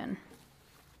action.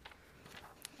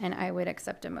 And I would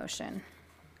accept a motion.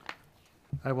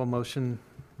 I will motion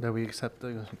that we accept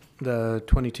the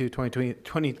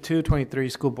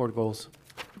 22-23 school board goals.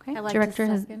 Okay, I'd like Director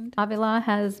to second. Avila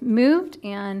has moved,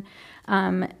 and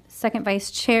Second Vice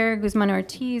Chair Guzman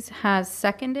Ortiz has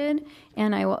seconded,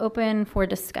 and I will open for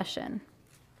discussion.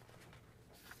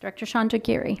 Director Chandra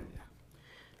Giri.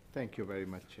 Thank you very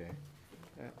much, Chair.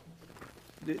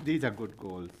 These are good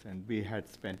goals, and we had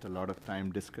spent a lot of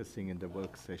time discussing in the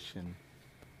work session.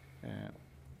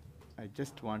 I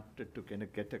just wanted to kind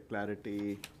of get a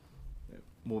clarity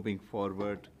moving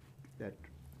forward that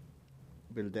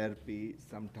will there be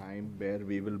some time where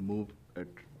we will move,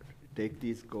 take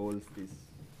these goals, these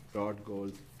broad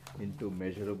goals, into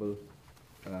measurable,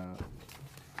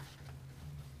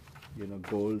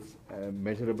 goals,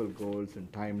 measurable goals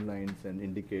and timelines and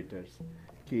indicators,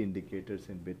 key indicators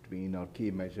in between or key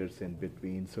measures in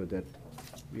between, so that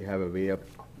we have a way of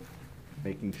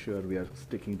making sure we are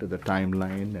sticking to the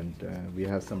timeline and we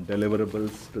have some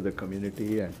deliverables to the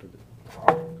community and to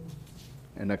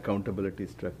an accountability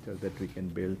structure that we can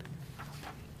build.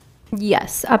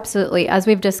 Yes, absolutely. As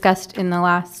we've discussed in the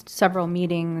last several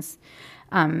meetings,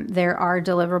 there are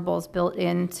deliverables built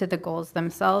into the goals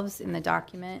themselves in the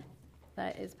document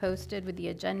that is posted with the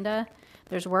agenda.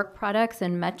 There's work products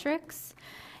and metrics.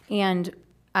 And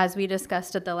as we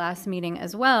discussed at the last meeting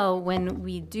as well, when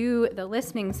we do the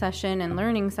listening session and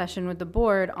learning session with the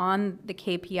board on the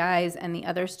KPIs and the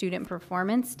other student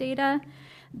performance data,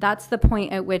 that's the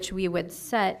point at which we would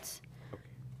set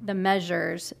the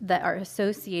measures that are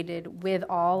associated with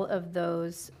all of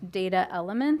those data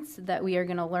elements that we are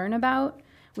going to learn about.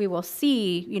 We will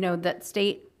see, that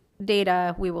state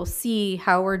data, we will see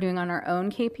how we're doing on our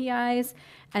own KPIs,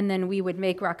 and then we would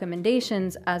make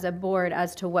recommendations as a board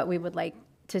as to what we would like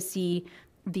to see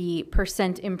the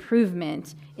 %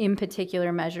 improvement in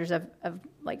particular measures of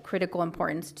like critical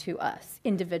importance to us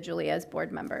individually as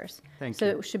board members. Thank you.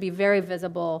 So it should be very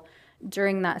visible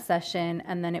during that session,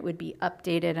 and then it would be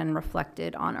updated and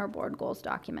reflected on our board goals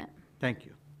document. Thank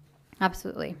you.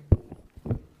 Absolutely.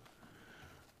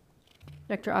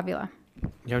 Dr. Avila.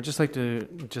 Yeah, I'd just like to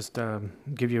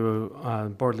give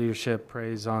you board leadership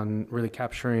praise on really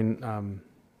capturing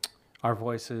our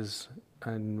voices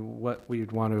and what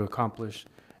we'd want to accomplish,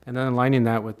 and then aligning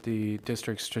that with the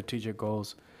district's strategic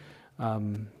goals. I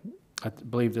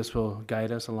believe this will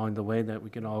guide us along the way that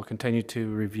we can all continue to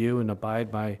review and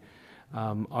abide by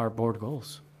our board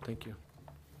goals. Thank you.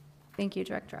 Thank you,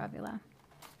 Director Avila.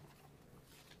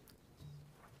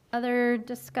 Other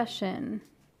discussion?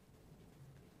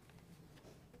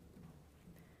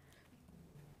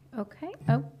 Okay.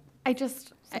 Oh, I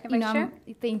just,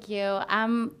 thank you.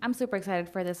 I'm super excited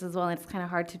for this as well. It's kind of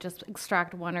hard to just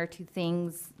extract one or two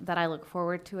things that I look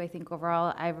forward to. I think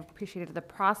overall I've appreciated the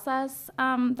process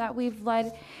that we've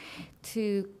led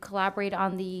to collaborate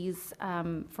on these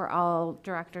for all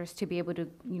directors to be able to,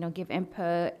 give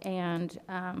input and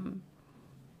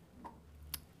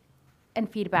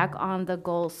feedback on the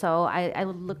goals. So I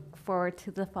look forward to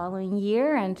the following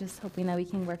year and just hoping that we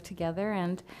can work together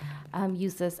and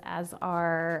use this as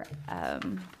our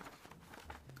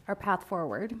path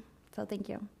forward. So thank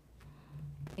you.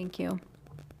 Thank you.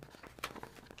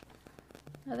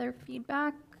 Other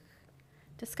feedback?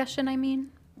 Discussion, I mean?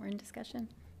 We're in discussion.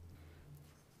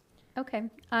 Okay.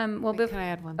 Well, Wait, can I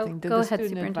add one thing? Did go the ahead, student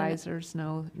Superintendent. advisors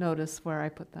notice where I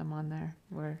put them on there,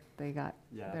 where they got?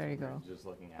 Yeah, there you go. just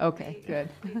looking at Okay, good.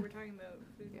 We're talking about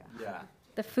food. Yeah.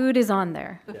 The food is on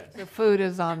there. Yes. The food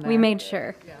is on there. We made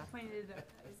sure. Yeah. Pointed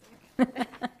it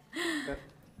out.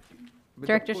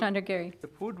 Director Chandra Giri. The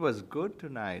food was good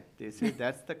tonight. They say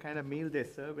that's the kind of meal they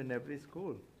serve in every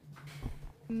school.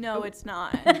 No, it's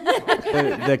not.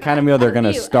 The kind of meal they're going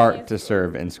to start to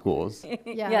serve in schools.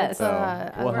 Yeah, Yes. So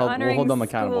we'll hold them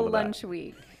accountable School to that. lunch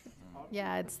week.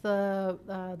 Yeah, it's the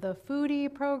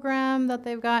foodie program that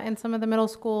they've got in some of the middle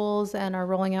schools and are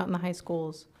rolling out in the high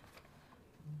schools.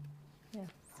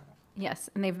 Yes,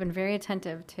 and they've been very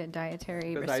attentive to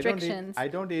dietary 'Cause restrictions. I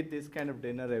don't eat this kind of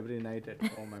dinner every night at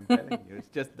home, I'm telling you. It's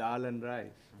just dal and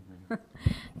rice.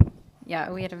 Yeah,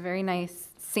 we had a very nice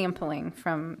sampling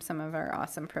from some of our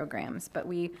awesome programs, but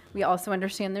we also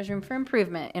understand there's room for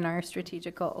improvement in our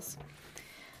strategic goals.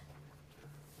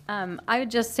 I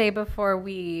would just say before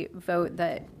we vote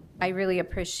that I really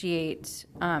appreciate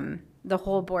the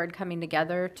whole board coming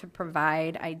together to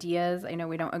provide ideas. I know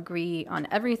we don't agree on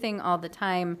everything all the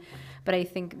time, but I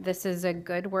think this is a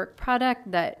good work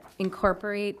product that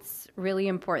incorporates really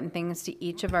important things to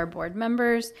each of our board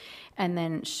members and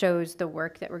then shows the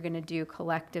work that we're going to do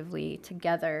collectively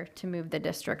together to move the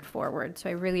district forward. So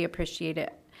I really appreciate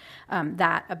it,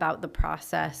 that about the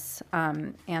process,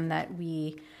 and that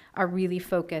we are really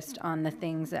focused on the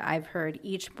things that I've heard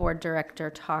each board director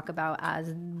talk about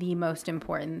as the most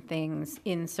important things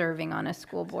in serving on a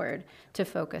school board to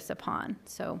focus upon.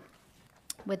 So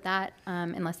with that,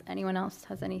 unless anyone else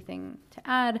has anything to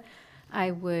add,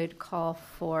 I would call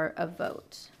for a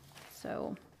vote.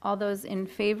 So all those in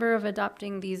favor of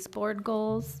adopting these board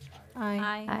goals?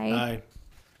 Aye. Aye.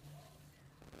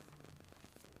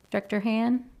 Director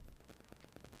Han?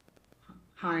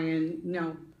 Hi, and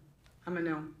no. I'm a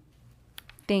no.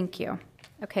 Thank you.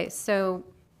 Okay, so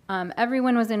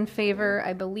everyone was in favor,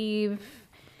 I believe,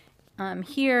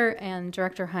 here, and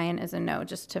Director Hine is a no,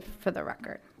 just for the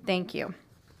record. Thank you.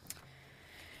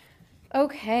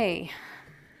 Okay.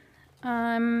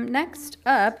 Next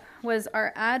up was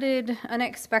our added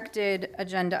unexpected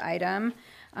agenda item.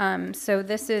 So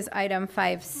this is item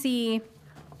 5C.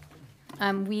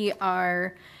 We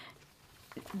are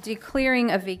declaring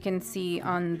a vacancy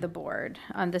on the board.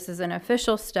 This is an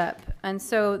official step. And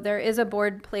so there is a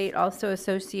board plate also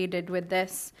associated with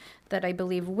this that I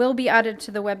believe will be added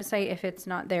to the website if it's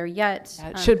not there yet.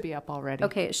 It should be up already.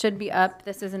 Okay, it should be up.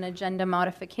 This is an agenda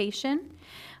modification.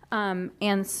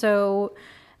 And so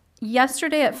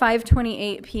yesterday at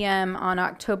 5:28 p.m. on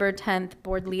October 10th,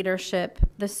 board leadership,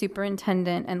 the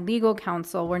superintendent, and legal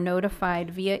counsel were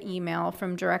notified via email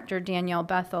from Director Danielle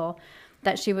Bethel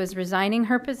that she was resigning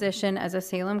her position as a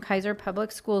Salem-Keizer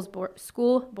Public Schools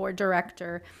School Board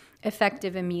Director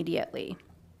effective immediately.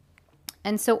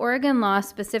 And so Oregon law,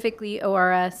 specifically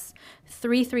ORS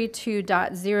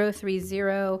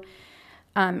 332.030,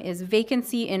 is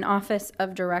vacancy in office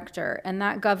of director, and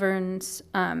that governs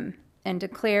and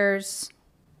declares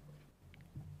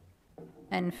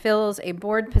and fills a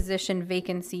board position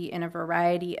vacancy in a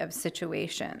variety of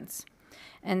situations.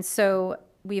 And so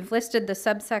we've listed the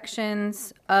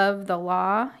subsections of the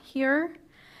law here.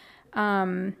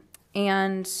 And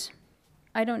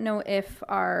I don't know if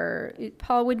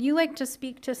Paul, would you like to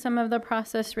speak to some of the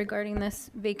process regarding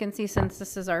this vacancy, since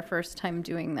this is our first time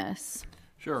doing this?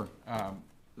 Sure.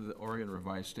 The Oregon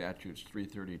Revised Statutes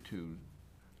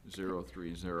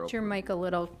 332.030. Put your mic a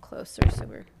little closer so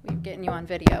we're getting you on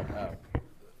video.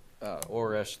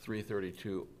 ORS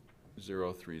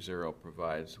 332.030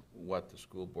 provides what the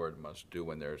school board must do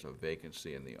when there's a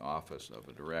vacancy in the office of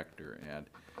a director. And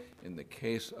in the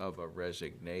case of a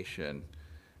resignation,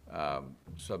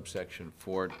 subsection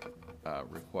 4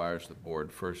 requires the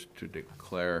board first to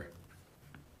declare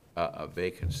a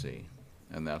vacancy,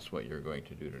 and that's what you're going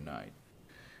to do tonight.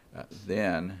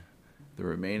 Then the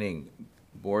remaining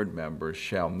board members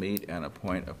shall meet and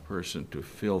appoint a person to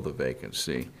fill the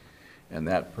vacancy, and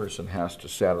that person has to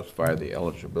satisfy the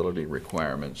eligibility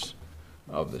requirements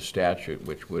of the statute,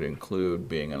 which would include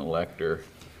being an elector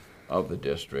of the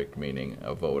district, meaning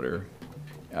a voter.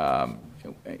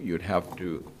 You'd have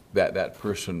to, that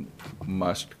person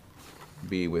must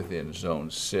be within Zone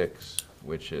 6,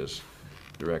 which is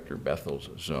Director Bethel's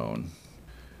zone.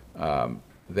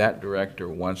 That director,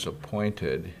 once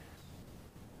appointed,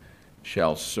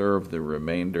 shall serve the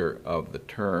remainder of the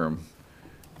term.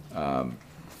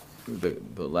 The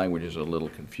language is a little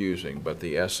confusing, but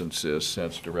the essence is,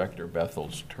 since Director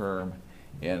Bethel's term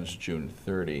ends June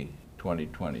 30,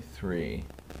 2023,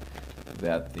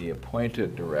 that the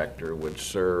appointed director would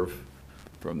serve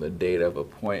from the date of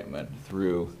appointment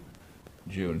through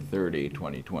June 30,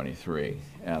 2023,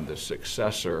 and the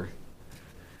successor,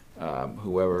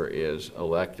 whoever is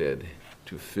elected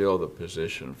to fill the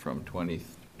position from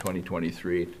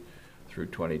 2023 through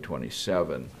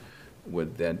 2027,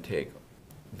 would then take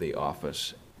the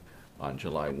office on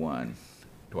July 1,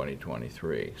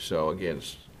 2023. So again,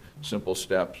 simple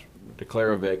steps: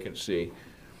 declare a vacancy,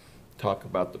 talk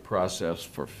about the process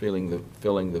for filling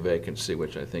the vacancy,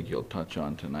 which I think you'll touch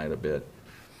on tonight a bit,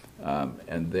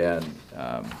 and then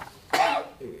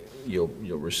you'll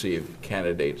receive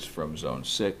candidates from Zone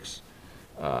 6,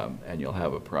 and you'll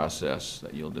have a process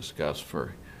that you'll discuss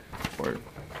for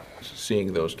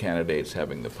seeing those candidates,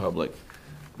 having the public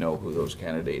know who those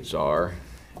candidates are,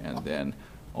 and then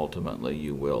ultimately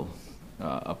you will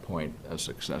appoint a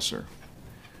successor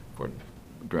for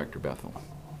Director Bethel.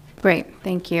 Great,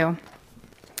 thank you.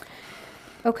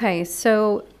 Okay,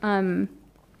 so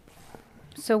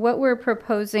So what we're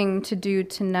proposing to do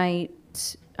tonight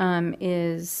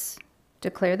is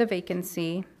declare the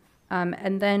vacancy.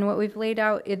 And then what we've laid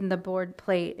out in the board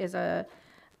plate is a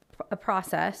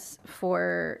process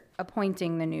for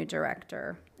appointing the new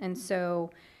director. And so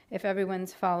if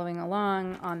everyone's following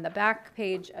along on the back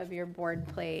page of your board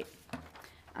plate,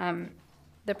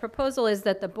 the proposal is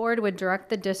that the board would direct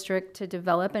the district to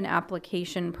develop an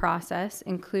application process,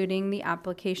 including the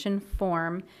application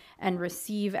form, and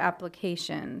receive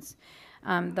applications.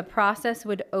 The process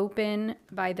would open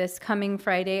by this coming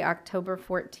Friday, October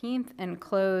 14th, and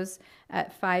close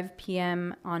at 5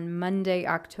 p.m. on Monday,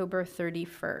 October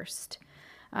 31st.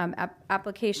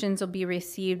 Applications will be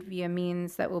received via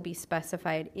means that will be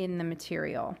specified in the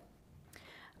material.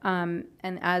 And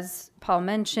as Paul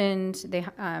mentioned,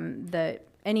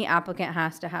 any applicant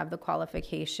has to have the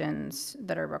qualifications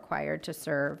that are required to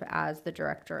serve as the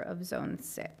director of Zone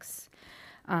 6.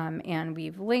 And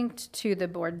we've linked to the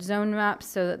board zone maps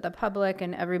so that the public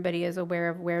and everybody is aware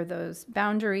of where those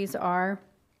boundaries are.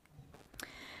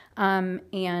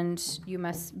 And you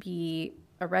must be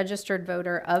a registered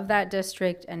voter of that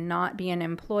district and not be an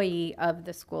employee of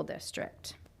the school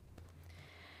district.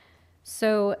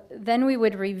 So then we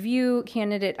would review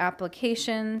candidate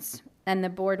applications, and the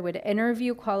board would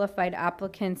interview qualified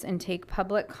applicants and take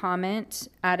public comment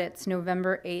at its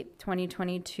November 8th,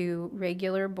 2022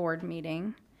 regular board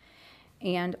meeting.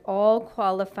 And all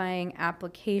qualifying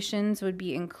applications would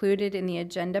be included in the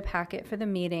agenda packet for the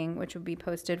meeting, which would be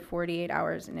posted 48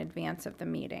 hours in advance of the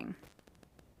meeting.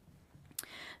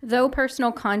 Though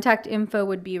personal contact info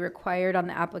would be required on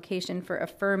the application for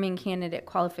affirming candidate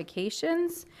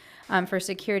qualifications, for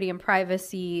security and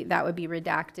privacy, that would be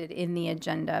redacted in the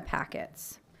agenda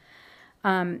packets.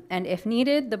 And if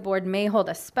needed, the board may hold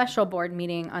a special board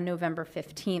meeting on November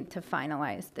 15th to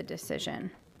finalize the decision.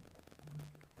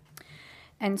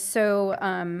 And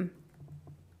so,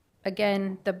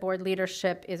 again, the board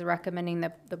leadership is recommending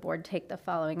that the board take the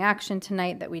following action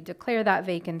tonight: that we declare that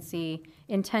vacancy,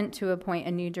 intent to appoint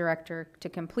a new director to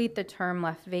complete the term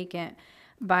left vacant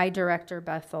by Director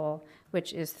Bethel,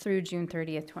 which is through June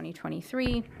 30th,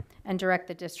 2023, and direct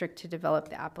the district to develop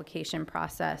the application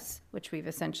process, which we've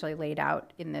essentially laid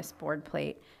out in this board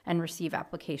plate, and receive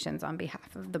applications on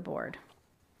behalf of the board.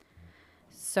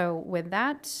 So with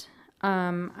that,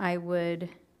 I would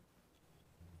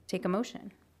take a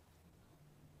motion.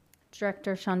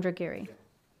 Director Chandragiri.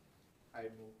 I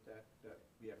move that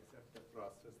we accept the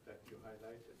process that you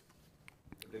highlighted,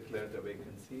 declare the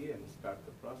vacancy and start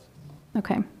the process.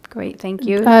 Okay, great, thank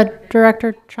you.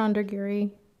 Director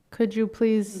Chandragiri, could you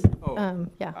please,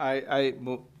 yeah. I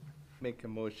make a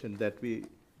motion that we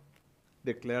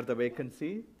declare the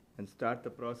vacancy and start the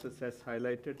process as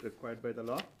highlighted, required by the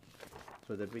law,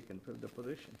 so that we can fill the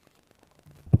position.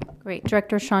 Great,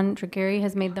 Director Chandragiri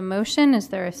has made the motion. Is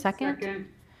there a second? Second.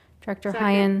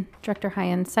 Director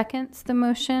Hyen seconds the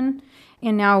motion,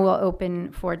 and now we'll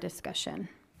open for discussion.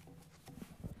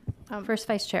 First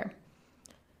Vice Chair.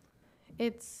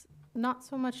 It's not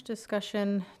so much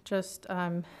discussion, just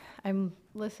I'm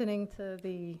listening to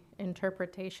the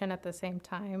interpretation at the same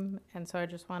time, and so I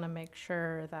just want to make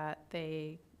sure that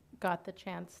they got the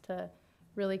chance to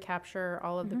really capture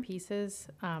all of the pieces.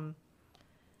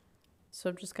 So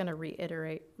I'm just going to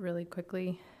reiterate really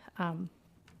quickly.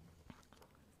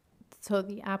 So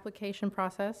the application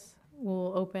process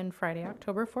will open Friday,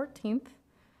 October 14th,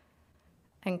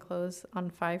 and close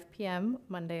on 5 p.m.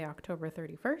 Monday, October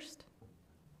 31st.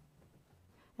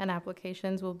 And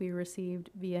applications will be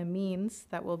received via means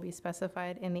that will be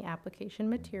specified in the application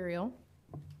material.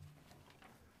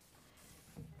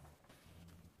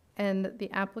 And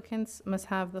the applicants must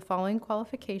have the following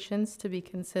qualifications to be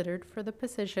considered for the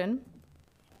position,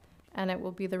 and it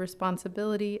will be the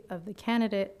responsibility of the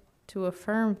candidate to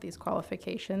affirm these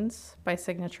qualifications by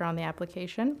signature on the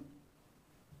application.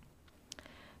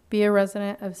 Be a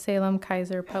resident of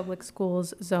Salem-Keizer Public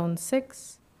Schools Zone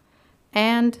 6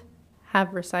 and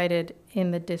have resided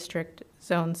in the district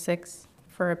Zone 6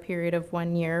 for a period of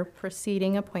 1 year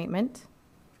preceding appointment.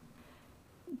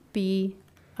 Be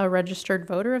a registered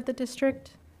voter of the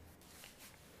district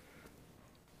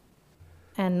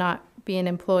and not be an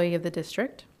employee of the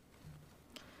district.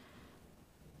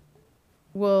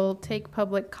 We'll take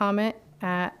public comment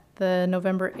at the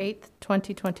November 8th,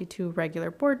 2022 regular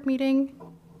board meeting.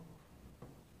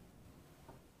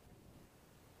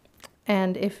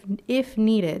 And if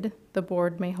needed, the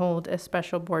board may hold a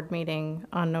special board meeting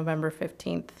on November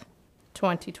 15th,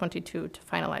 2022 to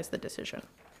finalize the decision.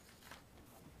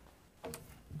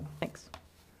 Thanks.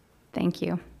 Thank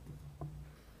you.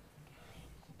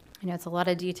 I know it's a lot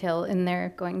of detail in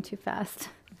there, going too fast.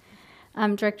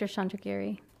 Director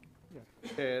Chandragiri.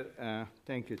 Chair,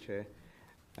 thank you, Chair.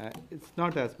 It's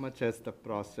not as much as the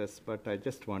process, but I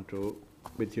just want to,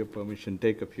 with your permission,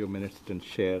 take a few minutes and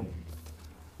share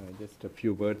just a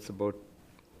few words about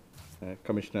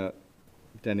Commissioner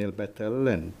Daniel Bethel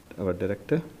and our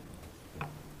director.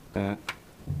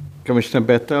 Commissioner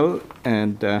Bethel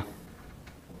and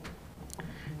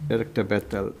Director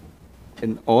Bethel,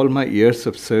 in all my years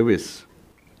of service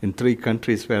in 3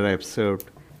 countries where I have served,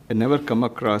 I never come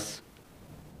across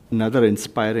another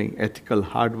inspiring, ethical,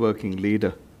 hardworking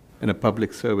leader and a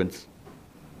public servant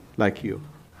like you.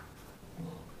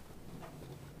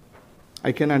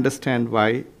 I can understand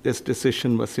why this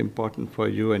decision was important for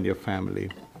you and your family.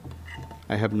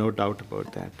 I have no doubt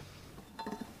about that.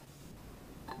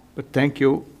 But thank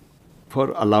you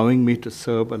for allowing me to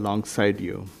serve alongside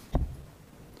you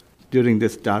during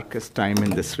this darkest time in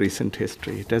this recent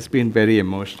history. It has been a very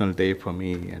emotional day for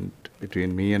me, and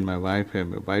between me and my wife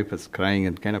was crying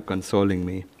and kind of consoling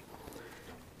me.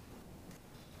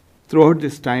 Throughout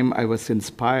this time, I was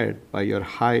inspired by your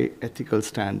high ethical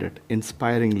standard,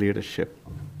 inspiring leadership,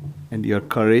 and your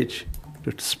courage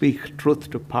to speak truth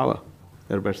to power.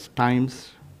 There were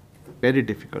times, very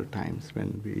difficult times,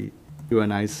 when you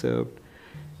and I served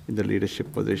in the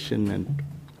leadership position and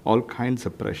all kinds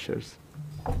of pressures.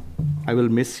 I will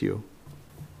miss you,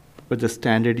 but the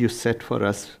standard you set for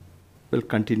us will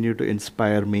continue to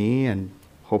inspire me and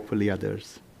hopefully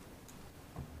others.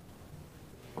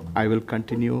 I will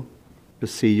continue to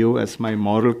see you as my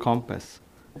moral compass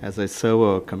as I serve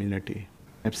our community.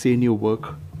 I've seen you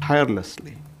work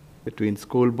tirelessly between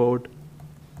school board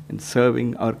and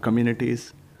serving our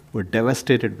communities who were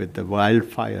devastated with the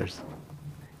wildfires.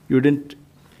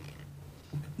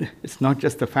 It's not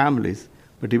just the families,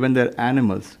 but even their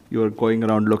animals. You are going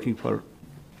around looking for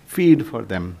feed for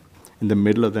them in the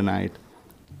middle of the night,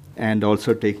 and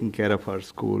also taking care of our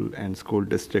school and school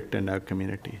district and our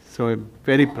community. So I'm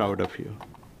very proud of you.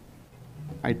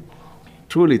 I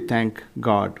truly thank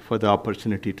God for the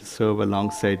opportunity to serve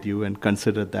alongside you and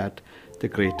consider that the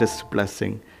greatest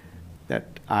blessing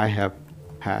that I have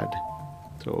had.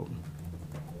 So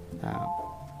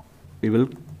we will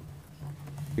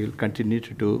continue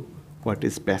to do what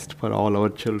is best for all our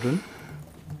children,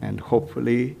 and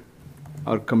hopefully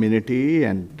our community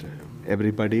and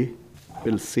everybody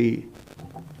will see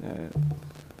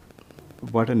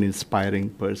what an inspiring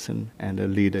person and a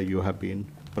leader you have been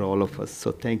for all of us.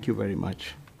 So thank you very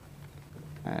much.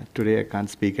 Today I can't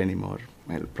speak anymore.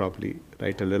 I'll probably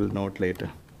write a little note later.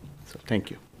 So thank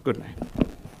you. Good night.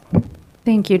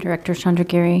 Thank you, Director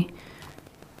Chandragiri.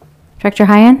 Director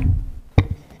Hyan?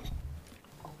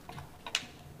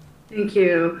 Thank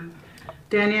you.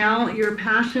 Danielle, your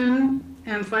passion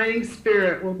and fighting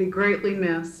spirit will be greatly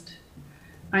missed.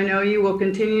 I know you will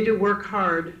continue to work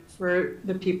hard for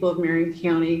the people of Marion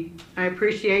County. I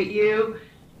appreciate you,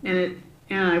 and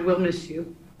I will miss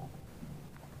you.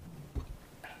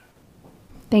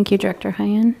 Thank you, Director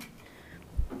Hyan.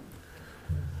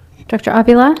 Director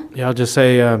Avila? Yeah, I'll just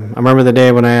say I remember the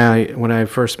day when I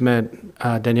first met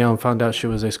Danielle and found out she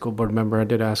was a school board member. I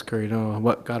did ask her,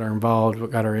 what got her involved,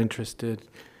 what got her interested.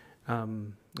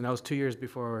 And that was 2 years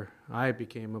before I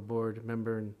became a board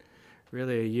member, and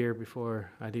really a year before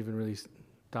I'd even really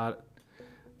thought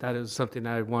that it was something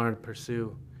I wanted to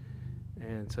pursue.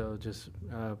 And so just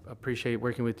appreciate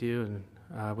working with you,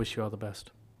 and wish you all the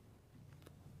best.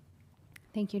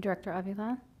 Thank you, Director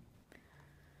Avila.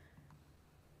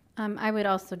 I would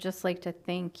also just like to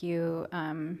thank you,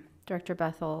 Director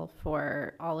Bethel,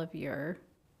 for all of your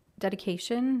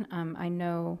dedication. I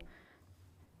know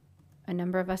a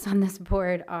number of us on this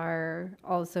board are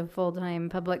also full-time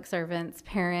public servants,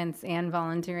 parents, and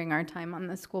volunteering our time on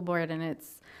the school board, and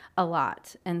it's a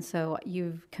lot. And so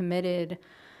you've committed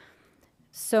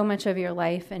so much of your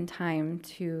life and time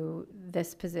to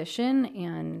this position,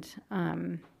 and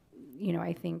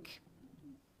I think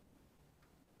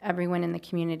everyone in the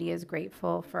community is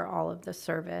grateful for all of the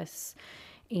service,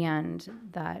 and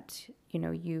that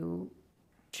you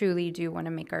truly do want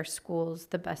to make our schools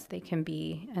the best they can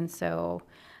be. And so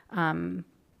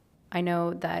I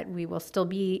know that we will still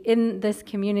be in this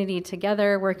community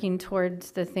together working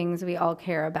towards the things we all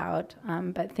care about,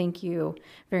 but thank you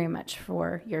very much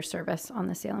for your service on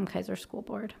the Salem-Keizer School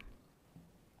Board.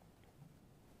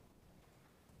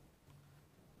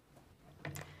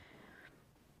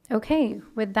 Okay,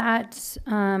 with that,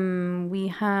 we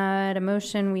had a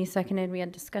motion, we seconded, we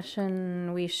had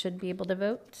discussion. We should be able to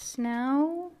vote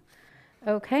now.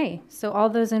 Okay, so all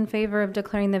those in favor of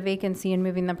declaring the vacancy and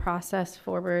moving the process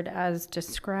forward as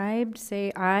described,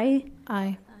 say aye.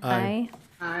 Aye. Aye.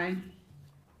 Aye.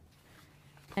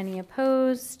 Any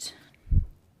opposed?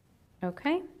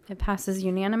 Okay, it passes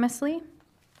unanimously.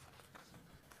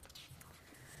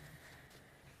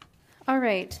 All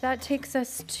right, that takes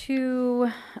us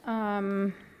to,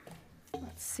 let's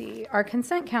see, our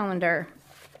consent calendar.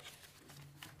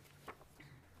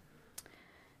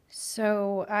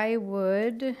 So I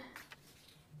would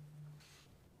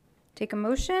take a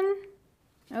motion.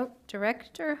 Oh,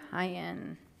 Director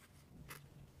Hyen.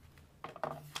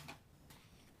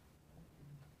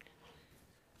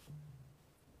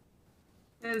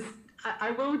 As I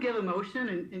will give a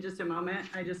motion in just a moment.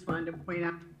 I just wanted to point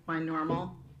out my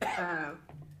normal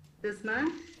this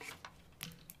month.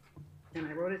 And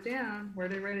I wrote it down. Where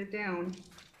did I write it down?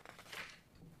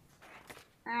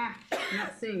 I'm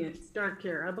not seeing it. It's dark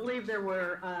here. I believe there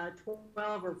were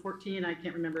 12 or 14, I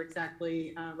can't remember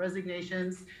exactly,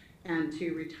 resignations and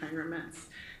 2 retirements.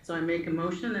 So I make a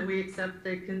motion that we accept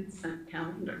the consent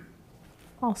calendar.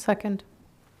 I'll second.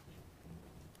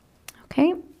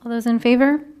 Okay, all those in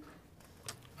favor?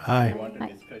 Aye.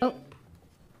 Oh,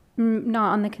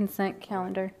 not on the consent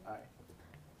calendar.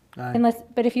 Aye. Unless,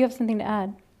 but if you have something to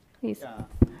add, please. Yeah.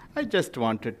 I just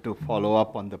wanted to follow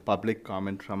up on the public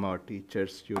comment from our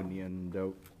teachers union.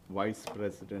 The vice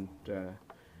president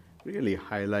really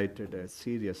highlighted a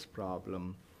serious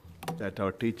problem that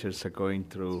our teachers are going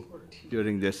through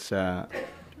during this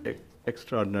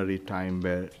extraordinary time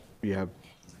where we have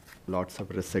lots of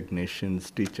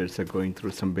resignations. Teachers are going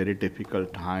through some very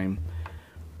difficult time.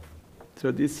 So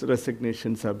these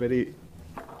resignations are very,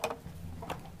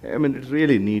 I mean, it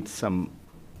really needs some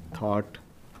thought.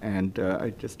 And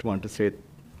I just want to say,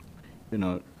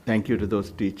 thank you to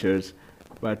those teachers.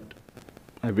 But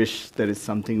I wish there is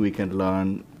something we can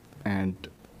learn and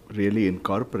really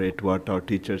incorporate what our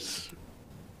teachers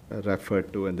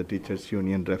referred to and the teachers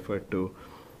union referred to,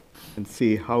 and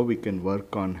see how we can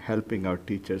work on helping our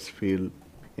teachers feel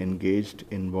engaged,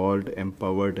 involved,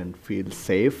 empowered, and feel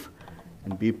safe,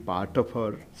 and be part of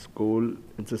our school.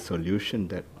 It's a solution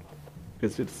that,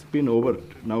 because it's been over,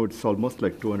 now it's almost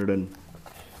like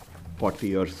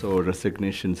 240 or so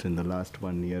resignations in the last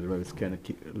 1 year. I was kind of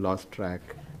lost track.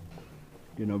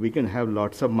 We can have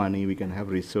lots of money, we can have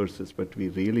resources, but we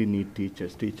really need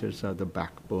teachers. Teachers are the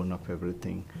backbone of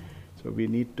everything. So we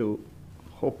need to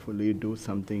hopefully do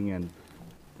something and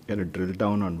kind of drill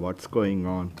down on what's going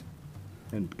on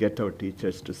and get our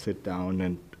teachers to sit down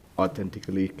and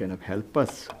authentically kind of help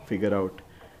us figure out,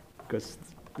 because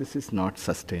this is not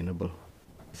sustainable.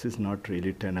 This is not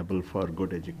really tenable for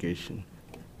good education.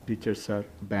 Teachers'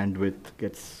 bandwidth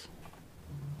gets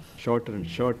shorter and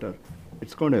shorter.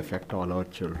 It's going to affect all our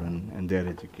children and their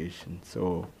education.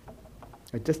 So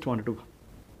I just wanted to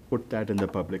put that in the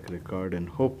public record, and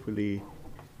hopefully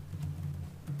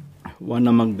one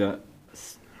among the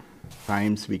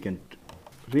times we can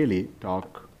really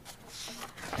talk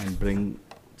and bring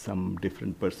some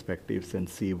different perspectives and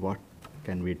see what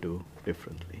can we do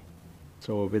differently.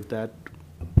 So with that,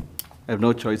 I have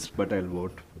no choice, but I'll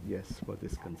vote yes for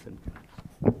this consent.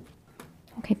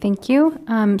 Okay, thank you.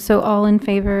 So all in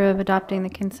favor of adopting the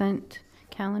consent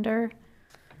calendar?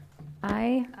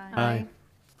 Aye. Aye.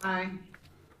 Aye.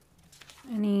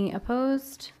 Any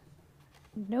opposed?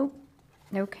 Nope.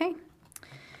 Okay.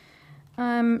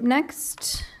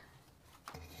 Next,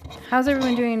 how's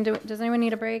everyone doing? Does anyone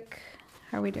need a break?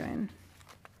 How are we doing?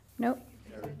 Nope.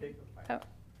 Oh,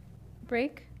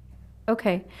 break?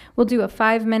 Okay, we'll do a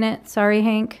 5-minute, sorry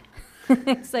Hank,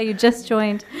 so you just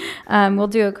joined. We'll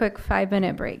do a quick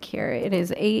 5-minute break here. It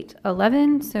is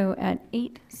 8:11, so at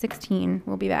 8:16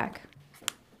 we'll be back.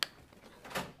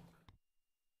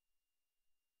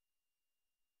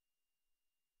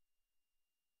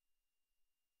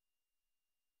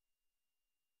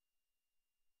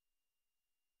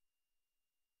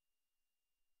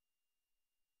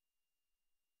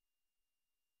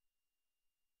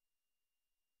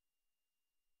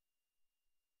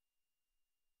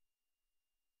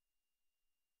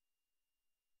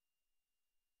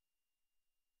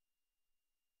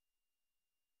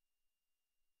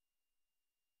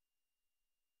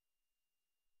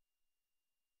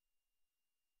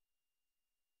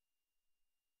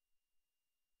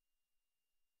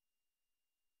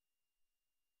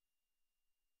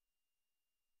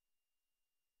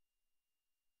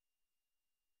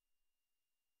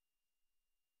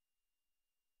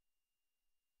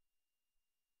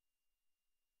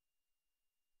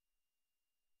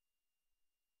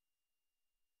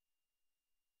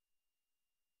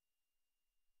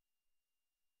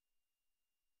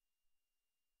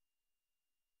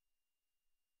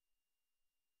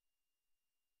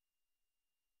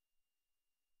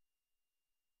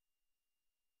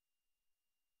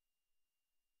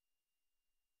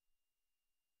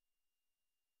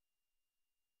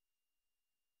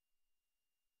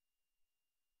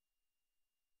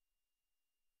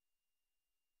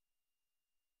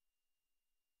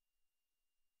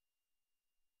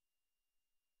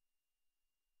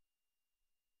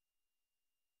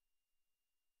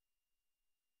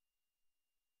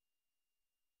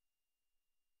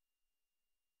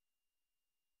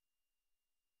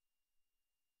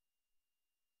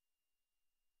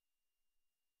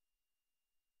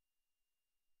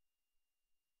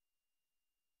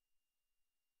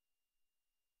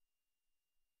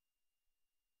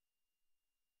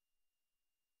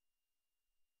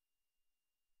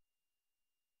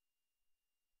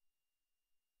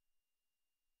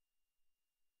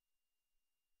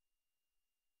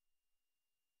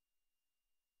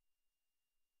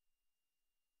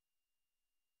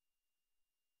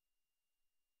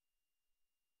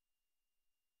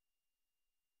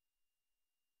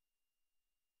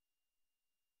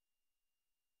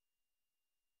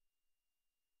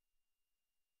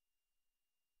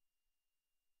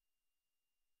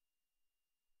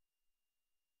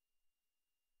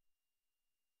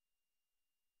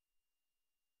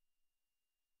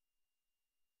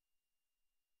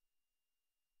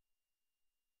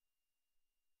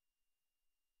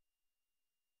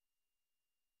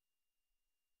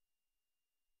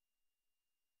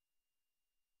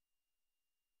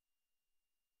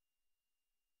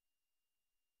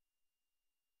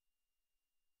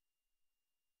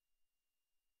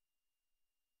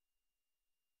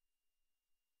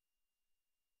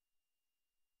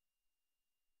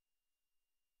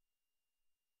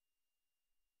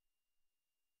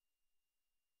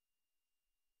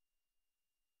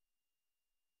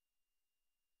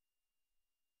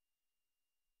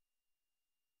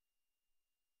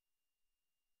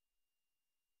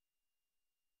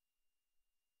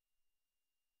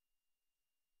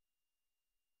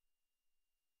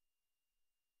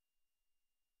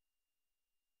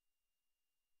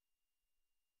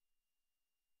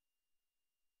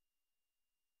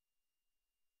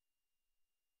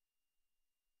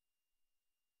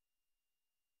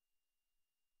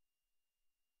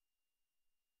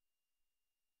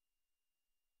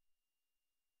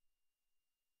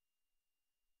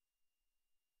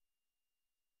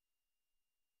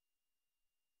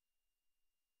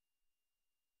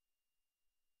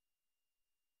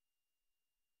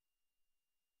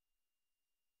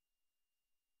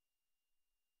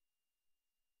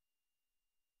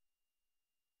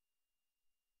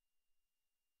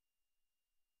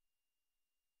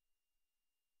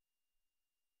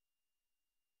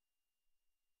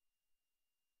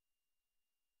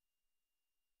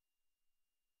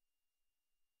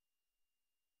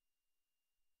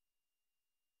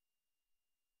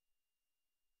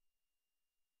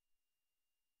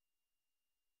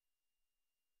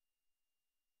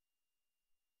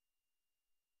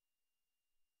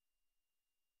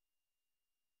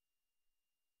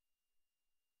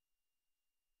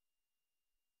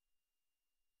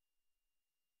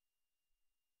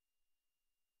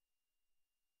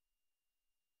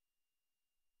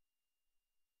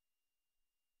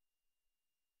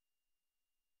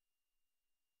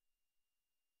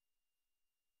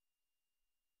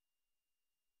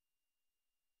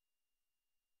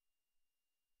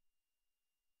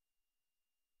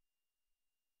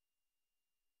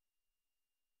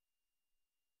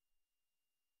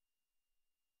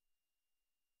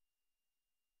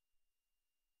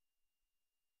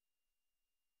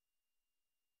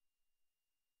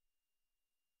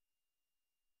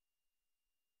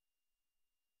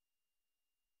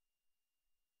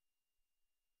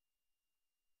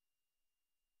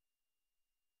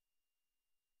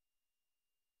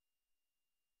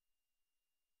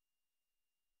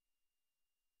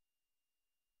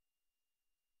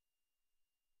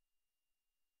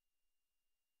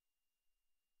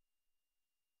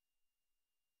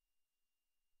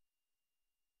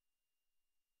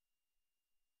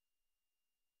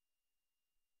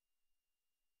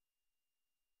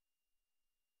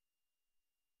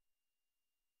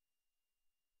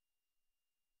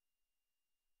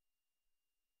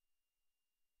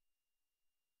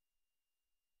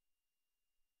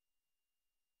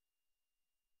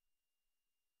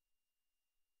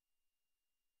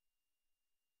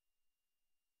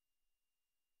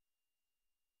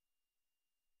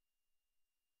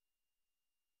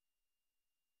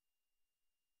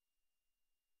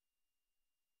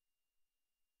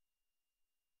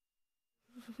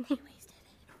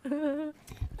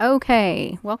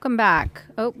 Okay, welcome back.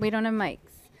 Oh, we don't have mics.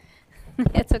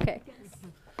 It's okay.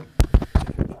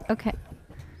 Okay.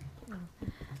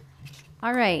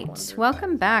 All right,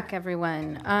 welcome back,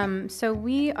 everyone. So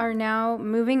we are now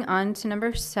moving on to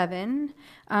number 7,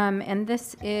 and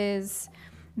this is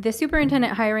the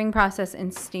superintendent hiring process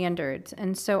and standards.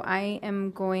 And so I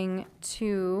am going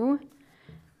to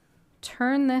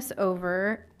turn this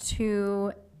over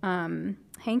to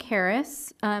Hank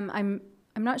Harris. I'm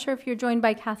not sure if you're joined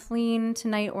by Kathleen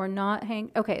tonight or not,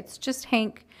 Hank. Okay, it's just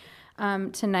Hank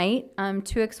tonight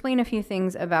to explain a few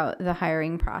things about the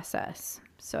hiring process.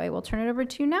 So I will turn it over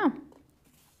to you now.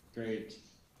 Great.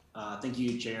 Thank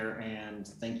you, Chair, and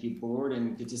thank you, Board,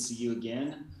 and good to see you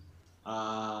again.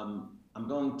 I'm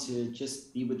going to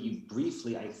just be with you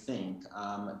briefly, I think.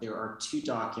 There are 2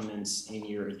 documents in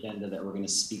your agenda that we're going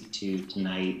to speak to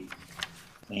tonight,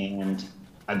 and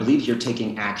I believe you're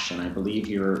taking action. I believe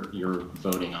you're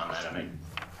voting on that, and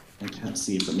I can't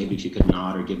see it, but maybe if you could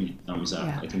nod or give me a thumbs up.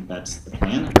 Yeah. I think that's the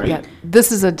plan, right? Yeah,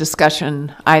 this is a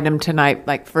discussion item tonight,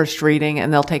 like first reading,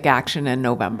 and they'll take action in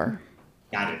November.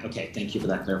 Got it. Okay, thank you for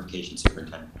that clarification,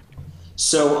 Superintendent.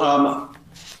 So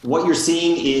what you're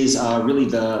seeing is really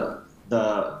the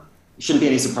shouldn't be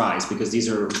any surprise, because these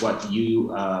are what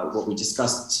we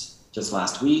discussed just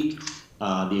last week,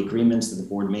 the agreements that the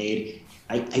board made.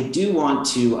 I just want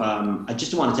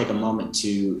to take a moment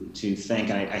to thank,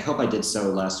 and I hope I did so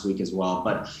last week as well,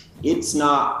 but it's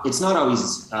not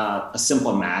always a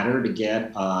simple matter to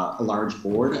get a large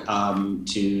board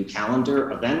to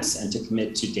calendar events and to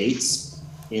commit to dates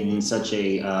in such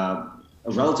a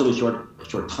relatively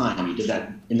short time. You did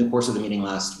that in the course of the meeting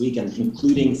last week, and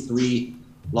including 3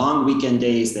 long weekend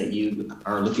days that you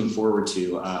are looking forward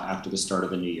to after the start of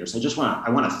the new year. So I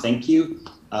want to thank you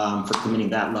for committing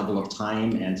that level of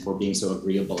time and for being so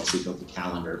agreeable as we built the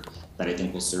calendar that I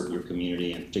think will serve your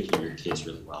community and particularly your kids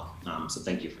really well. So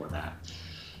thank you for that.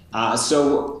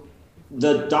 So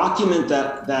the document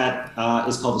that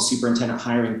is called the Superintendent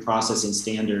Hiring Process and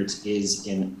Standards is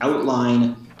an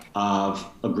outline of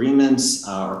agreements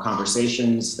or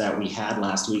conversations that we had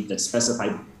last week that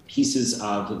specified pieces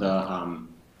of the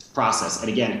process. And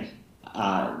again,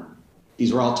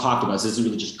 these were all talked about. So this is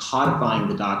really just codifying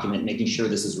the document, making sure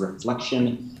this is a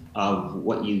reflection of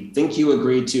what you think you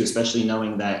agreed to, especially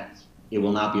knowing that it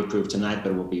will not be approved tonight,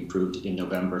 but it will be approved in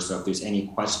November. So if there's any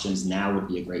questions, now would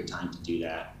be a great time to do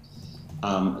that.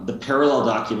 The parallel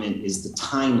document is the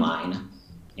timeline.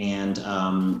 And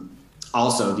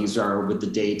also, these are with the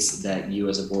dates that you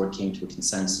as a board came to a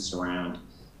consensus around.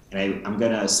 And I'm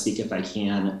going to speak, if I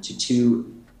can, to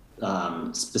 2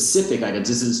 specific items.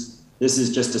 This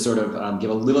is just to sort of give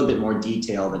a little bit more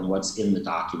detail than what's in the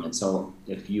document. So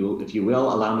if you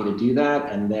will, allow me to do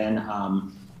that. And then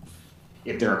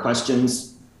if there are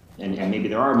questions, and maybe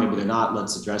there are, maybe they're not,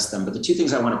 let's address them. But the 2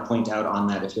 things I want to point out on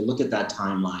that, if you look at that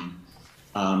timeline,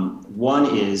 one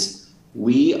is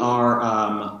we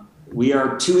are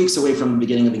 2 weeks away from the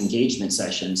beginning of engagement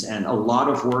sessions, and a lot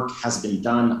of work has been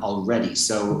done already.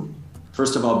 So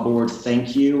first of all, board,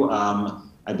 thank you.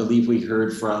 I believe we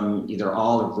heard from either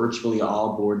all or virtually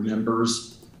all board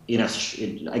members.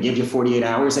 I gave you 48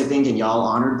 hours, I think, and y'all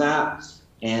honored that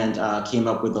and came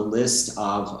up with a list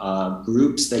of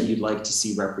groups that you'd like to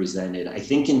see represented. I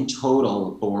think in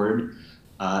total, board,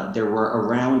 there were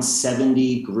around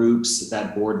 70 groups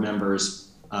that board members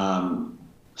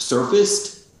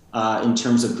surfaced in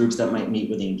terms of groups that might meet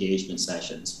with the engagement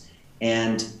sessions.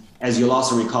 And as you'll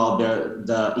also recall,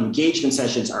 the engagement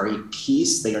sessions are a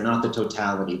piece. They are not the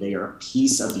totality. They are a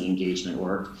piece of the engagement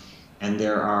work. And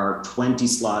there are 20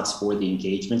 slots for the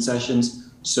engagement sessions.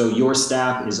 So your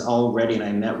staff is already, and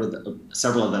I met with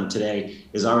several of them today,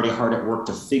 is already hard at work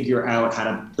to figure out how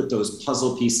to put those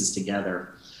puzzle pieces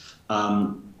together.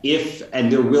 And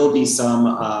there will be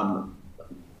certainly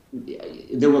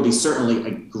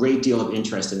a great deal of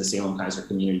interest in the Salem-Keizer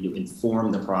community to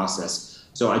inform the process.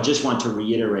 So I just want to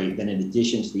reiterate that in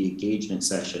addition to the engagement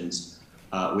sessions,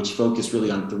 which focus really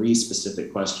on 3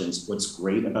 specific questions: what's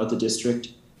great about the district?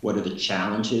 What are the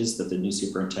challenges that the new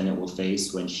superintendent will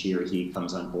face when she or he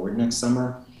comes on board next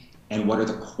summer? And what are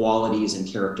the qualities and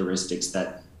characteristics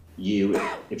that you,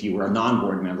 if you were a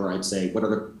non-board member, I'd say, what are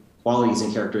the qualities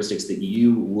and characteristics that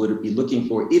you would be looking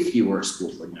for if you were a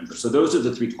school board member? So those are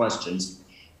the 3 questions.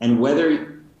 And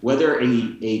whether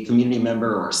a community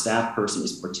member or a staff person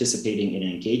is participating in an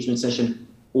engagement session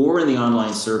or in the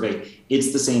online survey,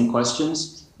 it's the same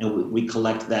questions, and we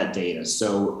collect that data.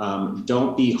 So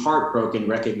don't be heartbroken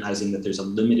recognizing that there's a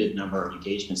limited number of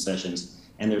engagement sessions,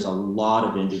 and there's a lot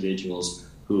of individuals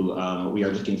who we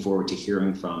are looking forward to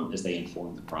hearing from as they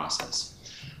inform the process.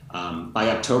 By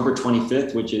October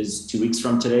 25th, which is 2 weeks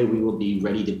from today, we will be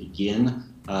ready to begin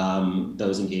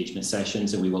those engagement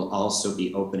sessions, and we will also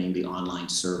be opening the online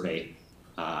survey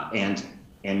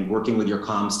and working with your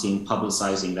comms team,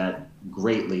 publicizing that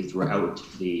greatly throughout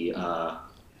the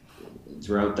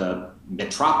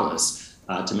metropolis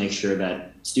to make sure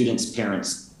that students,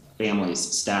 parents, families,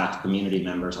 staff, community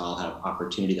members all have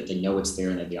opportunity, that they know it's there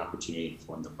and they have the opportunity to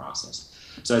inform the process.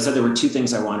 So I said there were two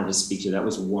things I wanted to speak to. That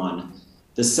was one.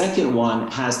 The second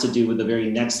one has to do with the very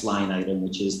next line item,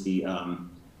 which is the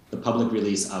public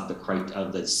release of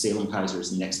the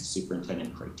Salem-Keizer's next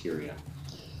superintendent criteria.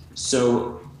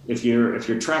 So if you're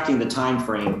tracking the time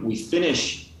frame, we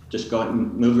finish, just go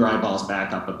and move your eyeballs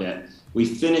back up a bit. We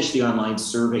finished the online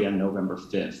survey on November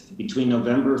 5th. Between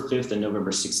November 5th and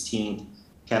November 16th,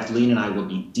 Kathleen and I will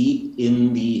be deep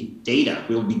in the data.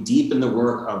 We'll be deep in the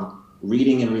work of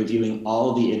reading and reviewing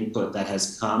all the input that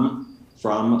has come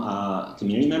from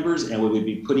community members, and we will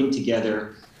be putting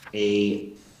together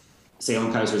a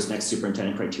Salem-Keizer's next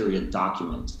superintendent criteria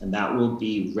document, and that will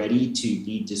be ready to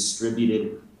be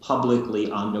distributed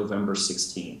publicly on November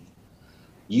 16th.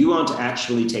 You want to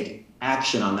actually take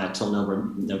action on that till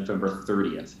November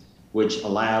 30th, which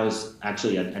allows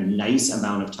actually a nice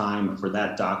amount of time for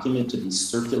that document to be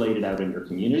circulated out in your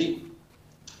community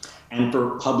and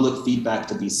for public feedback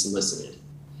to be solicited.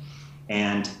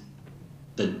 And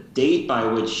the date by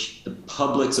which the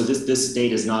public, so this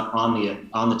date is not on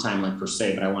the timeline per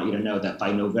se, but I want you to know that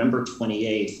by November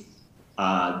 28th,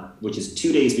 which is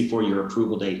 2 days before your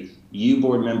approval date, you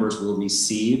board members will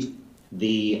receive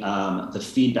the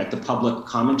feedback, the public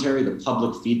commentary, the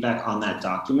public feedback on that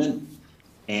document.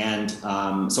 And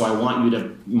so I want you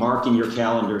to mark in your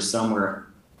calendar somewhere,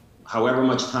 however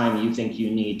much time you think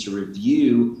you need to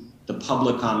review the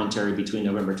public commentary between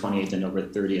November 28th and November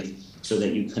 30th, so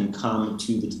that you can come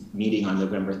to the meeting on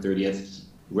November 30th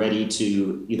ready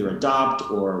to either adopt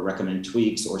or recommend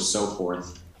tweaks or so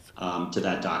forth to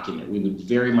that document. We would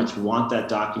very much want that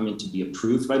document to be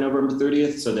approved by November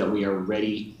 30th so that we are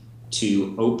ready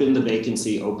to open the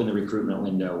vacancy, open the recruitment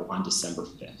window on December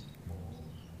 5th.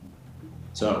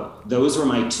 So those were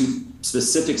my two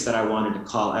specifics that I wanted to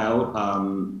call out.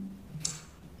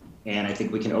 And I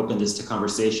think we can open this to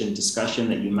conversation, discussion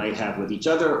that you might have with each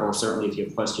other, or certainly if you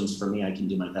have questions for me, I can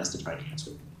do my best to try to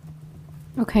answer.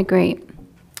 Okay, great.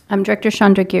 Director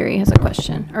Chandra Giri has a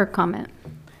question or comment.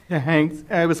 Yeah, thanks.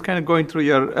 I was kind of going through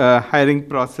your hiring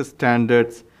process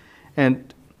standards,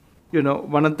 and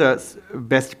one of the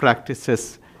best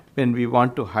practices when we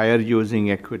want to hire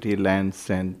using equity lens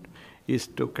is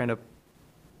to kind of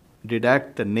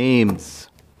deduct the names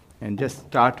and just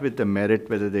start with the merit,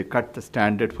 whether they cut the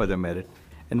standard for the merit.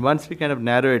 And once we kind of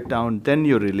narrow it down, then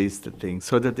you release the thing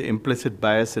so that the implicit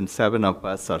bias in 7 of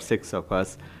us or 6 of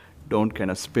us don't kind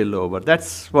of spill over.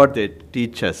 That's what they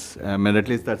teach us. At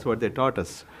least that's what they taught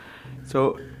us.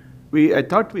 So I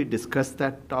thought we discussed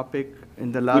that topic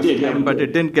in the last time, but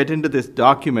it didn't get into this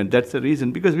document. That's the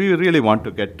reason, because we really want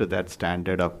to get to that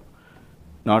standard of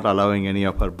not allowing any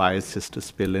of our biases to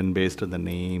spill in based on the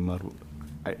name or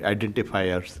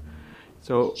identifiers.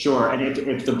 So sure, and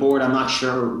if the board, I'm not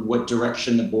sure what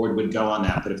direction the board would go on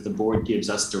that, but if the board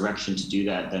gives us direction to do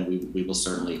that, then we will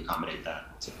certainly accommodate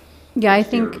that. Yeah, I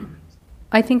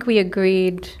think we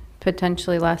agreed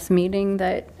potentially last meeting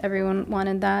that everyone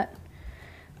wanted that.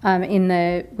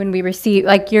 When we received,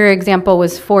 like your example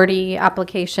was 40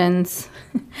 applications,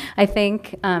 I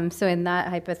think. So in that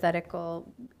hypothetical,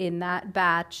 in that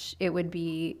batch, it would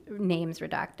be names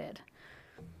redacted.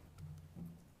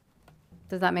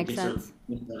 Does that make sense?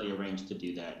 Really arrange to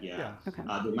do that, yeah. Okay.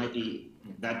 There might be,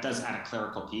 that does add a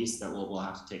clerical piece that we'll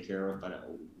have to take care of, but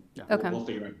we'll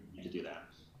figure out how to do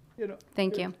that.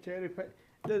 Thank you. Chair,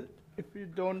 if you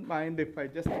don't mind, if I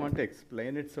just want to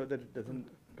explain it so that it doesn't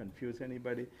confuse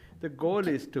anybody. The goal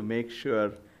is to make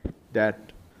sure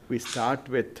that we start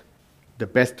with the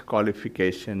best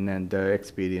qualification and the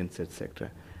experience,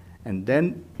 etc. And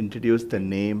then introduce the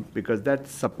name, because that's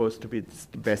supposed to be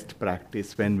the best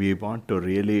practice when we want to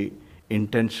really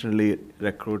intentionally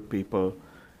recruit people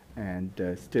and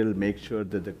still make sure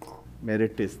that the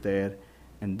merit is there.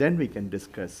 And then we can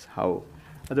discuss how.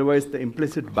 Otherwise, the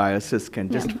implicit biases can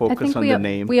just focus on the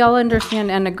name. We all understand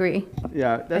and agree.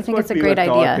 Yeah, that's I think what it's a we great were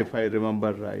taught, idea. if I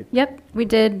remember right. Yep, we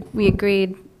did. We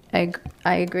agreed. I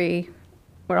agree.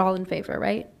 We're all in favor,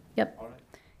 right? Yep. All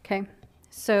right. Okay.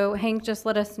 So Hank, just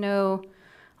let us know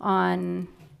on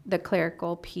the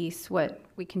clerical piece what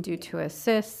we can do to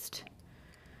assist.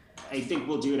 I think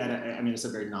we'll do it it's a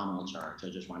very nominal charge. I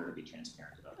just wanted to be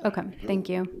transparent about that. Okay, thank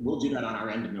you. We'll do that on our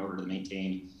end in order to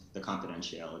maintain the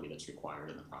confidentiality that's required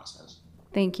in the process.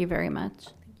 Thank you very much.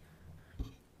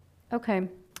 Okay.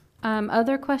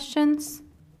 Other questions?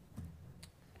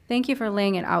 Thank you for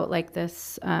laying it out like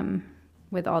this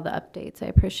with all the updates. I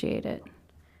appreciate it.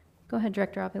 Go ahead,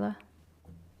 Director Avila.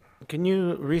 Can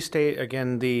you restate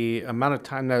again the amount of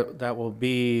time that will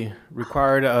be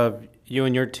required of you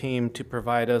and your team to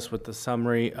provide us with the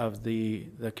summary of the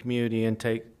community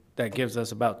intake that gives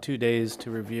us about 2 days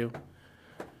to review?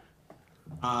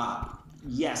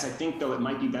 Yes, I think though it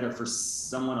might be better for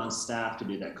someone on staff to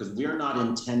do that because we're not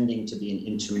intending to be an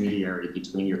intermediary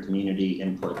between your community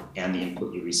input and the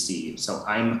input you receive. So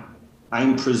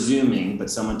I'm presuming,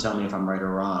 but someone tell me if I'm right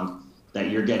or wrong,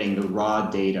 that you're getting the raw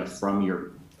data from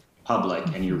your public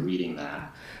and you're reading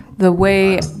that. The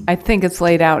way I think it's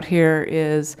laid out here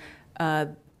is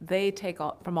they take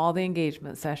from all the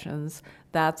engagement sessions.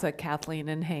 That's a Kathleen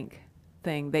and Hank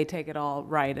thing. They take it all,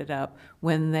 write it up.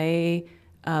 When they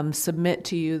submit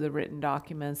to you the written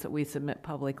documents that we submit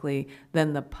publicly,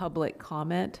 then the public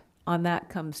comment on that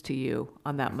comes to you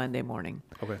on that Monday morning.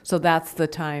 Okay. So that's the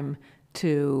time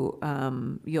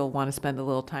to, you'll want to spend a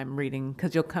little time reading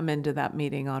because you'll come into that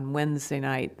meeting on Wednesday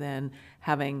night then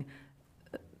having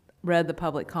read the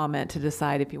public comment to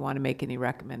decide if you want to make any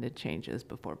recommended changes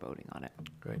before voting on it.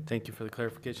 Great. Thank you for the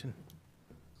clarification.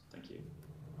 Thank you.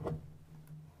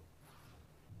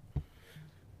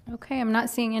 Okay, I'm not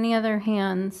seeing any other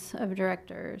hands of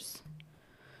directors.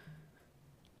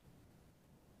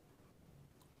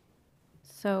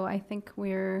 So I think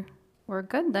we're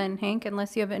good then, Hank,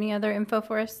 unless you have any other info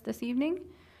for us this evening.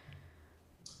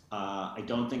 I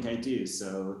don't think I do.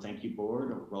 So thank you,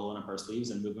 board, rolling up our sleeves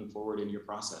and moving forward in your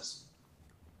process.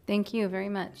 Thank you very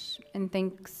much. And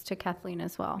thanks to Kathleen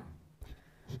as well.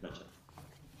 Gotcha.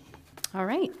 All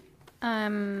right.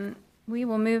 We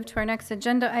will move to our next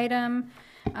agenda item.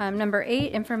 Number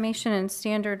 8, information and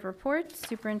standard reports.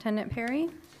 Superintendent Perry.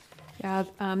 Yeah,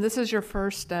 this is your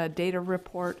first data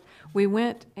report. We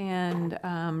went and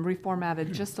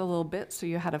reformatted just a little bit, so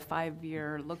you had a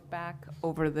 5-year look back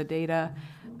over the data.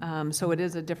 So it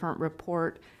is a different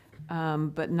report,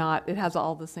 but not, it has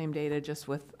all the same data, just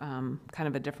with kind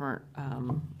of a different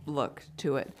look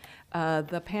to it.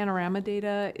 The panorama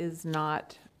data is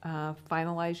not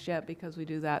finalized yet because we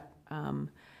do that.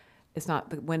 It's not,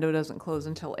 the window doesn't close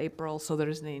until April, so there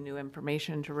isn't any new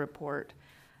information to report.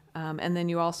 And then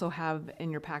you also have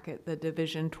in your packet the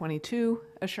Division 22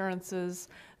 assurances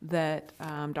that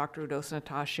Dr.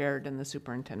 Udosanata shared in the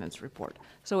superintendent's report.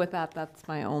 So with that, that's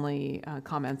my only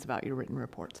comments about your written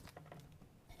reports.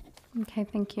 Okay,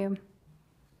 thank you.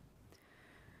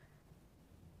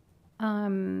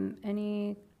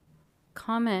 Any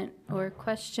comment or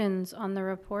questions on the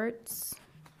reports?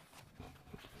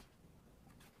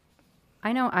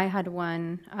 I know I had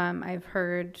one. I've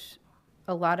heard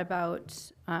a lot about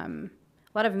a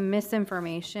lot of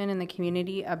misinformation in the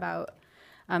community about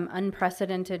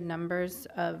unprecedented numbers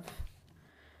of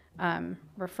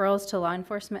referrals to law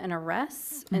enforcement and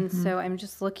arrests. Mm-hmm. And so I'm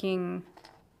just looking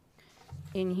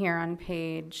in here on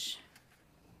page,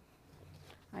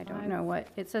 I don't know what,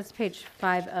 it says page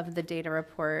 5 of the data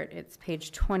report. It's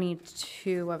page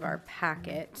 22 of our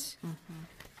packet.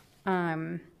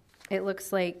 Mm-hmm. It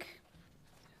looks like,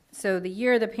 so the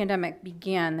year the pandemic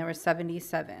began, there were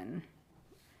 77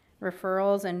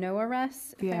 referrals and no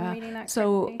arrests, if I'm reading that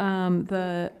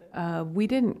correctly. So we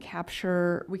didn't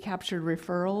capture, we captured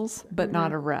referrals, but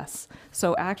not arrests.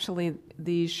 So actually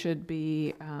these should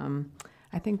be,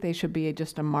 I think they should be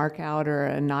just a mark out or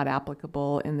a not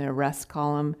applicable in the arrest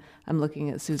column. I'm looking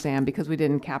at Suzanne because we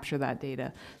didn't capture that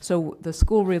data. So the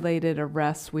school-related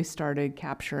arrests we started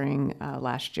capturing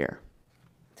last year.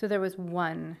 So there was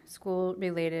one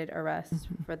school-related arrest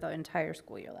for the entire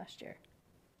school year last year.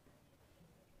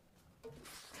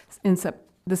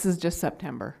 This is just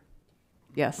September.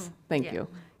 Yes, thank you.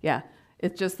 Yeah,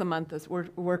 it's just the month.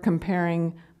 We're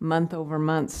comparing month over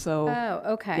month. So.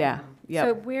 Oh, okay. Yeah. Yep.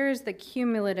 So where is the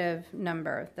cumulative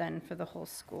number then for the whole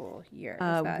school year? Is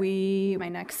that my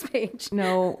next page?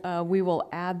 No, we will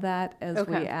add that as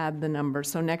we add the numbers.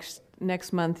 So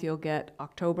next month you'll get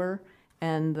October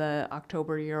and the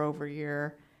October year over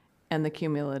year and the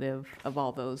cumulative of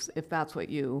all those, if that's what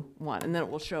you want. And then it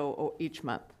will show each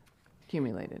month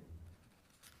accumulated.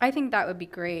 I think that would be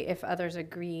great if others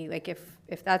agree, like if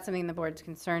that's something the board's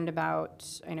concerned about.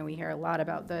 I know we hear a lot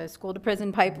about the school to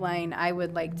prison pipeline. I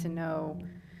would like to know,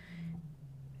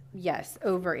 yes,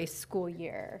 over a school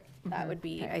year. That would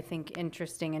be, I think,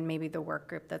 interesting, and maybe the work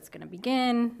group that's going to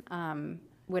begin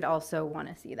would also want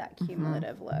to see that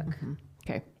cumulative look.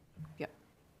 Okay. Yep.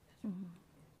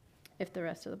 If the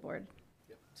rest of the board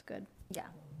is good. Yeah,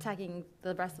 tagging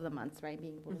the rest of the months, right?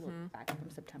 Being able to look back from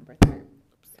September through.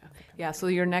 Yeah, so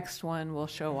your next one will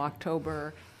show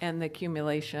October and the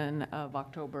accumulation of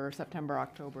October, September,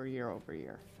 October, year over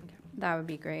year. That would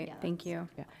be great. Thank you.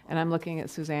 Yeah, and I'm looking at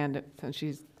Suzanne since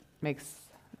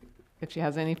if she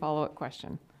has any follow-up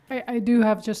question. I do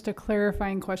have just a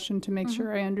clarifying question to make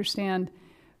sure I understand.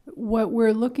 What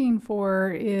we're looking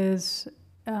for is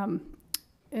an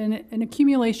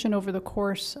accumulation over the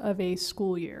course of a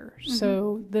school year.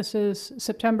 So this is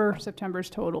September's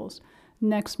totals.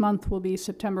 Next month will be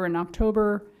September and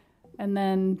October, and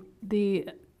then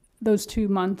those 2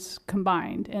 months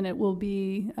combined, and it will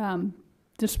be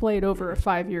displayed over a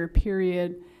 5-year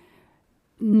period,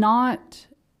 not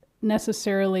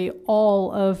necessarily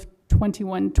all of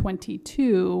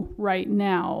 21-22 right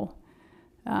now.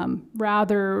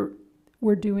 Rather,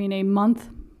 we're doing a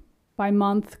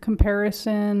month-by-month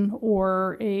comparison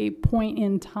or a point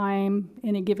in time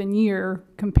in a given year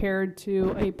compared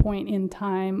to a point in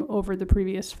time over the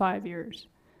previous 5 years.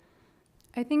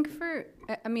 I think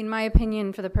my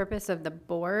opinion for the purpose of the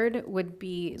board would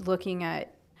be looking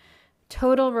at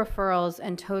total referrals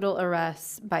and total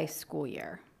arrests by school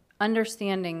year,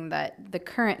 understanding that the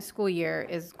current school year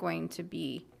is going to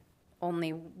be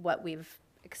only what we've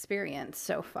experienced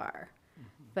so far.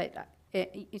 But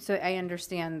so I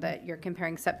understand that you're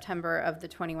comparing September of the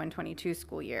 21-22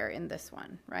 school year in this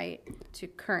one, right, to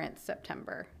current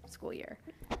September school year.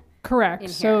 Correct.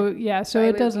 So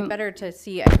it doesn't. Would be better to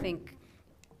see, I think,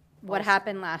 what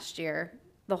happened last year,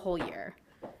 the whole year,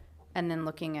 and then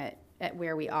looking at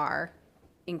where we are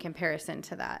in comparison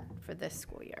to that for this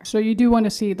school year. So you do want to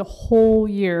see the whole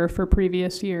year for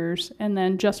previous years and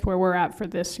then just where we're at for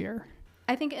this year.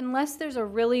 I think unless there's a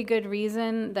really good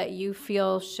reason that you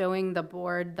feel showing the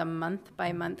board the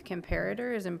month-by-month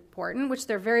comparator is important, which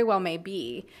there very well may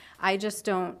be. I just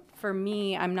don't, for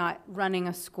me, I'm not running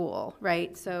a school,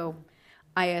 right? So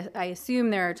I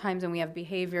assume there are times when we have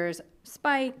behaviors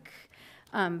spike,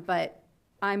 but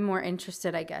I'm more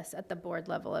interested, I guess, at the board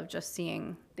level of just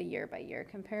seeing the year-by-year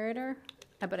comparator.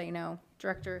 But I know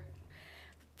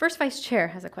First Vice Chair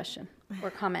has a question or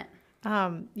comment.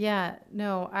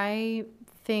 I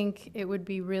think it would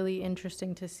be really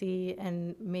interesting to see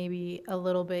and maybe a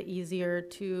little bit easier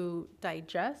to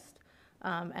digest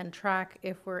and track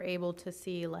if we're able to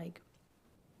see like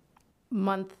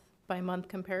month-by-month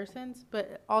comparisons,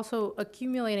 but also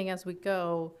accumulating as we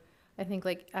go. I think,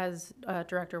 like as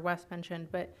Director West mentioned,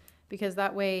 but because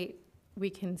that way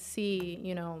we can see,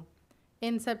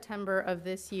 in September of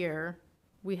this year,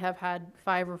 we have had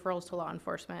 5 referrals to law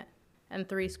enforcement and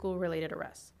 3 school-related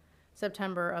arrests.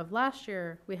 September of last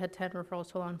year, we had 10 referrals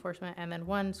to law enforcement and then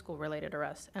 1 school-related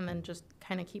arrest, and then just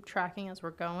kind of keep tracking as we're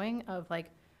going of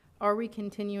like, are we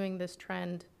continuing this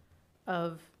trend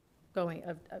of going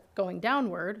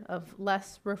downward of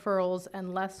less referrals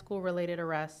and less school-related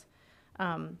arrests?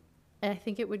 And I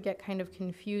think it would get kind of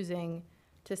confusing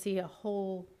to see a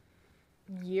whole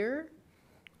year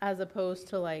as opposed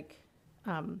to like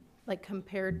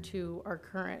compared to our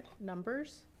current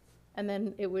numbers. And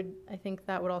then I think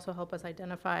that would also help us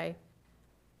identify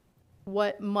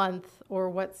what month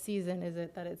or what season is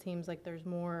it that it seems like there's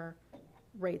more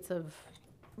rates of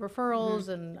referrals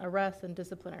and arrests and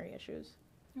disciplinary issues.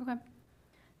 Okay.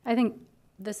 I think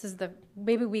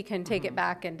maybe we can take it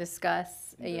back and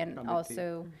discuss and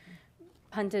also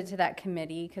punt it to that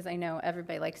committee, because I know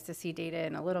everybody likes to see data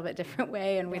in a little bit different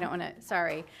way, and we don't want to,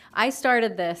 sorry. I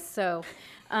started this, so.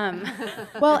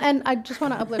 Well, and I just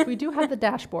want to uplift, we do have the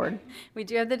dashboard. We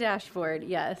do have the dashboard,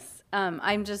 yes.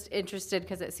 I'm just interested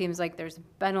because it seems like there's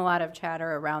been a lot of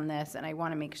chatter around this, and I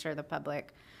want to make sure the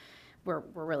public, we're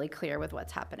really clear with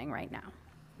what's happening right now.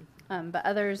 But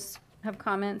others have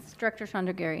comments? Director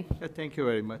Chandragiri. Thank you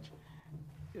very much.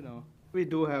 We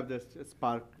do have this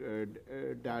Spark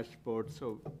dashboard,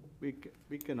 so we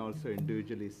can also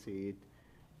individually see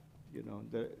it.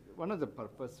 One of the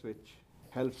purpose which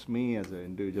helps me as an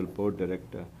individual board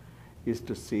director is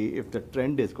to see if the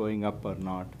trend is going up or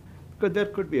not. Because there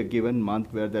could be a given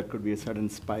month where there could be a sudden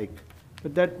spike,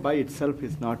 but that by itself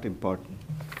is not important.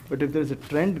 But if there's a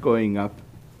trend going up,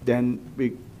 then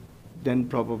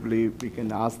probably we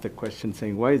can ask the question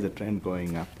saying, why is the trend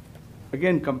going up?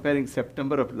 Again, comparing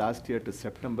September of last year to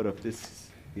September of this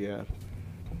year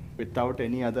without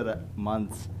any other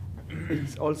months,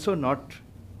 it's also not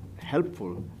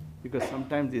helpful, because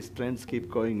sometimes these trends keep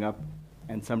going up,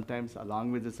 and sometimes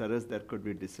along with this arrest, there could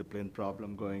be discipline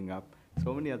problem going up.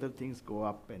 So many other things go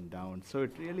up and down. So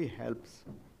it really helps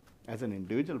as an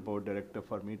individual board director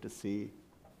for me to see,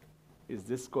 is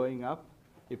this going up?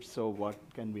 If so, what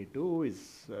can we do?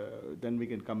 Then we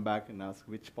can come back and ask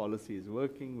which policy is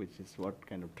working, which is what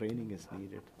kind of training is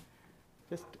needed.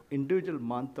 Just individual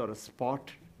month or a spot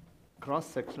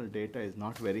cross-sectional data is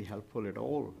not very helpful at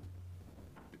all.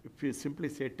 If you simply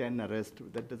say 10 arrests,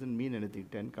 that doesn't mean anything.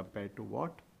 10 compared to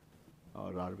what?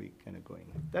 Or are we kind of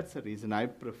going? That's the reason I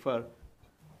prefer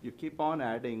you keep on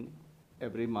adding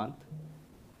every month,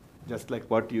 just like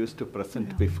what you used to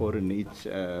present before in each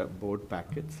board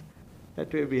packets.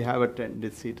 That way we have a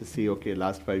tendency to see, okay,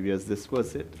 last 5 years, this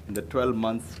was it. And the 12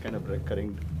 months kind of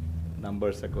recurring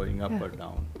numbers are going up or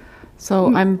down.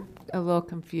 So I'm a little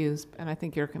confused, and I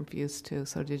think you're confused too.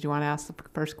 So did you want to ask the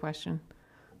first question?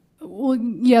 Well,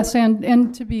 yes,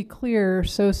 and to be clear,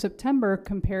 so September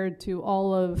compared to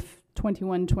all of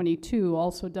 21-22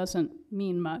 also doesn't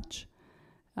mean much,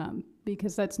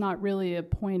 because that's not really a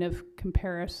point of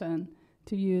comparison.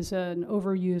 To use an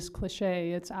overused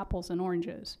cliche, it's apples and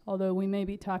oranges. Although we may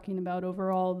be talking about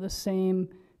overall the same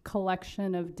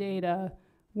collection of data,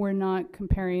 we're not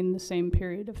comparing the same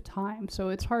period of time. So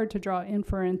it's hard to draw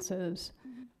inferences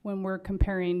when we're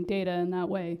comparing data in that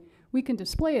way. We can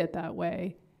display it that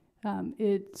way.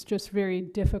 It's just very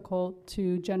difficult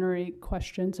to generate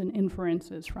questions and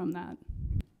inferences from that.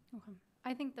 Okay.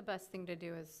 I think the best thing to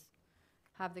do is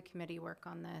have the committee work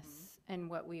on this and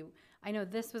what I know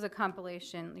this was a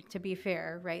compilation, like, to be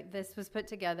fair, right? This was put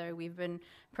together. We've been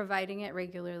providing it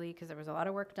regularly because there was a lot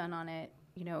of work done on it,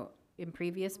 you know, in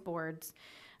previous boards.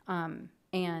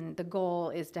 And the goal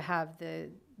is to have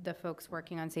the folks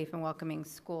working on safe and welcoming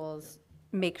schools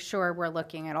make sure we're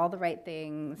looking at all the right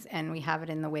things and we have it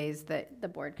in the ways that the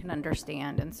board can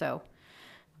understand. And so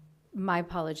my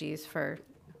apologies for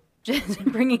just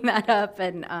bringing that up.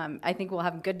 And I think we'll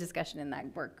have a good discussion in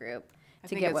that work group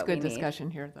to get what we need. It's good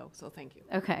discussion here, though, so thank you.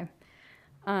 Okay.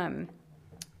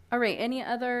 All right, any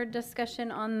other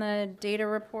discussion on the data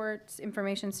reports,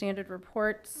 information standard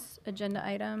reports, agenda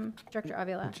item? Director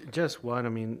Avila. Just one. I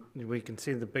mean, we can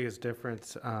see the biggest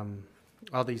difference.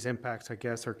 All these impacts, I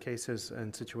guess, or cases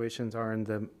and situations are in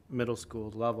the middle school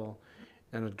level,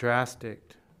 and a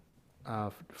drastic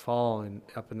fall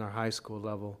up in our high school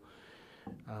level.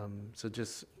 So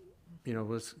just, you know,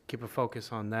 let's keep a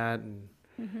focus on that and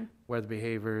where the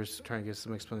behaviors, try and get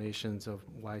some explanations of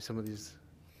why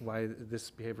why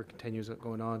this behavior continues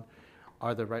going on.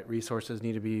 Are the right resources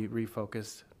need to be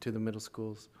refocused to the middle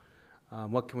schools?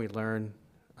 What can we learn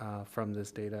from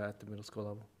this data at the middle school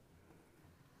level?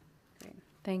 Great,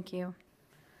 thank you.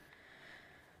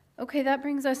 Okay, that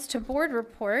brings us to board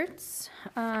reports.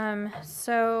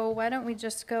 So why don't we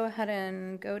just go ahead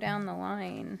and go down the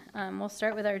line. We'll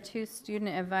start with our two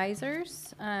student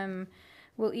advisors.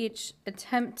 We'll each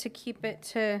attempt to keep it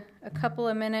to a couple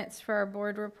of minutes for our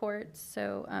board reports.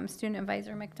 So Student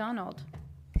Advisor McDonald.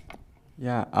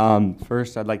 Yeah,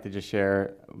 first I'd like to just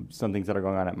share some things that are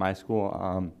going on at my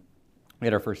school. We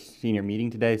had our first senior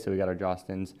meeting today, so we got our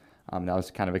Jostens. That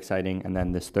was kind of exciting. And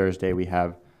then this Thursday we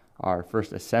have our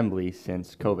first assembly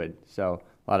since COVID. So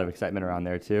a lot of excitement around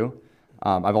there too.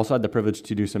 I've also had the privilege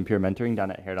to do some peer mentoring down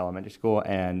at Harrod Elementary School,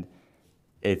 and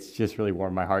it's just really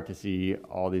warmed my heart to see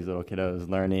all these little kiddos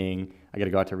learning. I get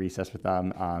to go out to recess with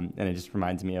them, and it just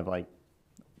reminds me of like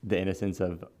the innocence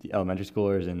of the elementary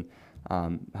schoolers and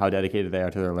how dedicated they are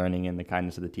to their learning and the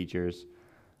kindness of the teachers.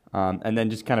 And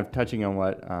then just kind of touching on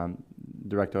what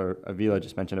Director Avila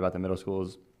just mentioned about the middle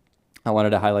schools, I wanted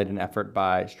to highlight an effort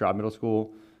by Straub Middle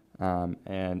School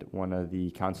and one of the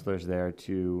counselors there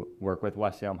to work with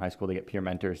West Salem High School to get peer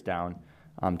mentors down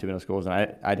to middle schools.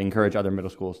 And I'd encourage other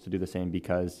middle schools to do the same,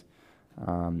 because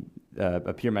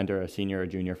a peer mentor, a senior or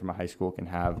junior from a high school, can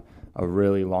have a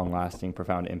really long-lasting,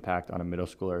 profound impact on a middle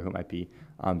schooler who might be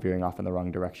veering off in the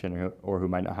wrong direction or who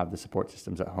might not have the support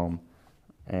systems at home.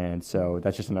 And so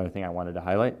that's just another thing I wanted to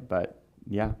highlight. But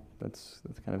yeah, that's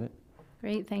kind of it.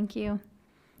 Great, thank you.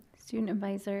 Student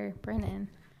Advisor Brennan.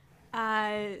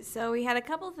 So we had a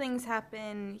couple things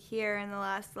happen here in the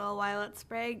last little while at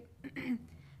Sprague.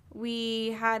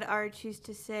 We had our Choose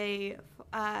to Stay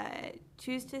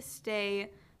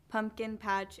Pumpkin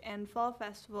Patch and Fall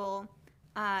Festival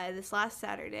this last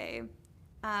Saturday.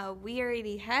 We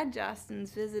already had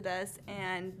Jostens visit us,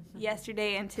 and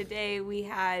yesterday and today we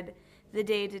had the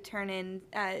day to turn in,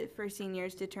 for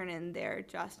seniors to turn in their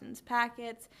Jostens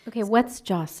packets. Okay, what's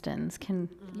Jostens?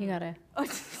 You gotta...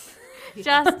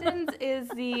 Jostens is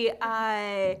the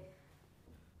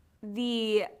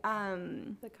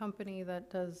company that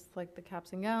does like the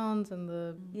caps and gowns and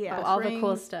the all the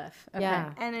cool stuff. Okay.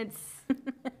 Yeah, and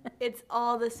it's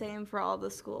all the same for all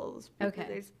the schools. Okay,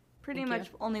 there's pretty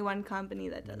much only one company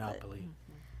that does Monopoly.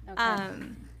 it. Okay.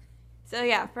 So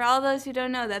yeah, for all those who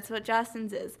don't know, that's what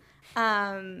Jostens is.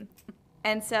 And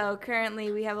so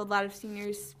currently we have a lot of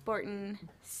seniors sporting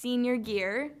senior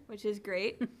gear, which is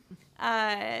great.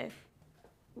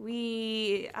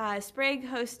 Sprague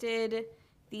hosted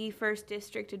the First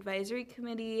District Advisory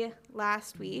Committee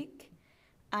last week.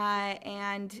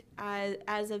 And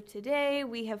as of today,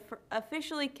 we have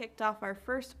officially kicked off our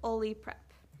first OLI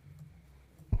prep.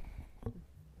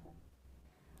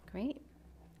 Great.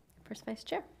 First Vice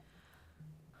Chair.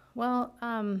 Well,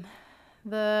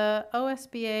 the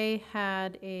OSBA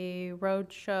had a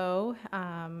road show,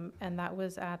 and that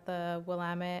was at the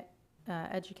Willamette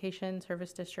Education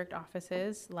Service District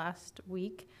offices last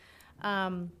week.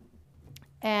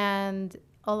 And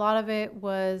a lot of it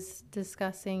was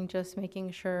discussing just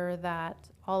making sure that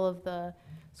all of the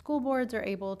school boards are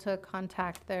able to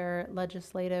contact their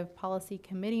legislative policy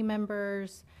committee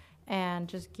members and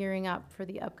just gearing up for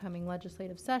the upcoming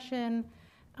legislative session.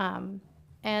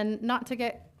 And not to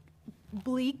get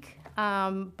bleak,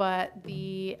 but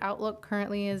the outlook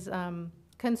currently is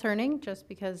concerning just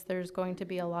because there's going to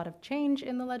be a lot of change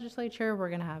in the legislature. We're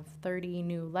going to have 30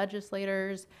 new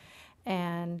legislators.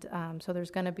 And so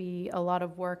there's going to be a lot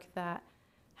of work that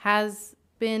has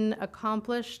been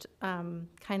accomplished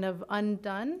kind of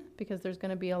undone because there's going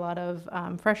to be a lot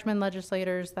of freshman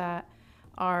legislators that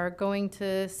are going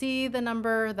to see the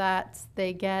number that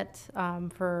they get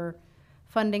for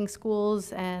funding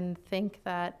schools and think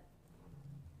that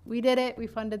we did it, we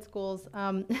funded schools,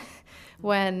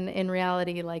 when in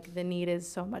reality, like, the need is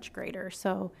so much greater.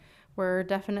 So we're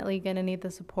definitely going to need the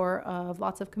support of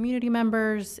lots of community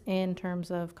members in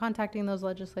terms of contacting those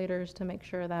legislators to make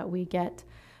sure that we get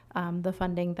the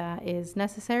funding that is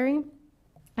necessary,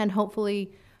 and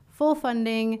hopefully full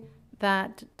funding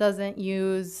that doesn't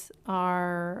use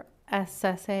our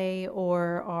SSA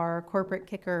or our corporate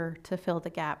kicker to fill the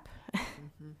gap.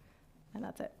 And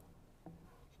that's it.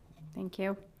 Thank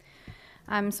you.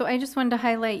 So I just wanted to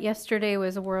highlight, yesterday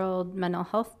was World Mental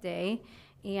Health Day,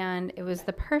 and it was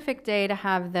the perfect day to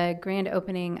have the grand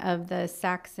opening of the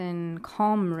Saxon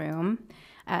Calm Room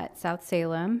at South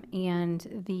Salem.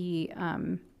 And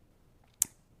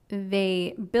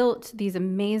they built these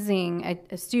amazing,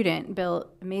 a student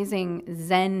built amazing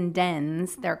Zen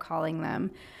dens, they're calling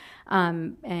them.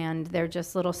 And they're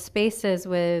just little spaces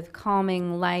with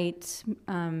calming light.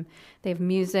 They have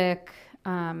music,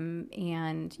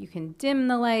 and you can dim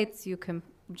the lights. You can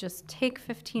just take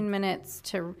 15 minutes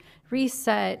to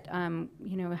reset,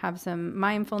 have some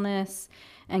mindfulness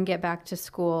and get back to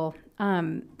school.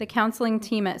 The counseling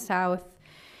team at South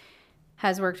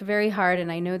has worked very hard,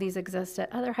 and I know these exist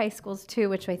at other high schools too,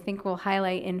 which I think we'll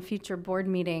highlight in future board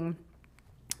meeting.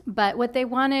 But what they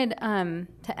wanted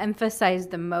to emphasize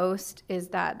the most is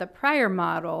that the prior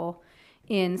model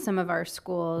in some of our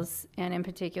schools, and in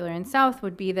particular in South,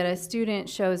 would be that a student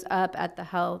shows up at the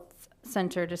health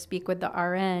center to speak with the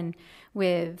RN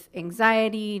with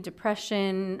anxiety,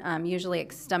 depression, usually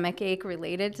a stomach ache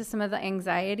related to some of the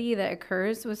anxiety that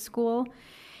occurs with school.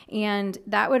 And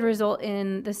that would result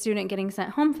in the student getting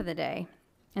sent home for the day.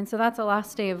 And so that's a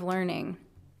lost day of learning.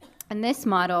 And this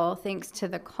model, thanks to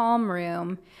the Calm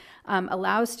Room,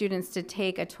 allows students to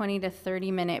take a 20 to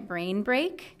 30 minute brain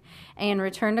break and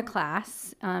return to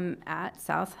class at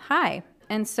South High.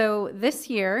 And so this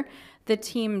year, the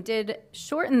team did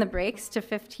shorten the breaks to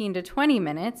 15 to 20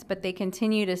 minutes, but they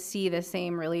continue to see the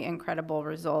same really incredible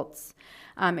results.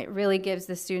 It really gives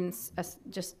the students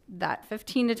just that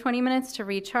 15 to 20 minutes to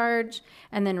recharge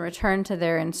and then return to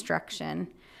their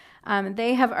instruction.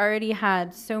 They have already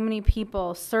had so many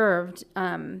people served.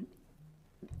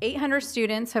 800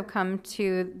 students have come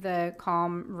to the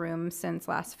Calm Room since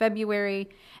last February,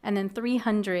 and then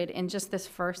 300 in just this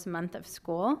first month of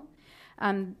school.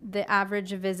 The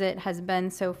average visit has been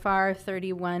so far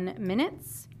 31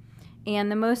 minutes,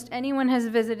 and the most anyone has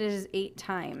visited is 8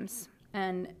 times.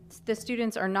 And the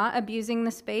students are not abusing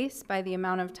the space by the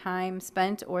amount of time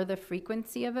spent or the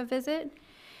frequency of a visit.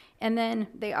 And then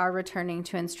they are returning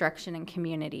to instruction and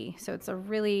community. So it's a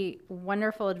really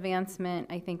wonderful advancement,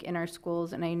 I think, in our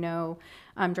schools. And I know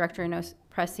Director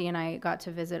Pressy and I got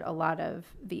to visit a lot of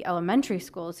the elementary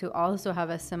schools who also have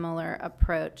a similar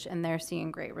approach, and they're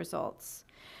seeing great results.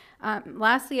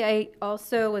 Lastly, I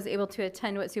also was able to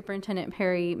attend what Superintendent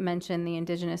Perry mentioned, the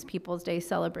Indigenous Peoples Day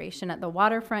celebration at the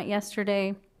waterfront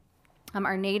yesterday.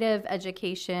 Our Native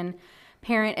Education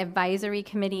Parent Advisory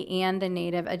Committee and the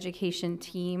Native Education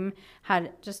team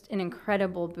had just an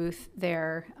incredible booth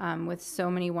there with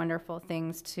so many wonderful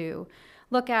things to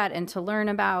look at and to learn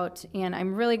about. And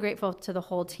I'm really grateful to the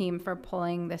whole team for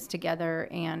pulling this together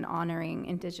and honoring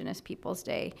Indigenous Peoples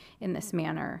Day in this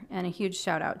manner. And a huge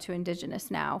shout out to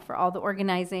Indigenous Now for all the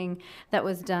organizing that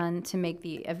was done to make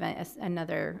the event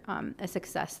a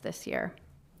success this year.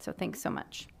 So thanks so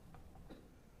much.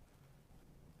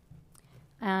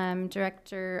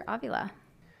 Director Avila.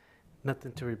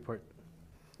 Nothing to report.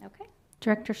 Okay.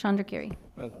 Director Chandragiri.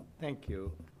 Well, thank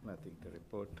you. Nothing to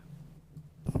report.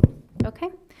 Okay.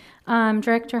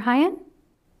 Director Hyan?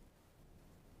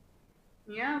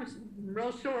 Yeah, it was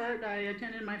real short. I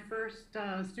attended my first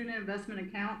student investment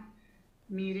account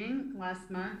meeting last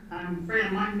month. I'm afraid I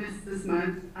might miss this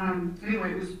month.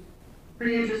 Anyway, it was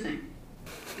pretty interesting.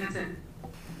 That's it.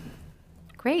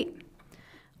 Great.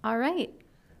 All right.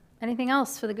 Anything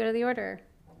else for the good of the order?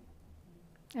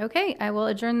 Okay, I will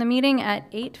adjourn the meeting at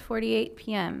 8:48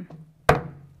 p.m.